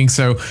other things.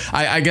 So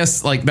I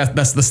guess like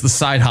that's the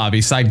side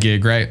hobby, side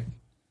gig, right?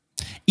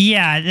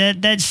 Yeah,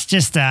 that's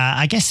just,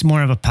 I guess,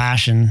 more of a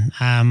passion.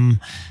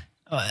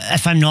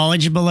 If I'm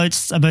knowledgeable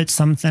about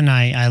something,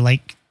 I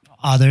like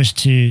others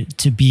to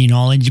be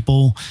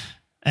knowledgeable,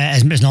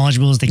 as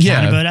knowledgeable as they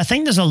can about it. I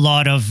think there's a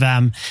lot of,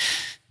 and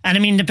I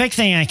mean, the big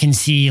thing I can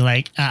see,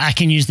 like, I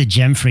can use the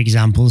gym, for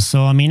example.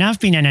 So, I mean, I've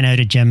been in and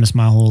out of gyms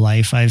my whole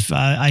life.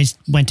 I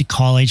went to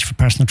college for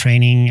personal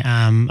training.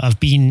 I've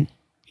been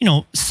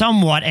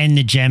somewhat in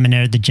the gym and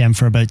out of the gym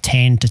for about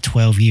 10 to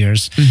 12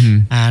 years.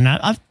 And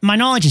my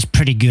knowledge is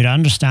pretty good. I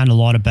understand a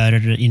lot about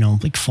it,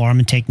 like form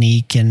and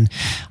technique. And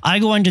I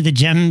go into the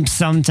gym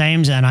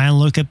sometimes and I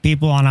look at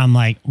people and I'm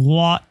like,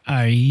 what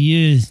are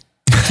you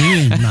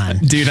doing, man?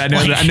 Dude, I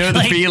know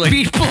the feeling.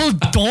 People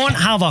don't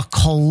have a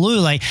clue.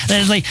 Like,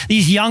 there's like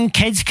these young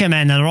kids come in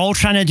and they're all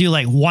trying to do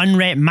like 1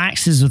 rep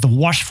maxes with the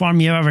worst form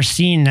you've ever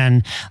seen.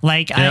 And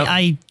like,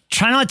 I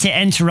try not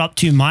to interrupt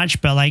too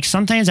much, but like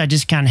sometimes I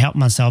just can't help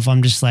myself.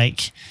 I'm just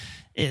like,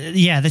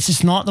 this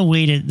is not the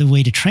way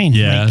to train.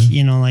 Yeah.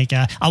 Like,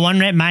 a 1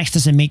 rep max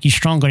doesn't make you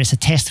stronger. It's a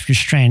test of your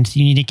strength.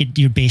 You need to get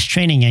your base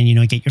training in,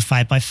 get your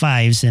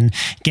 5x5s and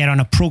get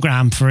on a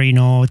program for,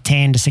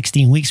 10 to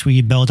 16 weeks where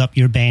you build up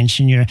your bench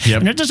and and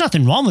there's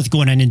nothing wrong with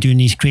going in and doing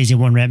these crazy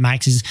 1 rep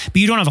maxes, but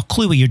you don't have a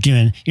clue what you're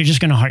doing. You're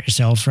just going to hurt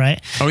yourself. Right.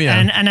 Oh yeah.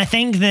 And I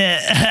think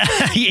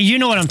that, you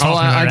know what I'm talking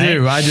about.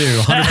 I do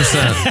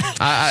 100%.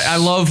 I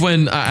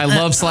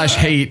love /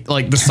 hate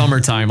like the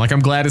summertime. Like,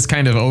 I'm glad it's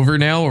kind of over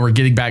now, or we're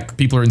getting back.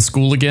 People are in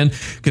school again,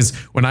 because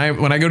when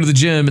I go to the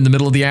gym in the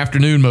middle of the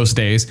afternoon most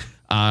days,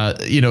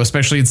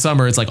 especially in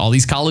summer, it's like all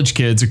these college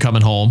kids are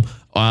coming home,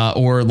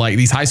 or like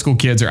these high school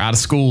kids are out of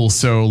school.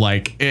 So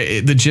like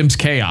the gym's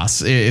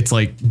chaos. It's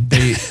like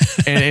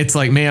and it's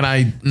like, man,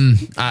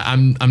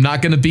 I'm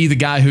not going to be the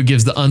guy who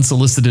gives the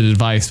unsolicited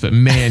advice, but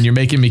man, you're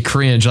making me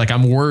cringe. Like,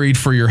 I'm worried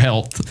for your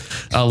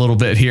health a little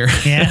bit here.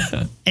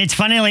 Yeah. It's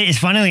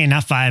funnily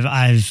enough,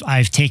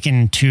 I've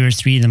taken 2 or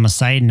 3 of them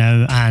aside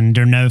now, and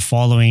they're now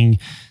following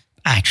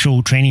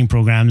actual training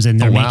programs, and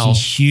they're making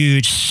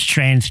huge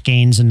strength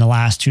gains in the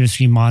last 2 or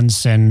 3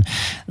 months. And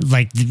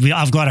like,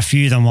 I've got a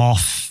few of them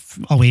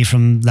away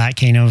from that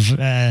kind of,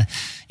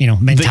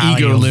 mentality. The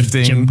ego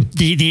lifting.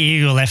 The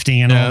ego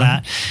lifting and all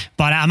that.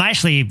 But I'm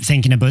actually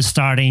thinking about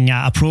starting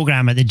a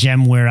program at the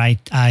gym where I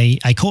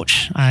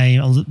coach.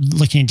 I'm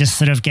looking at just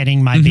sort of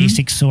getting my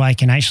basics so I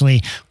can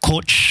actually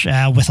coach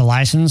with a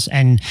license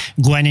and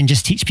go in and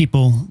just teach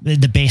people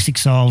the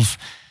basics of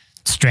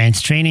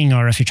strength training,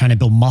 or if you're trying to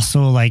build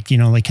muscle, like in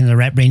the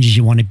rep ranges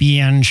you want to be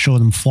in, show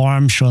them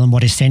form, show them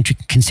what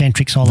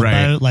concentric's all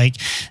about, like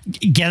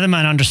get them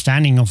an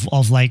understanding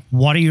of like,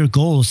 what are your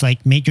goals,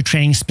 like make your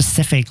training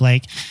specific,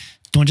 like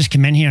don't just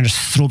come in here and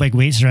just throw big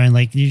weights around.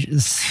 Like, you're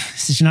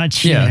not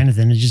achieving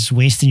anything. It's just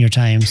wasting your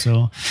time.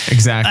 So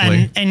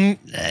exactly. And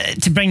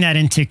to bring that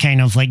into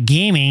kind of like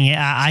gaming,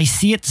 I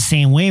see it the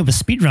same way with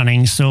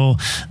speedrunning. So,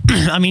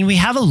 I mean, we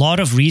have a lot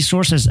of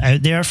resources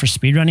out there for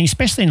speedrunning,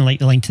 especially in like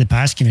the Link to the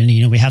Past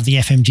community. We have the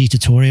FMG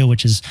tutorial,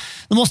 which is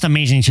the most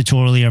amazing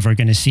tutorial you're ever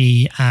going to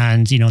see.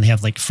 And, they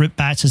have like Fruit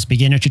Bats as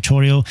beginner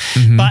tutorial,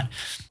 but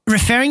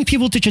referring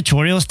people to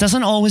tutorials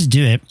doesn't always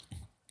do it,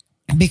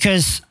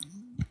 because,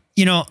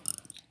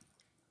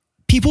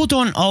 people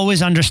don't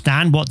always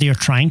understand what they're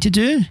trying to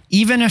do,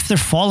 even if they're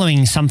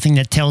following something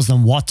that tells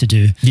them what to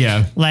do.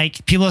 Yeah.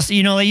 Like people,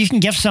 like you can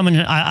give someone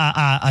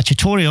a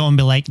tutorial and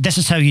be like, this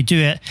is how you do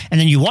it. And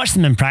then you watch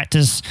them in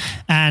practice.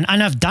 And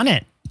I've done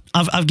it.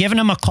 I've given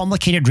them a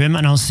complicated room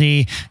and I'll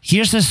say,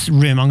 here's this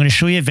room. I'm going to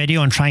show you a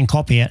video and try and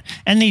copy it.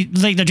 And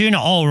they're doing it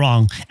all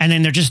wrong. And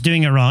then they're just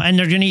doing it wrong. And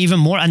they're doing it even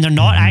more. And they're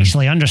not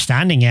actually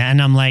understanding it.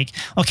 And I'm like,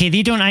 okay,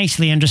 they don't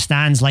actually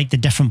understand like the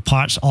different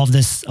parts of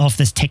this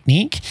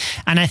technique.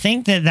 And I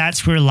think that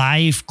that's where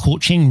live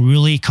coaching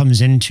really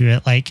comes into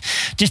it. Like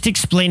just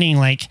explaining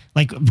like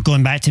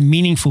going back to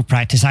meaningful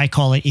practice, I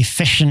call it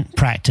efficient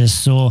practice.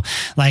 So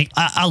like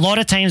a lot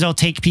of times I'll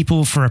take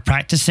people for a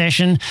practice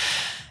session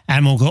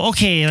and we'll go,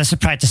 okay, let's a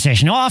practice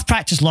session. Oh, I've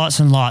practiced lots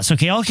and lots.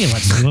 Okay,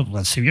 let's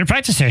see what your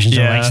practice sessions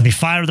are like. So they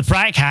fire the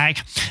prac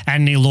hack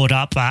and they load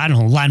up, I don't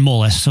know, land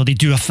molus. So they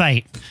do a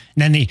fight.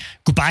 And then they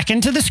go back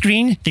into the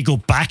screen. They go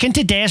back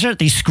into desert.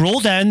 They scroll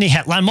down. They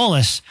hit land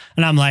molus.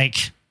 And I'm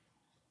like,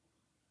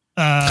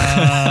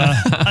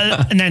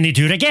 and then they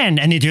do it again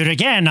and they do it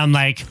again. I'm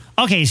like,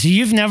 okay, so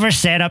you've never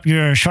set up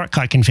your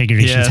shortcut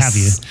configurations, have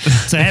you?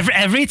 So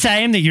every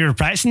time that you're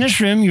practicing this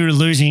room, you're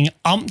losing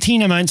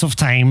umpteen amounts of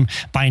time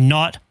by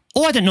not,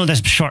 I didn't know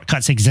this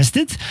shortcuts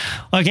existed.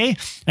 Okay.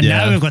 And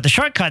now we've got the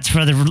shortcuts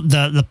for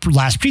the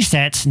last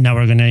presets. Now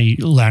we're going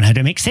to learn how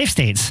to make safe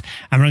states.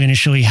 And we're going to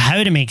show you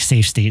how to make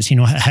safe states,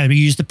 how to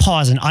use the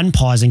pause and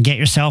unpause and get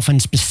yourself in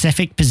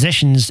specific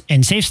positions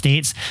in safe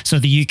states so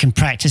that you can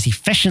practice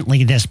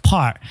efficiently this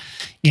part.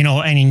 And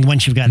then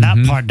once you've got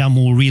that part done,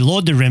 we'll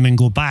reload the room and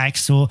go back.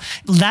 So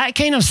that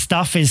kind of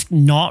stuff is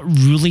not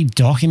really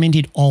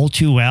documented all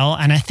too well.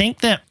 And I think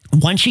that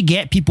once you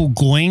get people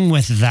going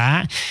with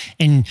that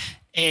and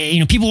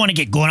people want to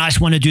get going. I just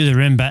want to do the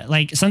room, but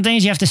like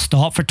sometimes you have to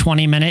stop for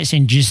 20 minutes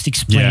and just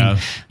explain. Yeah.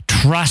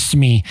 Trust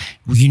me,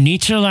 you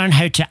need to learn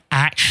how to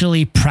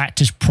actually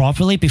practice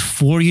properly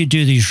before you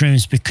do these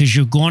rooms because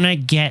you're going to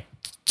get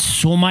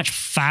so much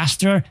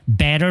faster,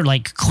 better,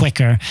 like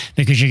quicker,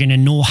 because you're going to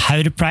know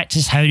how to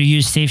practice, how to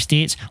use safe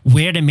states,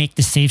 where to make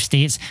the safe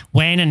states,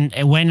 when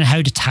and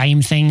how to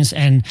time things.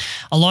 And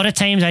a lot of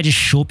times I just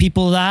show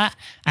people that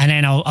and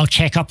then I'll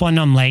check up on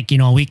them like,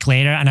 a week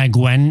later and I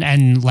go in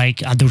and like,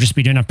 they'll just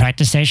be doing a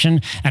practice session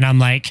and I'm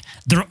like,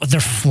 they're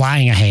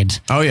flying ahead.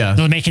 Oh yeah.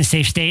 They're making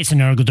safe states and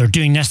they're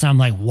doing this. And I'm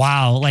like,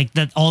 wow, like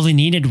that all they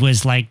needed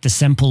was like the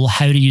simple,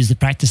 how to use the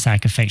practice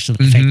hack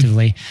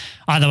effectively.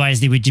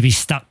 Otherwise they would be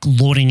stuck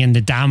loading in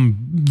the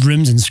damn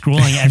rooms and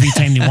scrolling every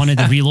time they wanted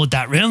to reload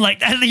that room.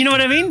 Like, you know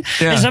what I mean?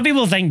 Yeah. And some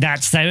people think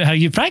that's how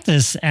you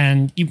practice.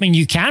 And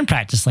you can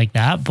practice like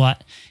that,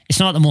 but it's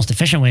not the most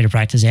efficient way to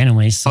practice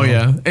anyways. So. Oh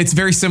yeah. It's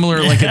very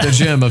similar like at the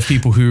gym of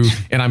people who,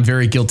 and I'm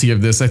very guilty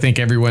of this. I think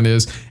everyone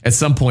is at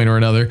some point or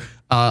another,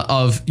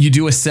 of you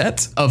do a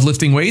set of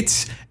lifting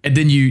weights and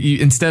then you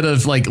instead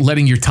of like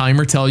letting your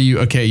timer tell you,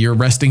 okay, you're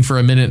resting for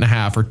 1.5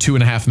 minutes or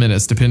 2.5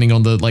 minutes, depending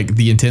on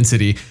the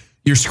intensity,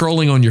 you're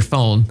scrolling on your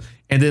phone.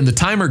 And then the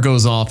timer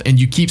goes off and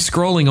you keep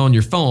scrolling on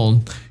your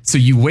phone. So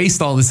you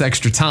waste all this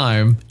extra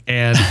time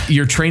and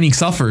your training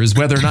suffers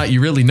whether or not you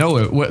really know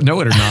it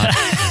or not.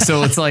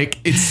 So it's like,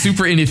 it's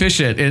super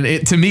inefficient.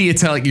 And to me,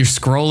 it's like you're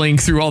scrolling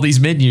through all these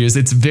menus.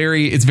 It's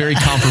very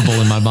comparable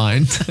in my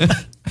mind.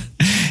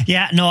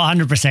 Yeah, no,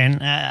 100%.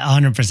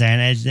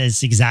 100%.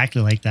 It's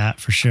exactly like that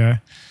for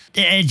sure.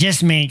 It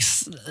just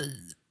makes...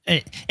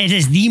 It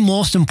is the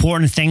most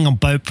important thing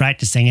about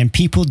practicing, and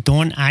people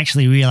don't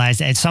actually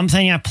realize it. It's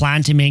something I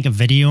plan to make a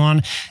video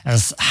on,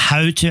 is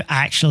how to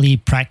actually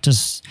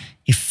practice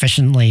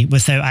efficiently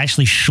without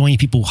actually showing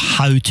people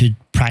how to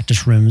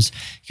practice rooms,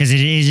 because it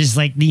is just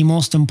like the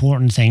most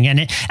important thing.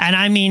 And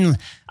I mean,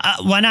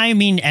 when I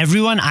mean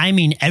everyone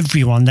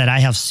that I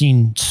have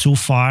seen so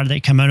far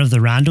that come out of the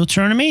Rando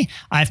tournament.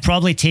 I've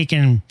probably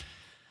taken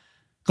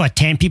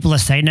 10 people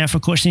aside now for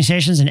coaching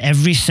sessions, and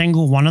every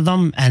single one of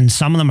them, and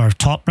some of them are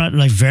top,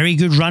 like very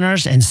good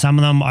runners, and some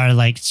of them are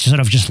like sort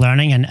of just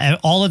learning, and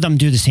all of them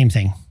do the same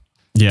thing.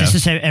 Yeah. This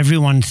is how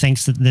everyone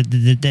thinks that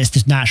it's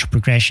this natural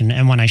progression.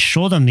 And when I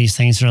show them these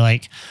things, they're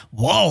like,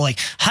 whoa, like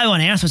how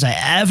on earth was I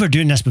ever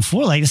doing this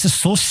before? Like, this is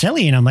so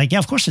silly. And I'm like, yeah,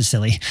 of course it's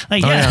silly.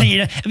 Like,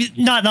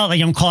 not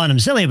like I'm calling them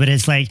silly, but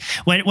it's like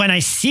when I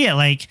see it,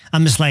 like,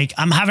 I'm just like,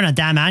 I'm having a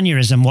damn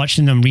aneurysm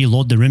watching them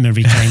reload the room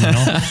every time,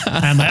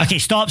 And I'm like, okay,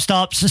 stop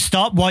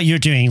what you're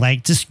doing.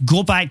 Like, just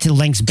go back to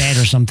Link's bed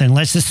or something.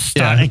 Let's just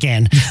start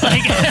again.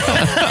 Like,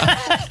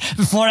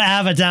 before I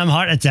have a damn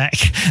heart attack.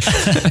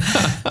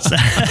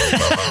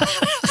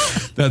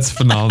 That's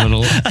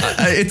phenomenal.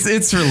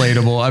 It's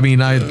relatable. I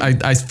mean,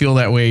 I feel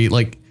that way.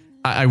 Like,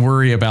 I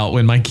worry about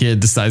when my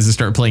kid decides to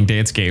start playing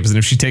dance games, and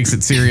if she takes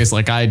it serious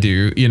like I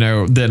do,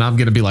 then I'm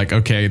gonna be like,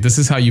 okay, this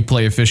is how you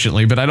play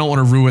efficiently, but I don't want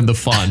to ruin the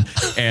fun.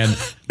 And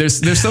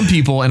there's some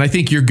people, and I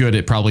think you're good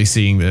at probably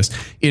seeing this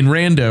in the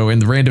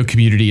Rando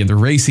community, in the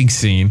racing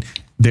scene.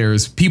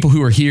 There's people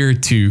who are here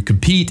to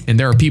compete, and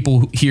there are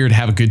people here to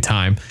have a good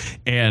time.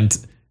 And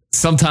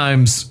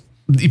sometimes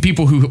the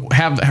people who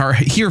are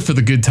here for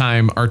the good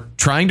time are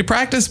trying to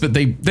practice, but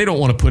they don't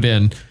want to put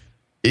in.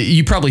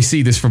 You probably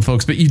see this from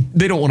folks, but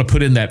they don't want to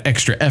put in that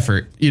extra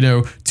effort,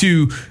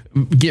 to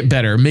get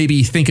better.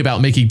 Maybe think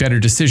about making better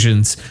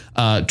decisions,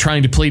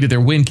 trying to play to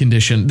their win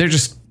condition.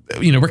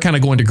 we're kind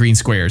of going to green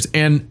squares.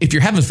 And if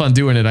you're having fun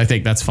doing it, I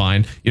think that's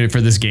fine,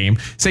 for this game.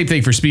 Same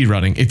thing for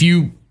speedrunning. If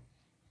you,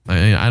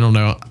 I don't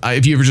know,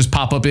 if you ever just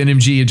pop up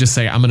NMG and just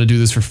say, I'm going to do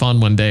this for fun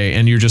one day,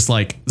 and you're just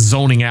like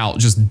zoning out,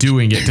 just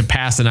doing it to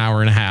pass an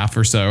hour and a half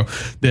or so,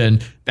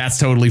 then that's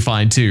totally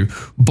fine too.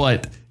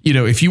 But,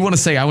 if you want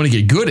to say, I want to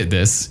get good at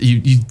this,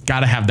 you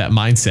got to have that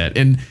mindset.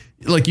 And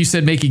like you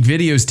said, making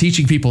videos,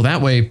 teaching people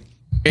that way,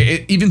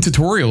 even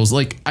tutorials,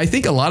 like I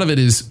think a lot of it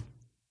is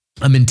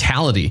a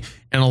mentality,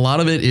 and a lot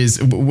of it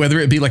is whether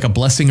it be like a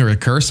blessing or a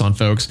curse on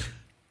folks.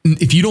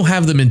 If you don't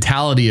have the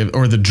mentality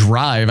or the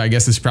drive, I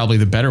guess is probably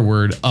the better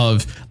word,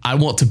 of I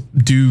want to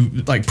do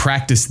like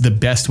practice the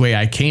best way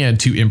I can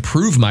to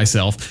improve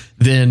myself,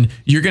 then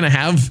you're going to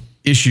have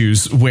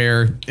issues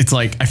where it's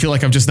like, I feel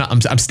like I'm just not,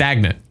 I'm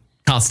stagnant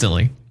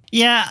constantly.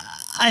 Yeah.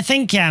 I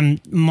think,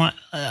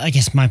 I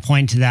guess my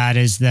point to that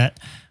is that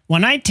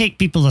when I take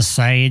people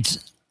aside,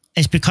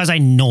 it's because I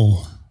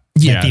know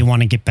that they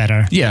want to get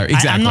better. Yeah,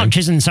 exactly. I'm not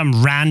choosing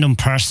some random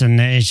person.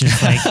 It's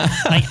just like,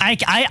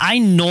 I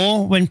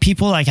know when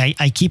people, like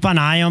I keep an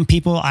eye on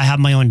people. I have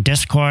my own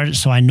Discord,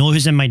 so I know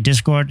who's in my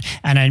Discord,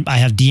 and I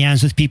have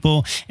DMs with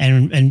people,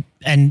 and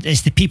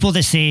it's the people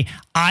that say,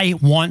 I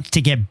want to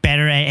get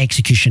better at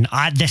execution.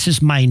 This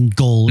is my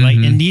goal, right?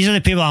 And these are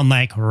the people I'm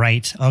like,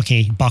 right,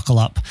 okay, buckle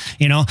up,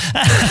 But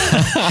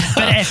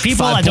if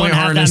people don't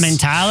have that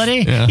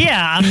mentality,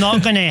 I'm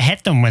not going to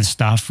hit them with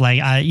stuff. Like,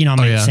 I'm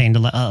not saying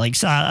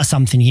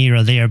something here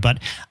or there, but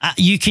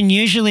you can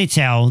usually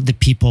tell the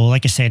people,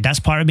 like I said, that's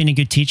part of being a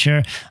good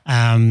teacher.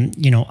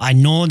 I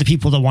know the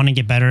people that want to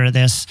get better at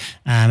this,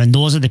 and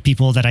those are the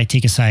people that I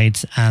take aside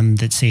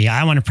that say,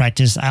 I want to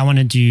practice, I want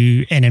to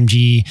do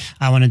NMG,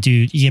 I want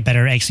to get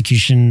better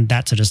execution,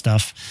 that sort of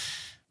stuff.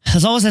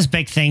 There's always this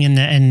big thing in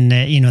the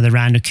the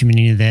rando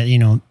community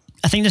that,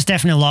 I think there's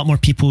definitely a lot more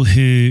people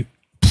who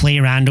play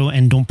rando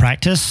and don't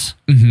practice.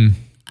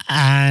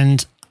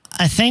 And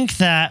I think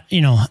that,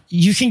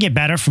 you can get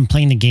better from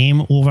playing the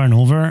game over and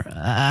over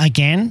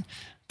again.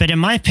 But in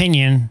my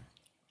opinion,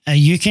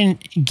 you can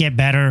get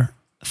better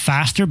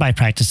faster by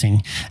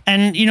practicing.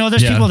 And,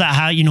 there's people that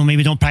have,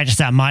 maybe don't practice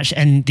that much,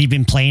 and they've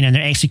been playing and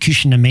their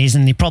execution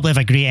amazing. They probably have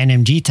a great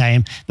NMG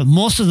time, but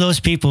most of those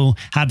people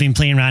have been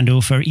playing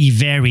rando for a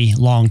very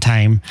long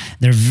time.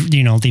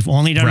 They've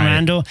only done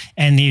rando,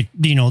 and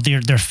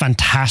they're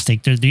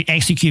fantastic. They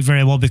execute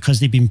very well because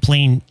they've been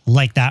playing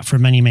like that for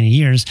many, many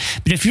years.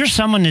 But if you're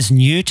someone that's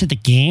new to the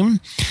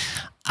game,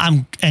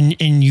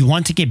 and you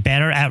want to get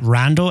better at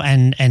rando,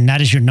 and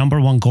that is your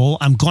number one goal,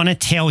 I'm going to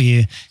tell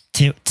you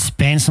to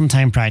spend some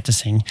time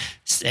practicing.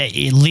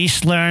 At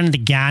least learn the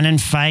Ganon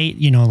fight,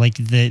 like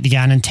the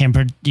Ganon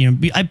tempered,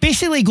 I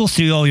basically go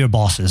through all your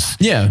bosses.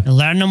 Yeah.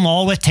 Learn them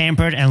all with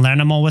tempered and learn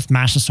them all with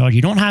Master Sword.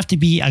 You don't have to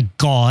be a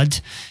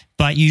god,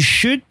 but you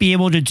should be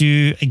able to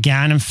do a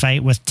Ganon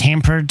fight with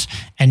tempered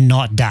and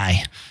not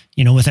die,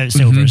 without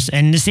silvers.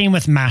 And the same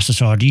with Master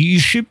Sword. You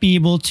should be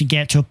able to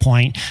get to a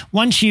point,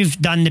 once you've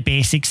done the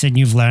basics and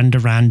you've learned the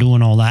rando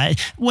and all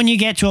that, when you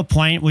get to a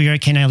point where you're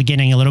kind of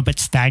getting a little bit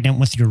stagnant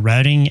with your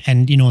routing,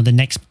 and, the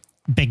next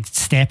big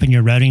step in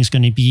your routing is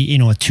going to be,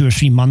 2 or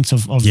 3 months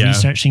of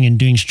researching and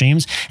doing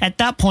streams. At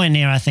that point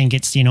there, I think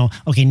it's,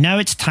 okay, now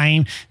it's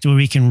time to where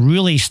we can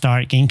really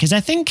start getting, because I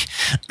think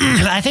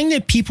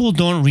that people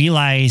don't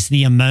realize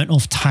the amount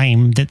of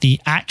time that they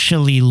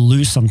actually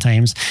lose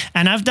sometimes.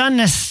 And I've done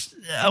this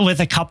with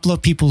a couple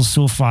of people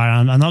so far.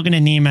 I'm not going to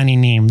name any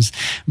names,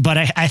 but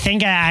I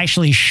think I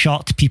actually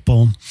shocked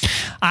people.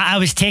 I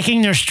was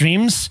taking their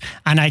streams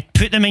and I'd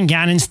put them in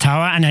Ganon's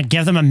tower and I'd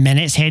give them a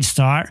minute's head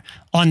start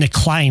on the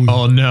climb.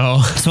 Oh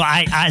no. So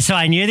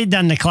I knew they'd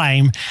done the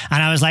climb,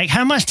 and I was like,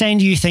 how much time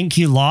do you think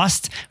you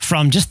lost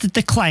from just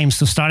the climb?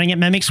 So starting at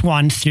Mimics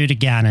 1 through to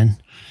Ganon.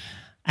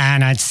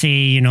 And I'd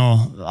say,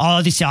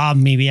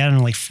 maybe, I don't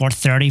know, like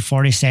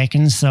 40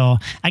 seconds. So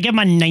I give them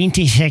a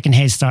 90-second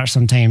head start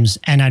sometimes,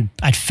 and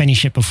I'd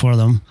finish it before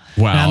them.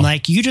 Wow. And I'm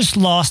like, you just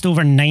lost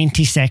over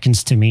 90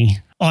 seconds to me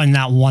on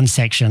that one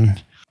section.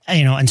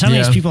 And some of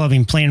these people have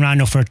been playing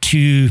rando for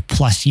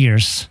 2+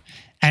 years.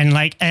 And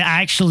like, I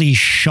actually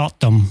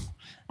shot them.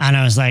 And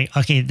I was like,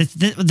 okay,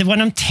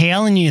 when I'm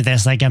telling you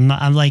this, like, I'm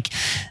like,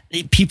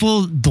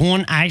 people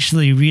don't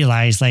actually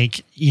realize,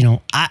 like,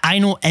 I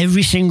know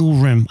every single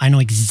room. I know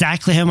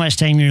exactly how much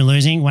time you're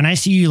losing. When I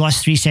see you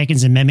lost 3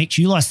 seconds in Mimics,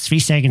 you lost 3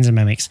 seconds in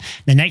Mimics.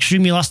 The next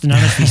room, you lost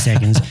another 3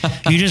 seconds.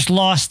 You just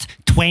lost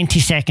 20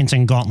 seconds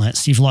in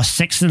Gauntlets. You've lost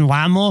 6 in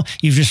Lamo.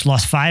 You've just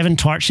lost 5 in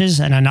Torches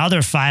and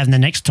another 5 in the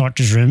next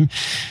Torches room.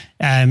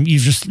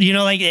 You've just,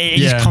 it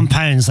just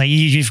compounds. Like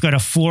you've got a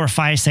 4 or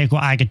 5 cycle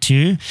Aga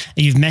 2.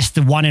 You've missed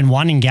the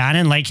 1-in-1 in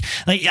Ganon. Like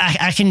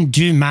I can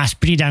do maths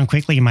pretty damn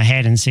quickly in my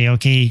head and say,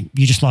 okay,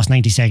 you just lost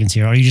 90 seconds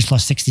here, or you just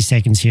lost 60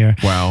 seconds here.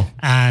 Wow.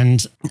 And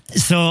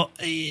so,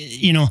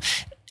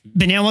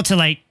 being able to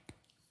like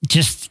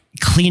just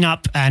clean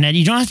up, and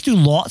you don't have to do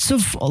lots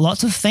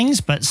of things,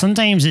 but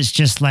sometimes it's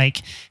just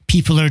like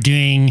people are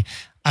doing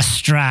a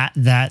strat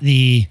that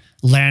they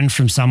learned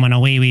from someone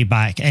way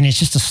back, and it's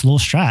just a slow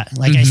strat.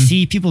 Like I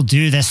see people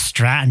do this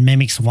strat in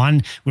Mimics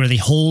 1 where they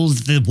hold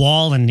the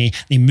wall and they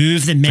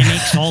move the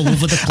mimics all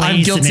over the place.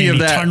 I'm guilty of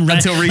that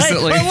until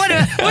recently. Like, where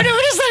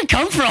does that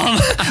come from?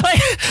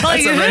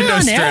 That's a random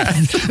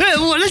strat.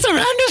 What is a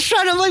random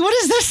strat? I'm like, what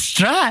is this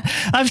strat?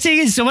 I've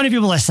taken so many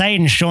people aside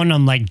and shown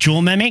them like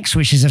Joe Mimics,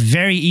 which is a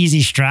very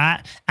easy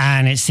strat,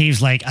 and it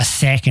saves like a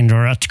second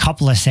or a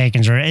couple of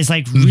seconds, or it's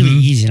like really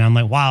easy. And I'm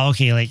like, wow,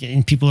 okay. Like,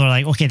 and people are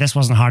like, okay, this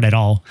wasn't hard at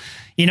all.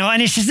 You know,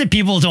 and it's just that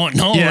people don't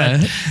know.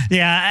 Yeah.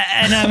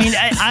 And I mean,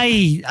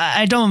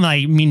 I don't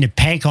like mean to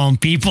pick on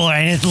people or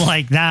anything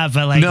like that,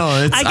 but like,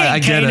 no, I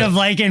get kind of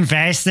like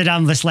invested.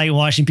 I'm just like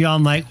watching people.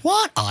 I'm like,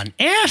 what on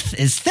earth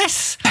is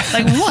this?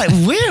 Like, what?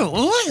 Where?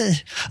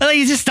 What? Like,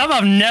 it's just stuff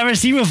I've never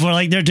seen before.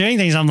 Like, they're doing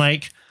things. I'm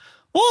like,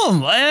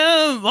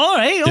 oh, all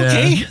right,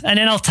 okay. Yeah. And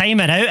then I'll time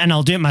it out and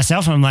I'll do it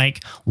myself. And I'm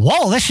like,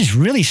 whoa, this is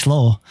really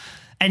slow.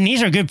 And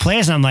these are good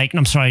plays. And I'm like,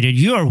 I'm sorry, dude,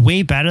 you are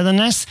way better than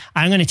this.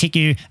 I'm going to take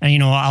you, and, you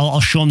know, I'll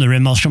show them the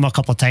room. I'll show them a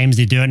couple of times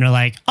they do it. And they're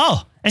like,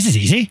 oh, this is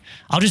easy.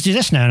 I'll just do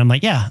this now. And I'm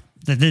like, yeah,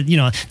 you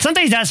know,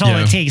 sometimes that's all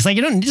it takes. Like,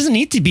 it doesn't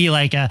need to be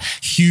like a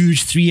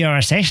huge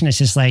 3-hour session. It's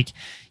just like,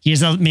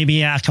 here's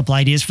maybe a couple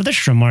ideas for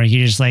this room, or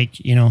here's like,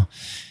 you know,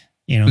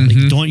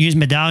 like, don't use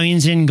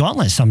medallions in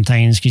gauntlets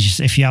sometimes, because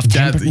if you have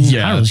tempered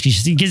arrows,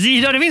 because you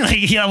know what I mean?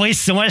 Like, you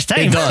waste so much time.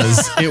 It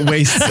does. It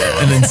wastes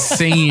an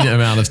insane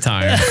amount of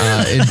time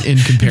in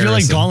comparison. If you're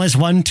like gauntlets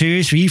 1,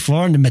 2, 3,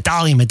 4, and the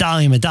medallion.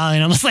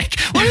 I'm just like,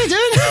 what are you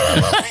doing?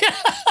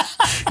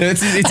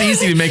 It's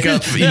easy to make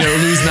up,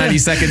 lose 90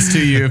 seconds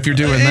to you if you're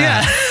doing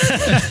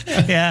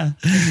that. Yeah.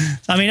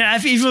 I mean,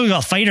 if you've only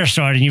got fighter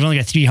sword and you've only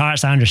got 3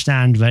 hearts, I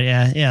understand. But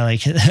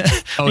like,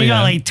 you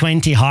got like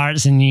 20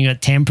 hearts and you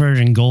got tempered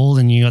and gold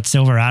and you got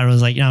silver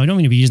arrows. Like, we don't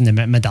need to be using the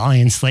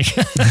medallions. Like,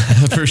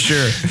 for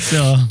sure.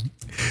 So.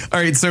 All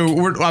right, so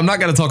I'm not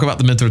going to talk about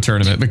the Mentor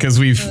tournament because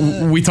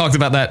we talked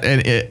about that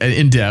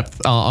in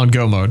depth on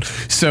Go Mode.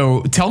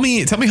 So tell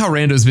me how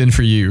rando's been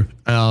for you.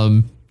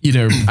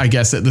 I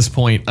guess at this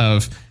point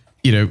of,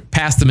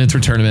 past the Mentor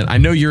tournament. I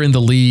know you're in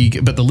the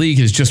league, but the league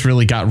has just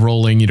really got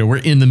rolling. We're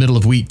in the middle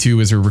of week 2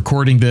 as we're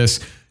recording this.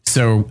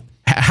 So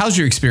how's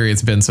your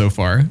experience been so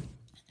far?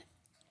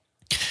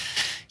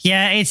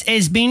 Yeah,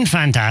 it's been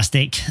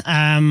fantastic.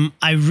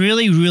 I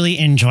really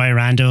enjoy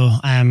Rando.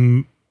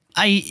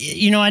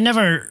 I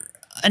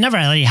never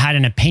really had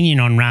an opinion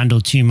on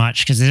Rando too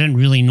much because I didn't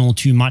really know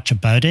too much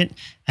about it.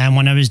 And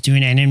when I was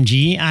doing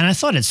NMG, and I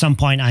thought at some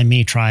point I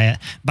may try it,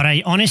 but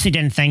I honestly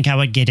didn't think I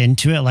would get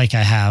into it like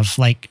I have.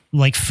 Like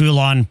full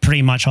on,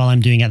 pretty much all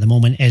I'm doing at the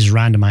moment is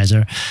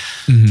randomizer.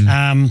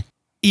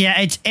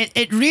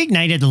 It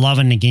reignited the love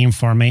in the game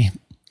for me.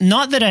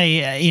 Not that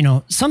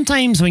I,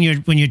 sometimes when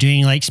you're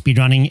doing like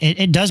speedrunning,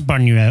 it does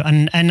burn you out,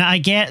 and I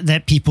get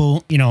that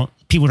people,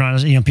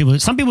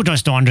 some people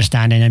just don't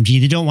understand NMG.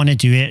 They don't want to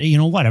do it,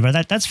 whatever.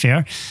 That's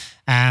fair.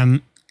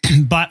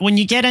 But when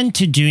you get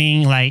into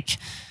doing like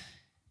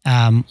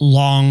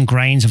long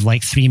grinds of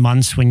like 3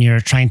 months, when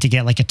you're trying to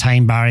get like a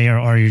time barrier,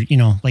 or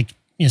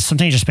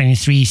sometimes you're spending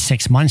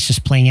 3-6 months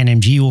just playing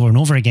NMG over and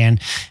over again.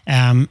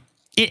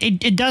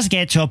 It does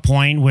get to a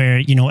point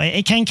where,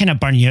 it can kind of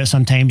burn you out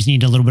sometimes. You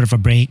need a little bit of a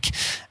break.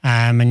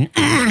 And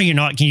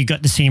you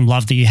got the same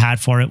love that you had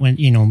for it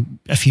when,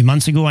 a few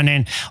months ago. And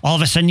then all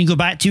of a sudden you go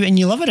back to it and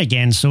you love it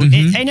again. So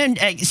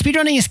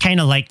speedrunning is kind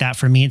of like that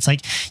for me. It's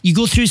like you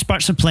go through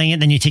spurts of playing it,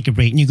 then you take a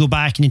break and you go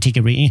back and you take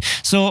a break.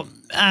 So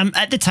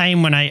at the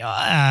time when I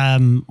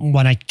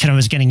kind of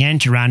was getting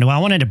into Rando, I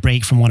wanted a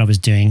break from what I was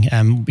doing.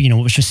 It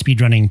was just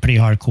speedrunning pretty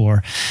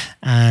hardcore,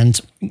 and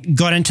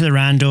got into the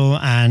Rando,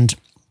 and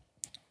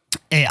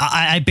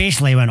I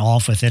basically went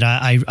off with it.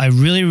 I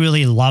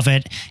really love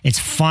it. It's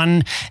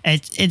fun.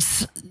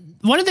 It's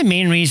one of the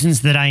main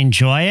reasons that I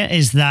enjoy it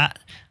is that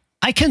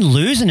I can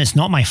lose and it's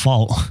not my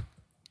fault.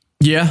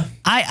 Yeah.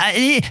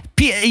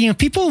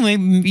 People, so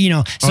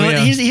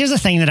here's the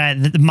thing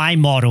that my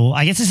motto,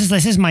 I guess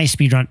this is my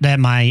speedrun,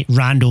 my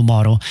Rando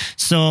motto.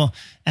 So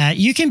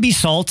you can be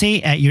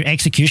salty at your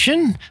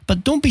execution,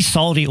 but don't be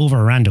salty over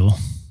Rando.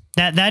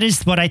 That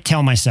is what I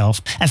tell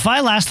myself. If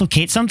I last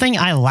locate something,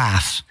 I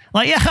laugh.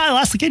 Like, yeah, I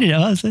last located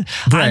it.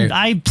 Right.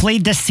 I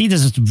played this seed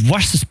as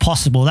worst as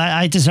possible.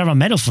 I deserve a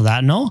medal for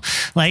that, no?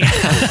 Like,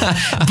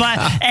 but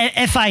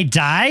if I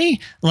die,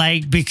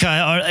 like, because,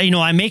 or,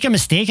 I make a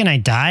mistake and I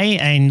die,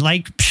 and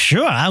like,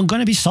 sure, I'm going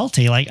to be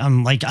salty. Like,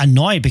 I'm like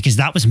annoyed because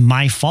that was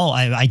my fault.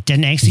 I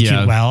didn't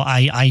execute well.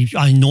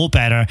 I know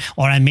better,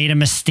 or I made a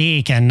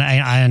mistake and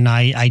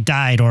I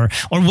died, or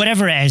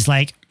whatever it is.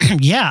 Like,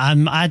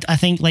 I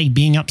think like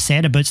being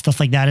upset about stuff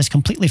like that is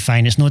completely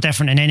fine. It's no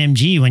different in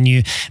NMG when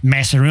you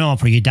mess around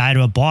up or you die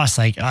to a boss.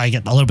 Like, I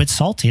get a little bit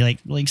salty.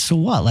 Like so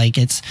what? Like,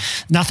 it's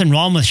nothing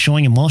wrong with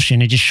showing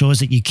emotion. It just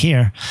shows that you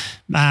care.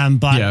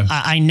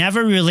 I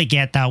never really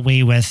get that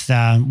way with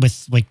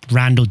like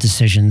Rando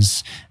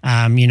decisions.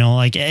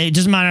 Like it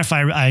doesn't matter if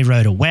I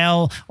route it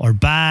well or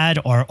bad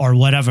or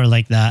whatever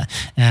like that.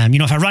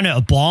 If I run out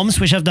of bombs,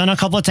 which I've done a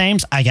couple of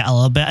times, I get a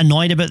little bit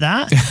annoyed about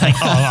that. Like,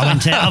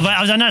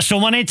 I've done that so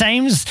many many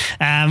times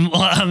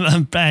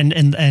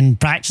and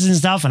practice and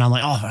stuff, and I'm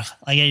like, oh,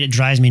 like it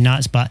drives me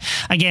nuts. But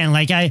again,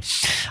 like I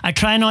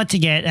try not to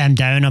get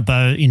down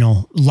about, you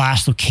know,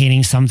 last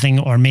locating something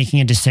or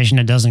making a decision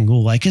that doesn't go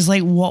like, because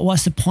like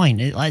what's the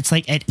point? It's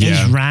like it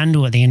is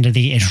random at the end of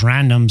the day. It's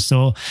random.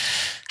 So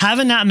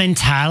having that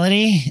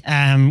mentality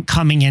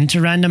coming into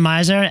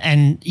randomizer,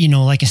 and you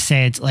know, like I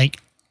said, like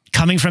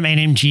coming from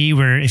NMG,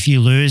 where if you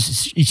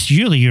lose, it's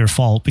usually your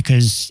fault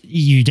because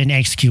you didn't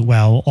execute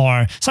well,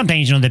 or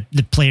sometimes, you know,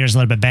 the player's a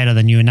little bit better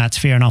than you, and that's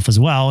fair enough as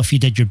well. If you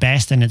did your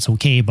best, then it's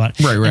okay. But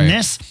in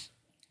this,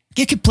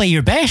 you could play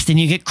your best and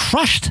you get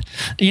crushed,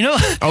 you know?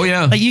 Oh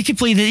yeah. Like you could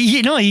play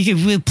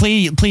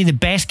play the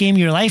best game of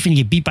your life and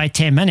you get beat by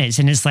 10 minutes,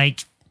 and it's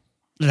like,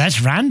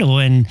 that's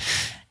rando.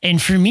 And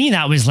for me,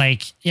 that was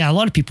like, yeah, a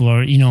lot of people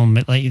are, you know,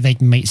 like they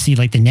might see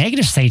like the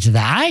negative sides of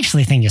that. I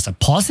actually think it's a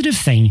positive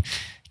thing.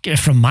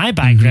 From my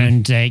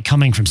background,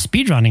 coming from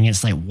speedrunning,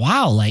 it's like,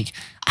 wow, like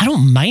I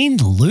don't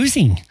mind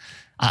losing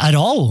at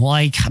all.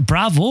 Like,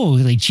 bravo,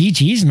 like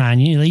GG's,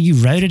 man. You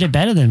routed it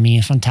better than me.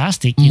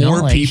 Fantastic.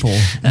 More people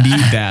need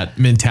that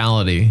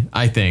mentality,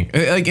 I think.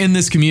 Like in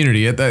this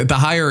community, at the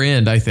higher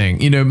end, I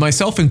think, you know,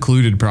 myself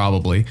included,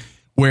 probably,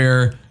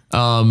 where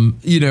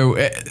you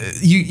know,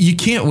 you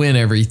can't win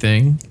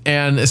everything,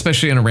 and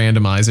especially in a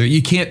randomizer,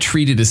 you can't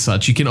treat it as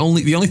such. The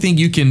only thing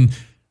you can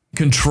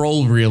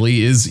control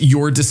really is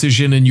your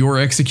decision and your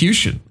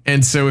execution.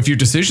 And so if your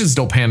decisions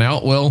don't pan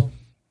out, well,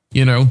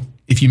 you know,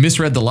 if you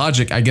misread the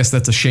logic, I guess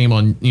that's a shame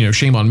on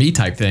me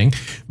type thing.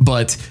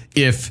 But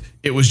if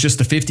it was just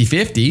a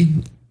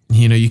 50-50,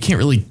 you know, you can't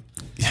really,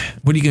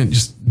 what are you going to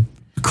just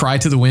cry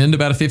to the wind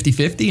about a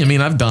 50-50? I mean,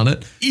 I've done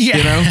it, you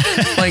know,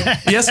 like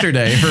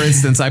yesterday, for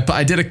instance,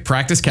 I did a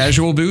practice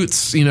casual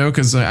boots, you know,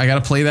 cause I got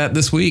to play that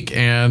this week.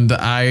 And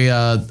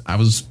I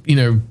was, you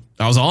know,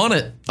 I was on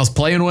it. I was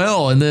playing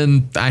well. And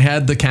then I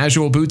had the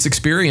casual boots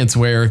experience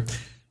where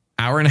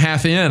hour and a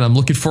half in, I'm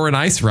looking for an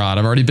ice rod.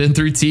 I've already been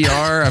through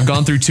TR. I've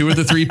gone through 2 of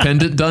the 3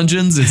 pendant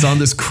dungeons. It's on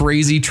this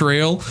crazy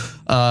trail.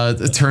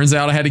 It turns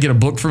out I had to get a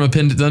book from a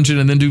pendant dungeon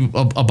and then do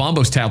a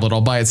Bombos tablet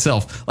all by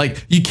itself.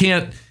 Like you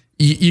can't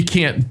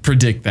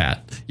predict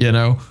that, you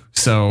know?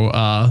 So,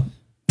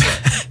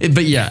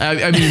 but yeah,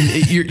 I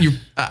mean,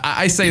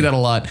 I say that a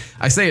lot.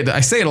 I say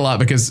it a lot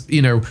because,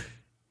 you know,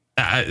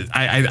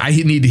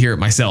 I need to hear it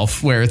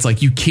myself, where it's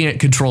like you can't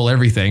control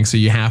everything, so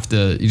you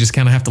just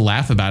kind of have to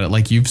laugh about it,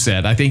 like you've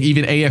said. I think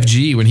even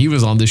AFG, when he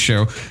was on this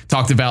show,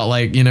 talked about,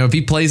 like, you know, if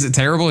he plays it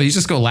terrible, he's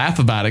just gonna laugh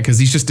about it because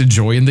he's just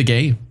enjoying the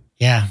game.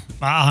 Yeah,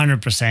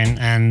 100%.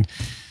 And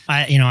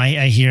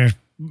I hear,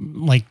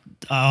 like,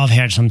 I've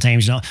heard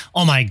sometimes, you know,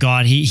 oh my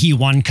God, he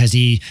won because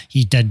he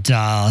did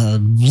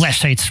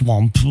left side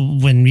swamp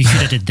when we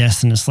could have did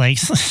this, and it's like,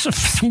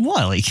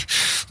 what, like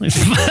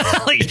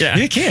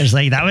who cares?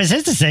 Like, that was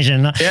his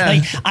decision. Yeah.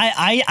 Like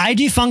I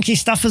do funky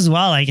stuff as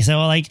well. Like,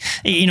 so, like,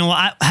 you know,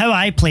 how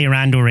I play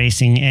rando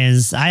racing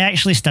is I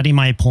actually study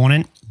my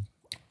opponent.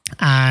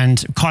 And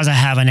because I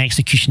have an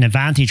execution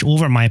advantage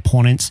over my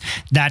opponents,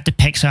 that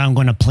depicts how I'm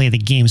going to play the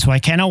game. So I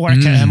kind of work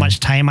out how much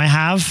time I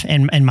have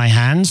in my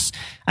hands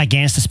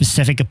against a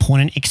specific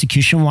opponent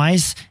execution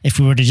wise, if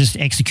we were to just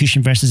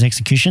execution versus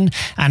execution.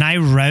 And I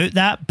route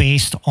that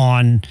based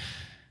on,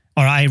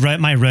 or I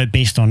route my route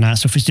based on that.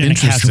 So if it's doing a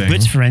casual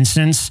boots, for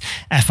instance,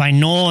 if I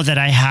know that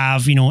I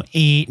have, you know,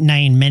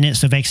 8-9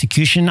 minutes of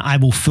execution, I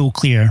will full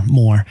clear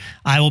more.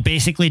 I will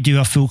basically do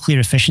a full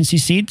clear efficiency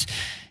seed.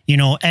 You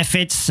know, if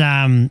it's,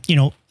 you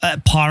know,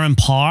 par and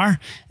par,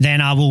 then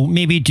I will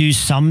maybe do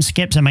some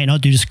skips. I might not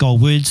do the Skull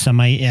Woods. I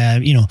might,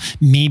 you know,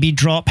 maybe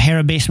drop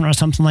Hera Basement or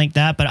something like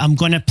that. But I'm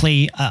going to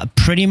play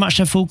pretty much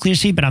a full clear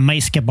seed, but I might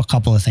skip a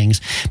couple of things.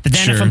 But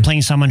then if I'm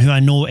playing someone who I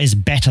know is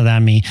better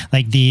than me,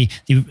 like the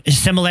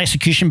similar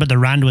execution, but the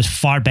rando is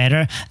far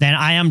better, then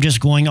I am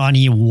just going on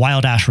a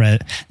wild ass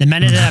route. The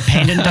minute that a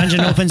pendant dungeon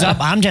opens up,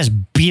 I'm just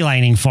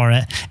beelining for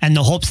it in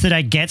the hopes that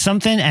I get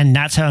something, and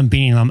that's how I'm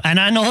beating them.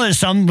 And I know that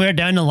somewhere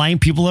down the line,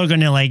 people are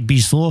going to, like, be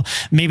so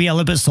maybe a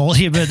little bit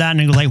salty about that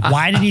and go like,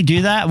 why did he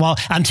do that? Well,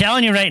 I'm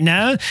telling you right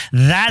now,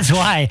 that's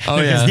why.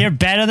 Because they're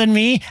better than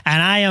me,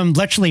 and I am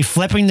literally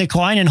flipping the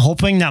coin and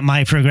hoping that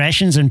my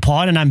progression's in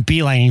pod, and I'm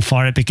beelining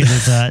for it because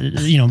it's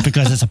a, you know,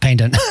 because it's a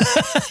pendant.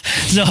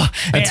 So,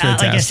 like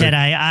I said,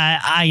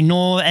 I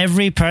know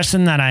every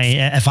person that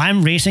if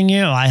I'm racing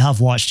you, I have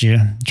watched you.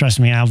 Trust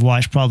me, I've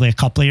watched probably a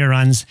couple of your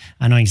runs.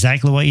 I know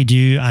exactly what you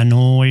do. I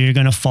know where you're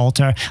going to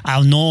falter.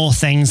 I'll know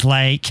things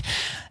like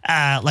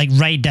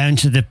right down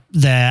to the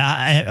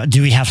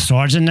do we have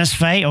swords in this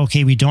fight?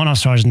 Okay, we don't have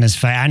swords in this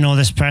fight. I know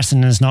this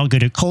person is not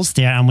good at cold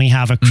stare, and we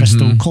have a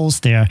crystal cold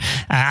stare.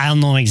 I'll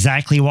know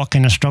exactly what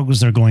kind of struggles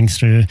they're going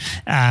through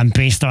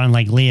based on,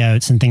 like,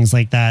 layouts and things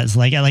like that. It's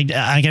like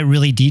I get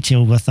really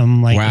detailed with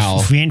them. Like,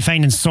 if we ain't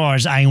finding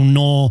swords, I'll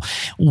know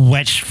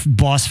which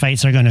boss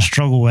fights are going to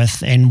struggle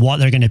with and what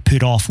they're going to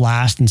put off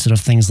last and sort of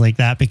things like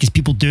that, because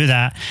people do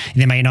that.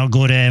 They might not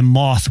go to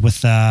Moth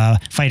with a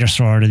fighter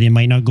sword, or they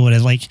might not go to,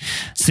 like,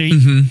 So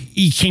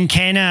you can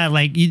kind of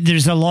like,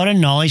 there's a lot of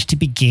knowledge to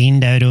be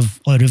gained out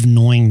of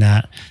knowing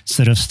that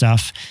sort of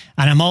stuff.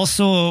 And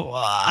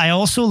I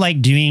also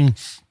like doing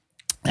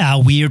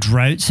weird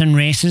routes in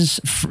races,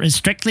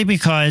 strictly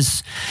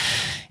because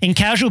in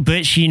casual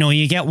boots,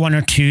 you get one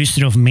or two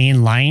sort of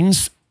main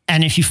lines.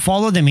 And if you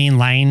follow the main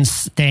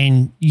lines,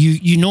 then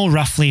you know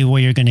roughly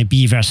where you're going to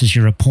be versus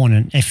your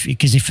opponent.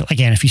 Because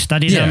if you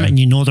study them and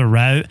you know the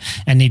route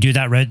and they do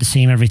that route the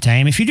same every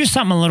time, if you do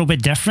something a little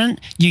bit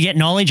different, you get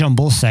knowledge on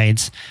both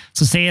sides.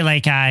 So say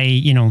like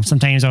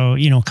sometimes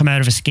I'll, come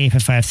out of escape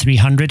if I have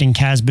 300 in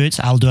Cas boots,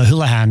 I'll do a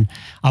Houlihan.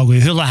 I'll go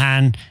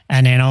Houlihan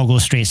and then I'll go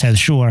straight South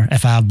Shore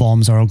if I have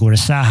bombs, or I'll go to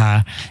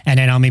Saha. And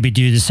then I'll maybe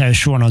do the South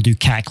Shore and I'll do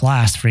CAC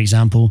last, for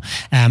example.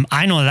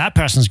 I know that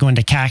person's going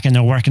to CAC and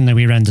they're working their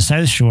way around the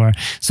South Shore.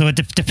 So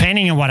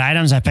depending on what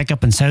items I pick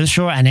up in South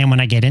Shore, and then when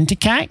I get into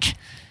CAC,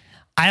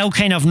 I'll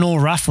kind of know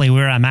roughly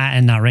where I'm at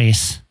in that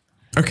race.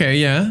 Okay,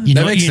 yeah. You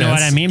know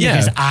what I mean?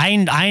 Because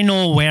I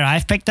know where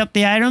I've picked up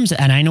the items,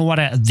 and I know what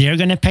they're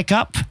going to pick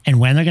up and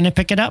when they're going to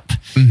pick it up.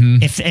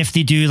 If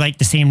they do like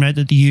the same route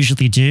that they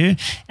usually do,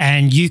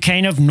 and you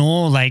kind of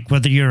know like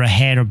whether you're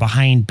ahead or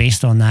behind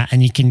based on that,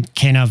 and you can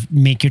kind of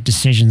make your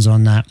decisions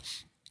on that.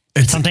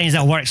 Sometimes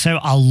that works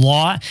out a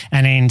lot,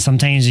 and then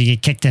sometimes you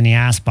get kicked in the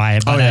ass by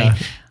it. But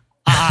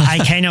I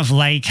kind of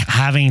like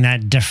having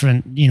that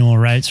different,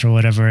 routes or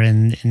whatever,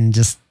 and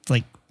just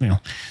like,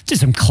 do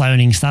some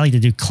clowning stuff. I like to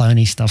do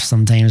clowny stuff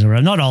sometimes,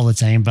 or not all the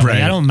time, but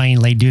I don't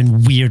mind like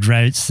doing weird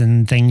routes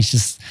and things,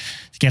 just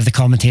to give the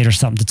commentator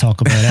something to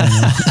talk about. I don't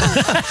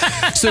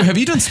know. So have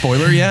you done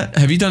spoiler yet?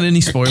 Have you done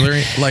any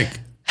spoiler?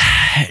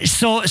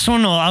 So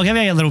no, I'll give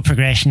you a little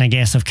progression, I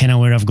guess, of kind of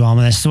where I've gone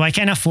with this. So I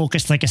kind of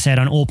focused, like I said,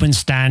 on open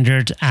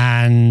standard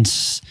and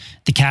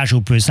the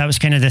casual boots. That was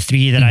kind of the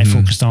three that I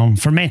focused on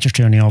for mentor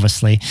training,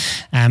 obviously.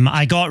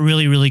 I got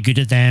really, really good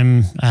at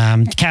them.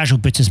 Casual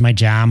boots is my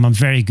jam. I'm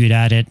very good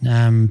at it.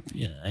 And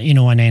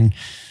then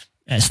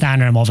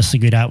standard I'm obviously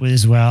good at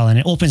as well. And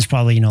it opens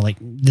probably, like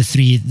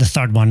the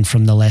third one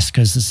from the list,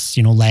 because it's,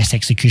 less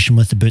execution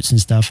with the boots and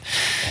stuff.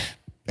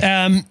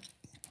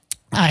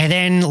 I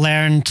then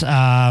learned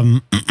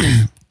all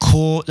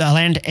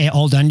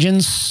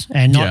dungeons,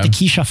 and not the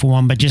key shuffle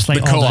one, but just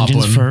like all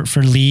dungeons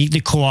for League,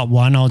 the co-op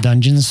one, all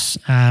dungeons.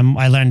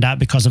 I learned that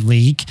because of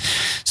League.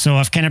 So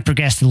I've kind of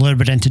progressed a little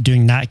bit into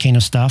doing that kind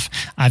of stuff.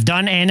 I've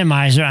done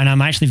Enemizer, and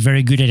I'm actually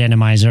very good at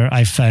Enemizer,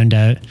 I've found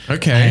out.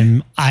 Okay.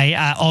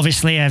 I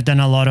obviously I've done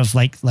a lot of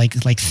like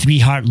 3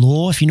 heart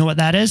low, if you know what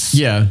that is.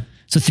 Yeah.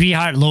 So 3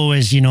 heart low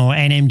is,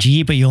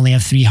 NMG, but you only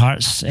have 3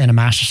 hearts and a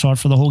Master Sword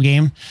for the whole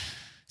game.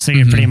 So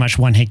you're pretty much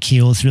one hit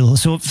KO through.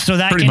 So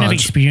that pretty kind of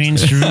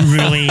experience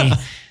really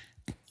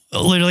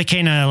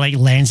kind of like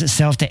lends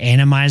itself to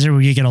Enemizer, where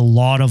you get a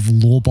lot of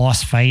low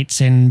boss fights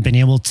and being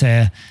able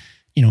to,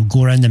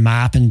 go around the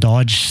map and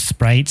dodge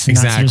sprites and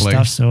that sort of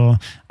stuff. So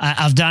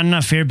I've done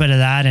a fair bit of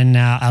that, and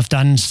I've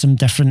done some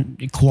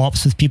different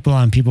co-ops with people,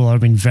 and people have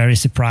been very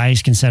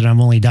surprised considering I've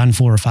only done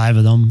 4 or 5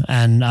 of them,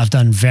 and I've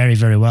done very,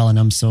 very well in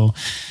them. So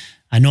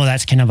I know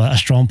that's kind of a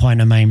strong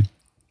point of mine.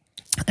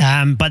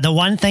 But the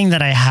one thing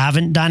that I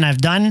haven't done, I've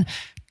done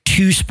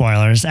 2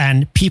 spoilers,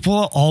 and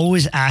people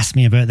always ask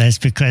me about this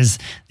because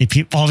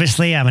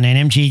obviously I'm an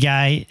NMG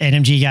guy.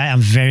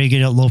 I'm very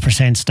good at low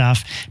percent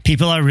stuff.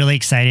 People are really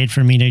excited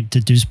for me to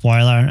do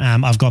spoiler.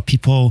 I've got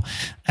people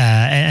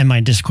in my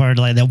Discord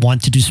that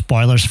want to do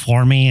spoilers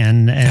for me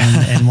and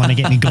want to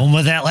get me going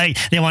with it. Like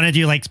they want to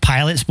do like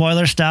pilot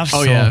spoiler stuff.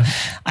 Oh, so yeah.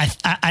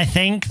 I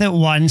think that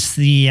once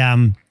the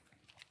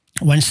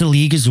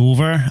league is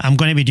over, I'm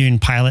going to be doing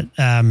pilot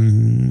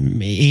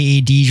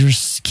AADs or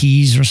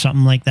keys or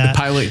something like that. The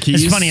pilot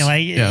keys? It's funny,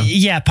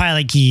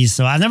 pilot keys.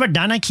 So I've never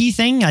done a key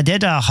thing. I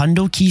did a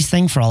hundo keys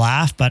thing for a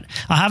laugh, but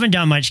I haven't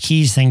done much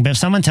keys thing. But if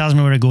someone tells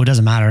me where to go, it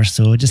doesn't matter.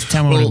 So just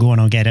tell me where to go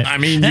and I'll get it. I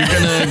mean, you're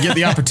going to get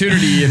the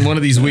opportunity in one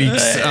of these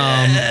weeks for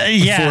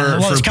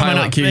it's coming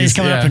pilot up. keys. It's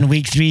coming up in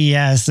week 3,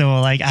 yeah.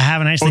 So like I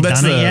haven't actually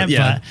done it yet.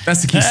 Yeah, but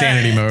that's the key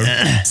sanity mode.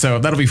 So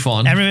that'll be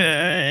fun.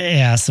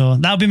 So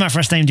that'll be my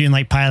first time doing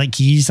like pilot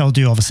keys. I'll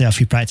do obviously a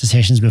few practice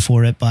sessions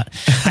before it, but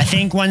I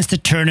think once the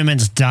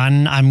tournament's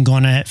done, I'm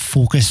going to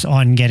focus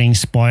on getting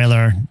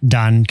spoiler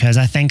done, because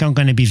I think I'm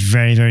going to be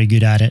very, very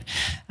good at it.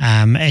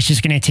 It's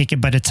just going to take a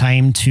bit of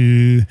time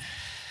to...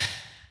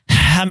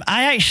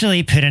 I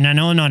actually put in, I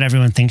know not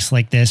everyone thinks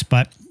like this,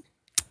 but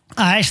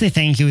I actually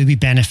think it would be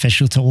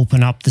beneficial to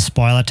open up the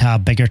spoiler to a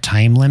bigger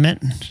time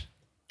limit.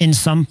 In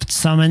some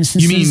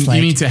instances. You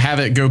mean to have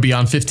it go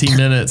beyond 15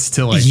 minutes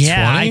to 20?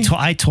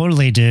 I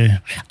totally do.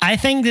 I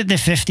think that the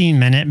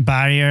 15-minute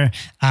barrier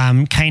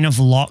kind of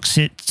locks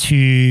it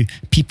to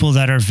people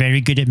that are very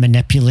good at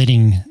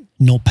manipulating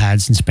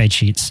notepads and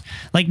spreadsheets.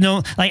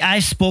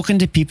 I've spoken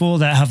to people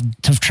that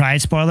have tried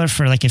spoiler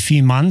for like a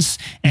few months,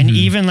 and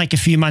even like a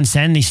few months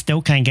in, they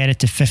still can't get it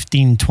to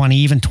 15, 20,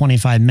 even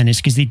 25 minutes,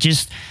 because they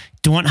just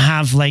don't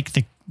have like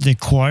the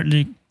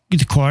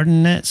the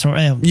coordinates or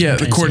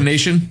the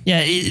coordination.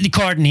 The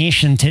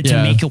coordination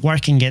to make it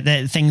work and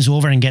get things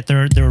over and get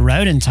their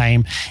route in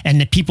time.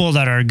 And the people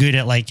that are good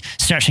at like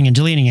searching and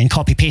deleting and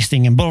copy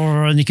pasting and blah, blah,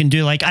 blah, and you can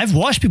do like, I've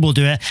watched people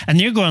do it and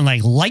they're going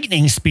like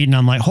lightning speed, and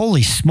I'm like,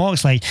 holy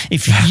smokes, like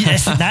if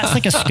that's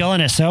like a skill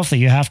in itself that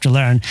you have to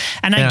learn.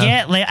 And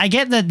I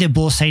get the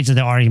both sides of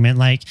the argument,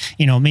 like,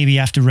 you know, maybe you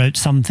have to route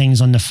some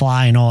things on the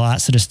fly and all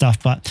that sort of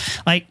stuff,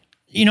 but like,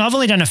 you know, I've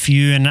only done a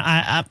few, and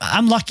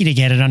I'm lucky to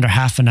get it under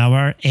half an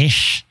hour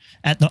ish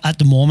at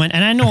the moment.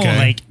 And I know,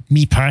 like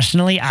me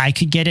personally, I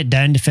could get it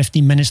down to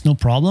 15 minutes, no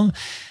problem.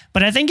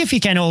 But I think if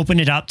you kind of open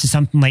it up to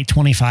something like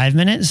 25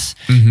 minutes,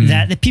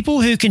 that the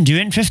people who can do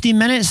it in 15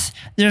 minutes,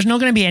 there's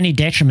not going to be any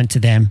detriment to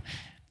them.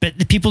 But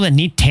the people that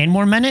need 10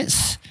 more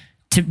minutes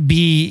to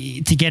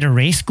get a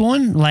race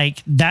going,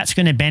 like that's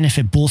going to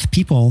benefit both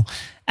people.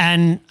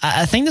 And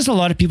I think there's a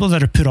lot of people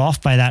that are put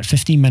off by that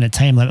 15-minute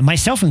time limit,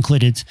 myself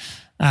included.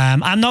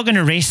 I'm not going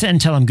to race it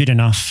until I'm good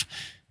enough.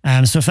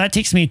 So if that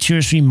takes me 2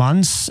 or 3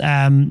 months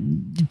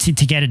to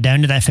get it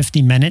down to that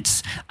 15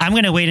 minutes, I'm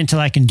going to wait until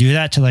I can do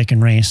that till I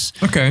can race.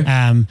 Okay.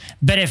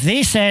 But if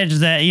they said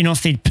that, you know,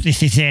 if they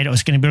said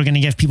we're going to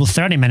give people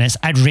 30 minutes,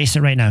 I'd race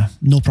it right now.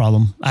 No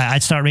problem.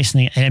 I'd start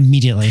racing it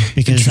immediately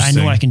because I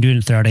know I can do it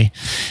in 30.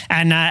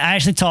 And I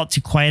actually talked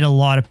to quite a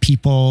lot of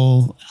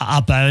people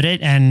about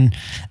it. And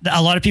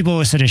a lot of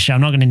people sort of,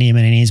 I'm not going to name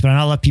any names, but I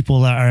know a lot of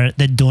people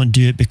that don't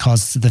do it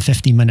because of the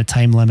 15-minute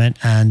time limit.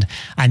 And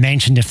I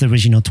mentioned if there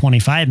was,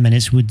 25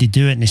 minutes, would they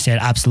do it? And they said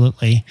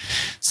absolutely.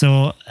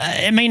 So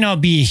it may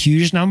not be a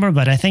huge number,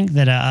 but I think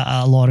that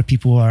a lot of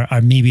people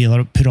are maybe a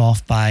little put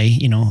off by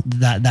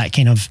that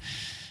kind of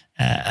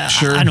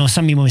sure. I know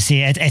some people would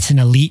say it's an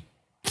elite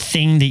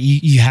thing that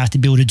you have to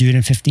be able to do it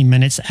in 15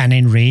 minutes and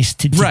then race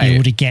to be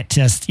able to get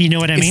to us. You know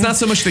what I mean? It's not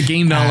so much the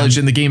game knowledge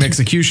and the game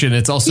execution.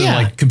 It's also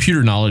like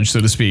computer knowledge, so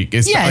to speak.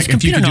 It's like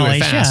if you can do it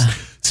fast.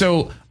 Yeah.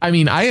 So, I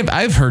mean,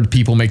 I've heard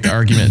people make the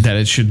argument that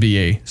it should be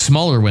a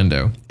smaller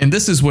window. And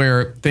this is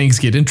where things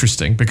get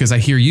interesting, because I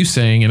hear you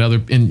saying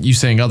and you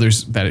saying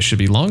others that it should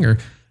be longer,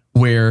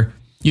 where,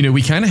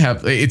 we kind of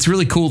have, it's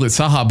really cool that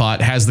Sahabot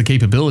has the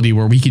capability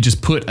where we could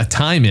just put a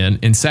time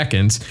in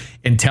seconds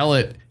and tell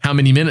it how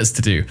many minutes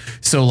to do.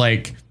 So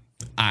like,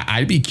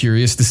 I'd be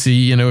curious to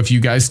see, if you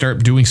guys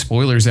start doing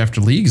spoilers after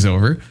league's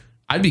over,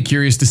 I'd be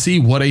curious to see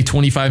what a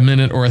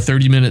 25-minute or a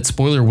 30-minute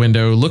spoiler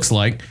window looks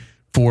like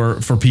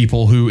for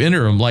people who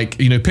enter them, like,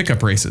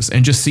 pickup races,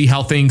 and just see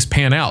how things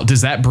pan out.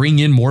 Does that bring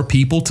in more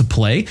people to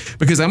play?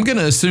 Because I'm going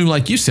to assume,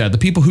 like you said, the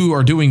people who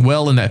are doing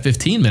well in that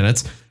 15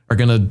 minutes are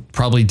going to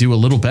probably do a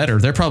little better.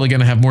 They're probably going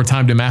to have more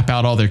time to map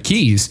out all their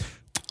keys,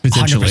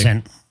 potentially.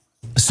 100%.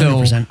 So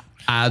 100%.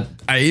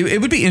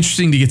 It would be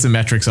interesting to get some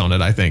metrics on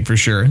it, I think, for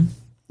sure.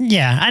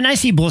 Yeah, and I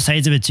see both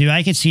sides of it too.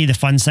 I could see the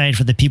fun side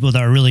for the people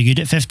that are really good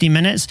at 15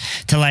 minutes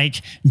to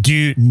like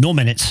do no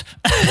minutes.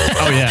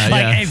 Oh yeah,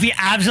 like it'd be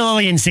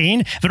absolutely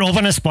insane. But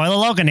open a spoiler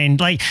log and then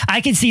like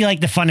I can see like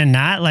the fun in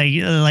that. Like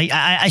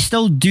I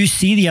still do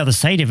see the other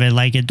side of it.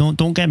 Like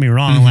don't get me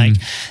wrong. Like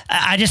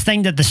I just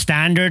think that the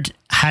standard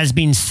has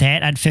been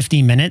set at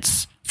 15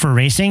 minutes. For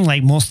racing,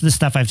 like most of the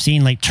stuff I've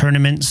seen, like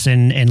tournaments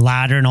and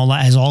ladder and all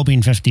that has all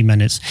been 50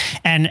 minutes.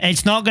 And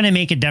it's not going to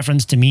make a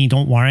difference to me.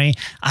 Don't worry.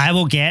 I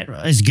will get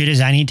as good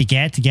as I need to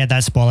get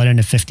that spoiler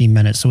into 15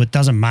 minutes. So it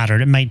doesn't matter.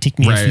 It might take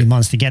me a few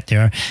months to get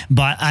there,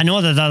 but I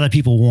know that the other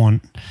people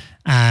won't.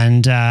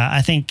 And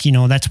I think,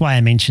 that's why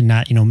I mentioned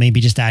that,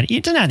 maybe just add,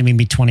 it doesn't have to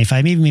maybe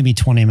 25, maybe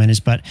 20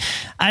 minutes, but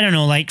I don't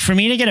know, like for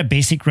me to get a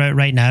basic route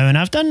right now, and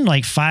I've done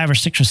like 5 or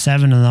 6 or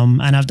 7 of them,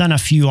 and I've done a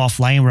few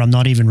offline where I'm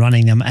not even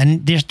running them,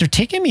 and they're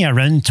taking me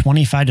around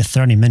 25 to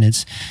 30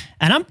 minutes,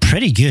 and I'm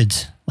pretty good.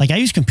 Like I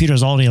use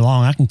computers all day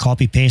long. I can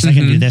copy paste. I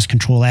can do this,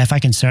 Control F. I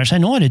can search. I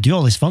know how to do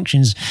all these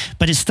functions,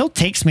 but it still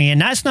takes me. And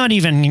that's not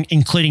even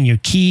including your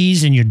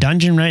keys and your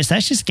dungeon routes.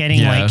 That's just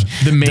getting like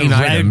the main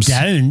items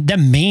down, the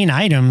main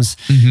items.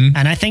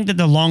 And I think that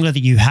the longer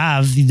that you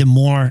have, the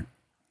more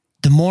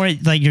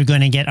like you're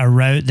going to get a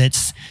route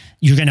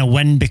you're going to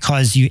win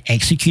because you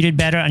executed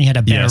better and you had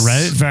a better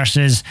route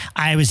versus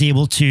I was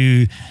able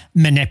to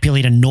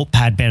manipulate a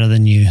notepad better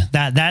than you.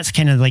 That's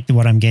kind of like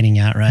what I'm getting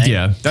at, right?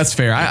 Yeah, that's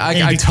fair.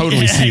 I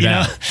totally see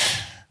that.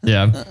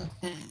 Yeah.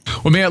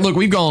 Well, man, look,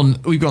 we've gone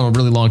a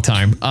really long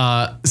time.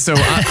 So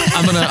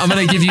I'm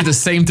gonna give you the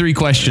same 3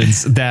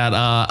 questions that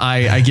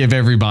I give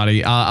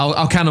everybody.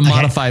 I'll kind of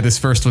modify this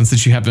first one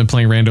since you have been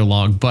playing Rando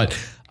long, but.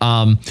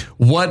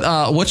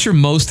 What's your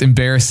most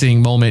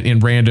embarrassing moment in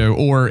Rando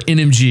or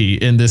NMG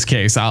in this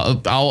case? I'll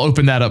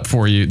open that up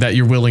for you that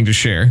you're willing to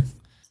share.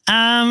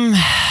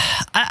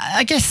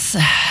 I guess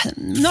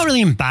not really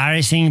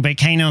embarrassing, but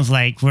kind of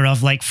like where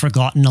I've like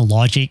forgotten the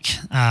logic.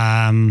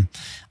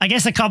 I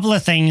guess a couple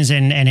of things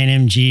in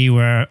NMG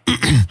where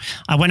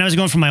when I was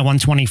going for my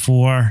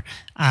 124,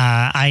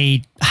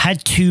 I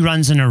had 2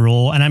 runs in a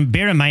row, and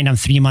bear in mind, I'm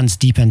 3 months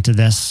deep into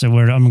this, so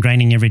I'm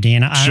grinding every day.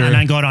 And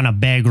I got on a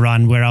big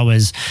run where I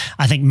was,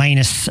 I think,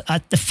 minus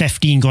at the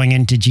 15 going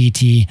into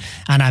GT,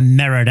 and I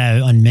mirrored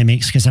out on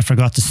mimics because I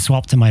forgot to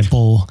swap to my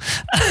bow.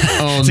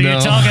 Oh, so no.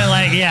 you're talking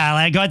like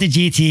I got to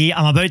GT,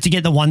 I'm about to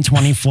get the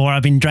 124.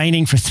 I've been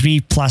grinding for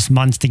 3+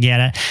 months to get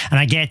it, and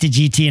I get to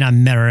GT and I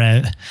mirror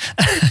out.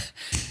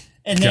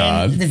 And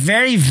then the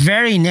very,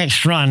 very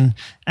next run,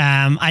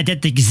 I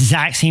did the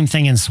exact same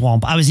thing in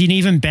Swamp. I was an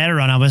even better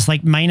run. I was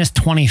like minus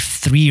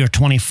 23 or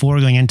 24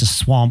 going into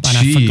Swamp, and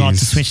I forgot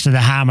to switch to the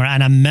hammer,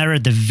 and I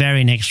mirrored the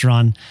very next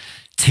run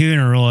 2 in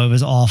a row. It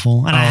was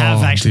awful. And I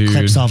have actually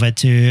clips of it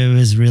too. It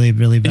was really,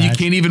 really bad. You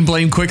can't even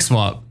blame Quick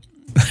Swap.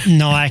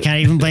 No, I can't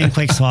even blame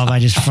Quick Swap. I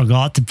just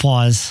forgot to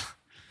pause.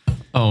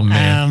 Oh,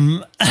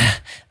 man.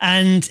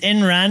 And in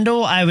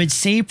Rando, I would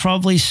say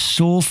probably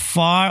so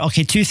far,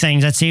 2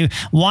 things. I'd say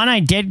one, I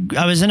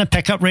was in a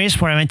pickup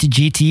race where I went to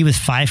GT with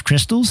 5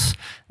 crystals.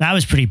 That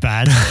was pretty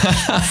bad.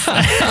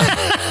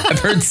 I've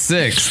heard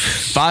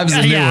 6. 5's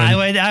a new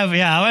one.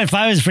 I went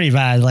 5 was pretty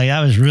bad. Like,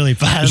 that was really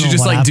bad. Did you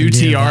just like do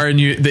TR and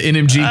the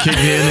NMG kicked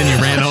in and you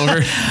ran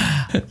over?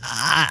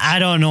 I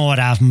don't know what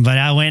happened, but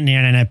I went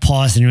there and I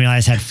paused and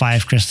realized I had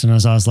 5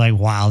 crystals. I was like,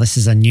 wow, this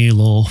is a new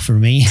low for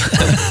me.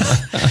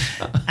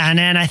 And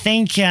then I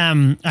think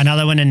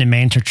another one in the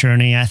mentor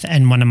journey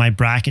in one of my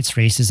brackets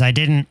races, I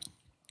didn't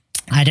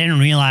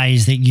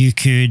realize that you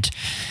could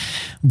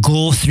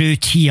go through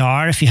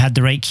TR if you had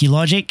the right key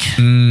logic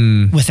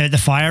without the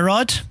fire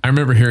rod. I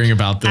remember hearing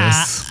about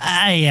this.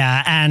 The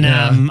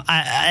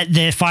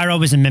fire rod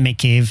was in Mimic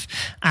Cave,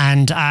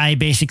 and I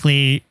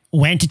basically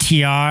went to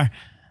TR.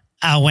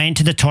 I went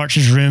to the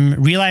torches room,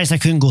 realized I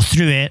couldn't go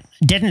through it,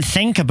 didn't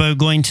think about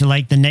going to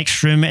like the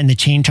next room in the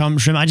chain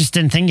chomps room. I just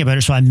didn't think about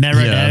it. So I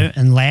mirrored out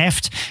and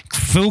left,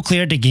 full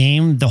cleared the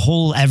game, the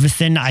whole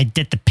everything. I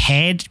did the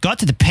ped, got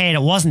to the ped.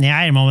 It wasn't the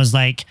item. I was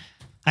like,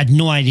 I had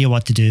no idea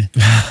what to do.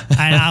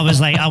 And I was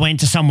like, I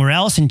went to somewhere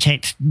else and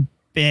checked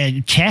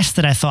chests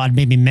that I thought I'd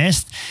maybe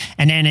missed,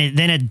 and then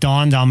it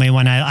dawned on me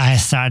when I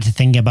started to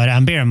think about it.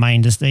 And bear in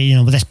mind, this,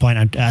 with this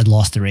point I'd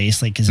lost the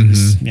race, like, because it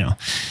was,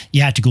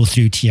 you had to go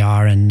through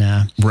TR and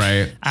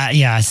right.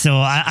 So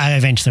I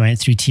eventually went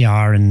through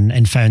TR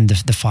and found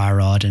the fire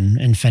rod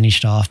and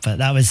finished off. But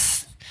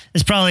it's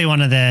probably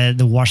one of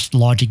the worst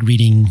logic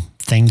reading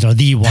things, or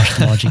the worst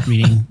logic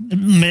reading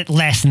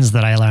lessons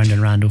that I learned in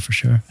Rando for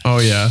sure. Oh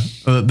yeah,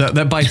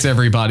 that bites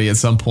everybody at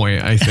some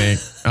point. I think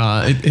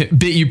it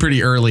bit you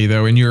pretty early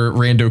though in your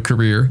Rando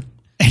career.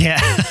 Yeah,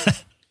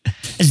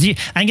 I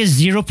think it's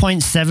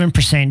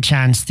 0.7%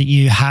 chance that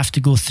you have to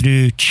go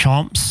through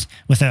chomps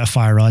without a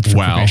fire rod for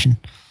progression.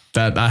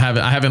 That I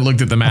haven't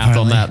looked at the math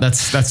on that.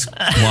 That's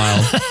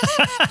wild.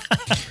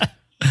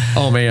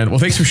 Oh man. Well,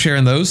 thanks for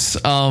sharing those.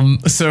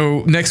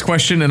 So next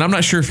question, and I'm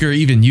not sure if you're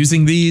even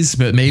using these,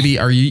 but maybe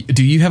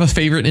do you have a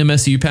favorite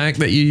MSU pack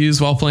that you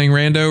use while playing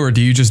Rando, or do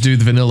you just do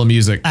the vanilla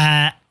music?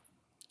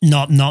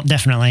 No,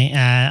 definitely.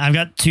 I've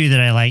got 2 that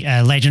I like,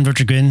 Legend of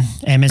Dragoon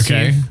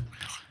MSU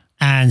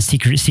and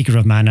Secret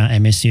of Mana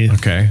MSU.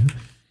 Okay.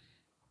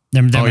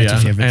 They're my 2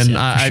 favorites. And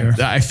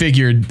I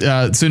figured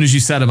as soon as you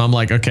said them, I'm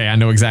like, okay, I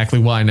know exactly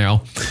why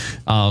now.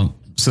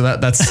 So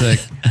that's sick.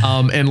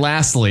 And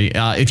lastly,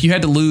 if you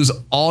had to lose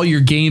all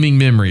your gaming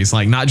memories,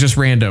 like not just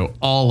Rando,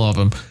 all of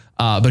them,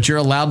 but you're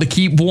allowed to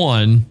keep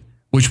one,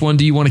 which one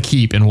do you want to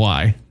keep and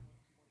why?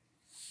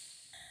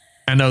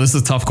 I know this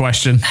is a tough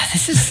question.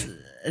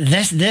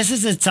 This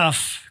is a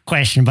tough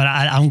question, but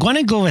I'm going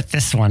to go with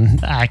this one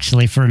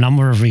actually for a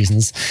number of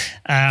reasons.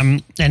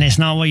 And it's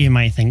not what you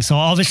might think. So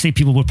obviously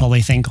people would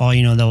probably think,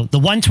 the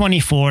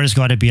 124 has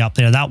got to be up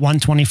there, that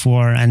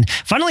 124. And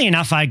funnily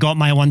enough, I got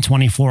my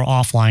 124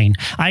 offline.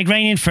 I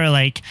grinded for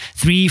like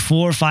 3,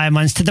 4, 5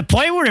 months to the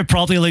point where it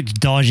probably looked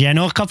dodgy. I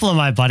know a couple of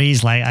my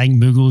buddies, like I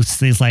think Mughal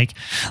is like,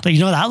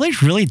 that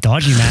looks really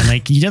dodgy, man.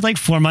 Like you did like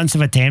 4 months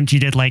of attempt. You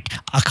did like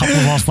a couple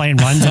of offline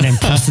runs and then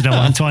posted a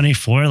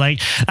 124. Like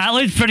that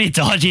looked pretty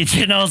dodgy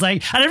too. And I was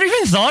like, I never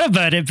even thought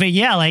about it, but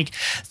yeah, like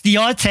the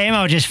odd time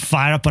I would just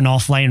fire up an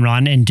offline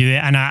run and do it,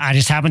 and I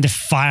just happened to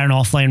fire an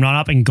offline run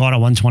up and got a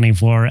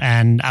 124,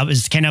 and it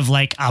was kind of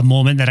like a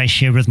moment that I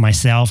shared with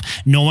myself.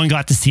 No one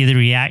got to see the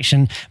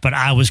reaction, but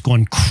I was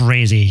going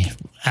crazy.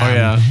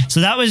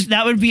 So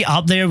that would be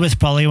up there with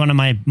probably one of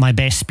my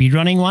best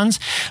speedrunning ones.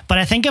 But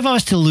I think if I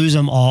was to lose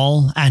them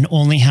all and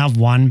only have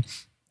one,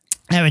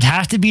 it would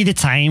have to be the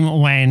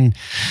time when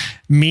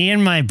me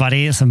and my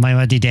buddy, so my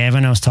buddy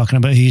Devin, I was talking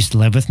about, who used to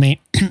live with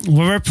me, we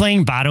were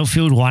playing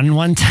Battlefield 1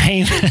 one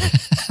time.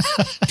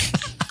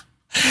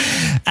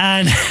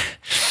 And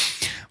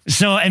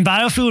so in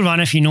Battlefield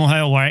 1, if you know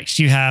how it works,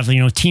 you have,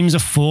 teams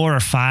of 4 or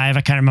 5.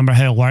 I can't remember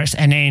how it works.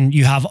 And then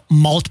you have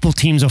multiple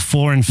teams of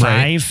 4 and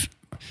 5.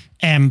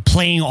 Right.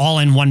 Playing all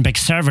in one big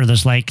server.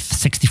 There's like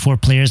 64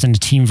 players in a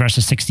team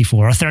versus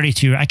 64 or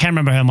 32. I can't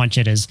remember how much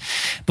it is.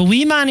 But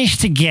we managed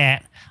to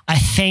get, I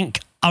think,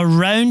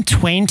 around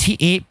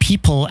 28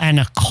 people in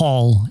a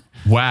call.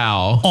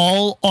 Wow.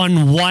 All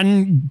on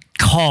one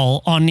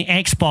call, on the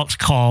Xbox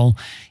call,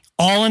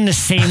 all in the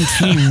same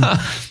team.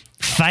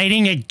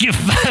 Fighting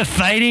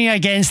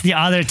against the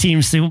other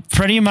team. So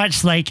pretty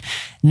much like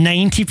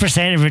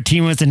 90% of our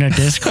team was in a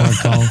Discord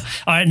call,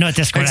 or not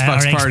Discord,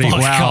 Xbox party. Xbox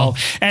Wow. call.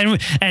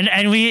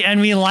 And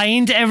we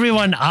lined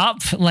everyone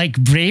up like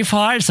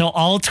Braveheart. So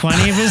all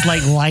 20 of us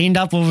like lined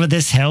up over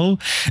this hill,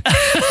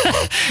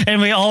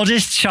 and we all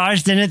just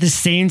charged in at the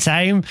same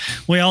time.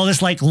 We all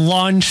just like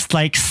launched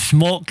like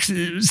smoke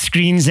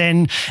screens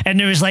in, and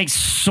there was like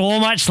so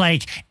much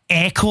like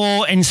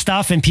echo and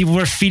stuff, and people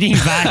were feeding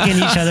back in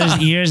each other's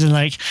ears, and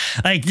like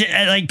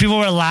people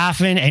were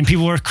laughing and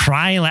people were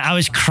crying. Like I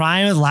was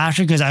crying with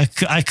laughter because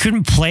I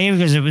couldn't play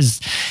because it was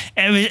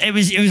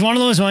one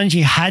of those ones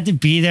you had to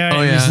be there.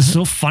 Oh, it was just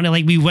so funny.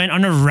 Like we went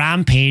on a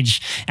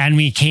rampage and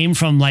we came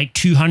from like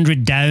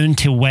 200 down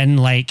to win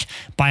like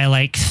by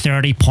like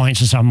 30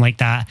 points or something like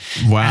that.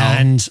 Wow.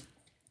 And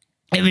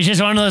it was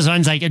just one of those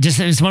ones, like, it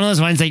was one of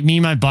those ones, like, me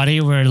and my buddy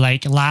were,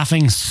 like,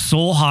 laughing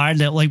so hard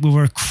that, like, we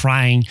were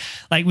crying.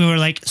 Like, we were,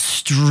 like,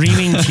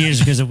 streaming tears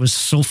because it was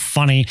so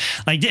funny.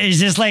 Like, it's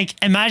just, like,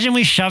 imagine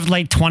we shoved,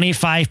 like,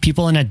 25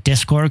 people in a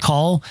Discord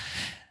call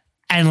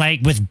and,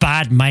 like, with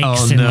bad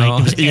mics and, like,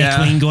 there was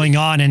echoing going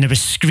on and there was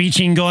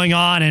screeching going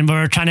on, and we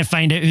were trying to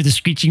find out who the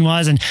screeching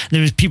was, and there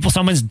was people,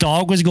 someone's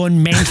dog was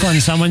going mental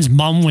and someone's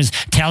mum was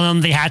telling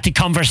them they had to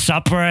come for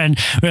supper, and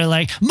we were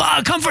like,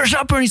 "Ma, come for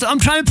supper," and he's like, "I'm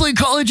trying to play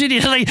Call of Duty."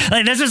 Like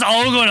this was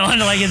all going on,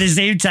 like, at the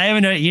same time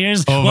in our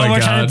ears while we're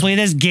trying to play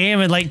this game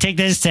and, like, take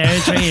this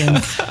territory.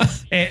 And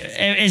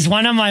it is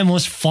one of my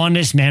most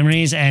fondest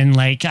memories. And,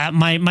 like,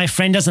 my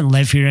friend doesn't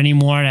live here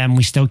anymore, and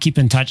we still keep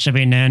in touch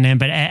every now and then,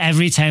 but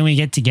every time we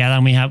get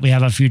together and we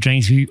have a few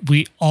drinks,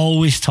 we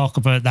always talk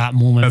about that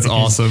moment. That's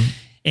awesome.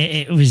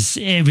 It was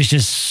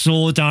just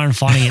so darn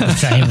funny at the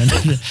time, and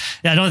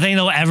I don't think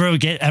there'll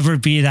ever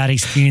be that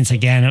experience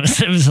again.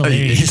 It was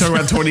hilarious. You talk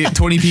about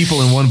 20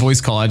 people in one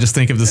voice call. I just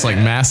think of this like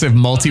massive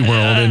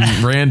multi-world in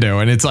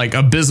Rando, and it's like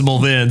abysmal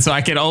then. So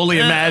I can only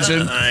imagine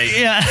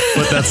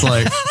what that's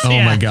like.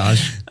 Oh my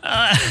gosh.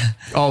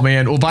 Oh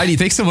man. Well, Bydey,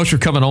 thanks so much for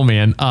coming on,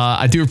 man.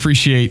 I do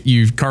appreciate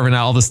you carving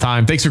out all this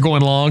time. Thanks for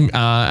going long,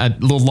 a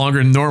little longer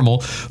than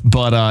normal,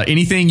 but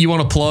anything you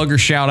want to plug or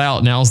shout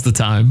out, now's the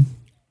time.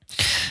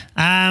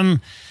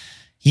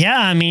 Yeah,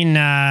 I mean,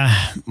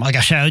 like,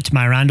 a shout out to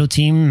my Rando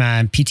team,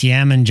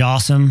 PTM and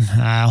Jossum.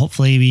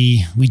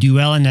 Hopefully we do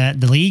well in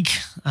the league,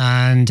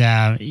 and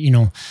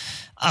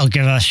I'll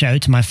give a shout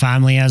out to my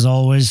family as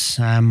always.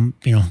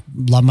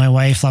 Love my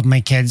wife, love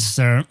my kids.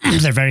 They're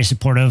very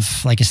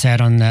supportive. Like I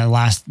said on the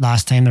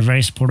last time, they're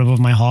very supportive of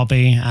my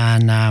hobby,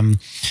 and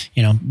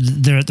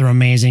they're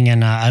amazing.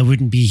 And I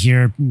wouldn't be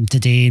here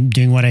today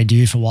doing what I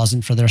do if it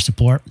wasn't for their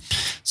support.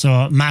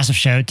 So massive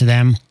shout out to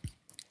them.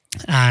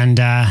 And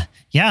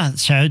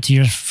shout out to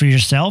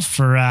yourself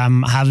for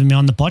having me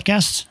on the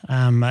podcast.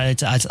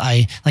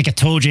 I like I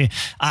told you,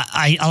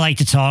 I like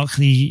to talk.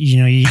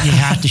 You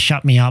have to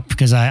shut me up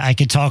because I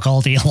could talk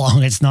all day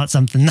long. It's not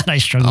something that I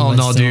struggle with.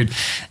 Oh no, dude.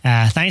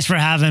 Thanks for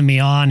having me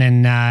on,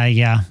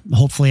 and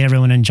hopefully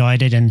everyone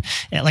enjoyed it. And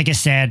like I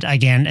said,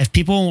 again, if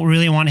people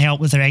really want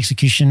help with their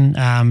execution,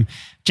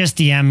 just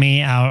DM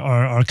me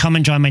or come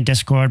and join my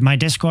Discord. My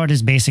Discord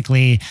is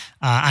basically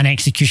an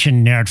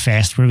execution nerd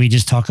fest where we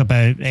just talk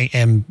about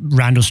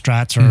rando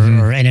strats or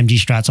NMG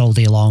strats all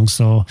day long.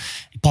 So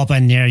pop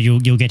in there,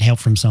 you'll get help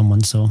from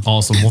someone. So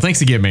awesome. Well,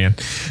 thanks again, man.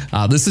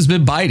 This has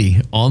been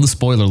Bydey on the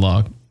Spoiler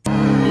Log.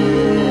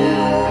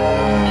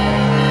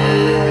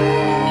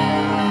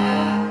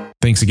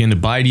 Thanks again to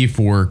Bydey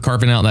for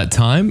carving out that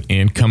time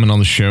and coming on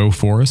the show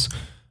for us.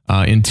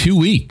 In 2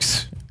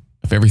 weeks,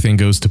 if everything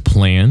goes to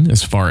plan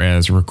as far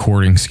as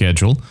recording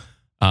schedule,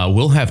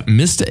 we'll have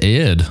Mr.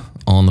 Ed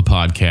on the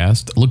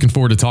podcast. Looking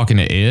forward to talking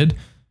to Ed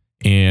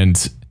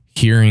and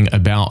hearing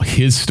about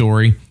his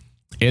story.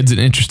 Ed's an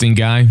interesting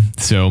guy,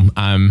 so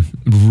I'm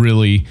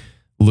really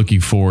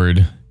looking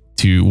forward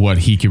to what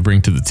he can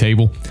bring to the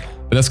table.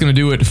 But that's going to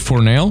do it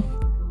for now.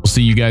 We'll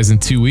see you guys in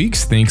 2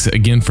 weeks. Thanks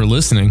again for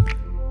listening.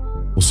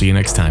 We'll see you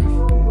next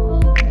time.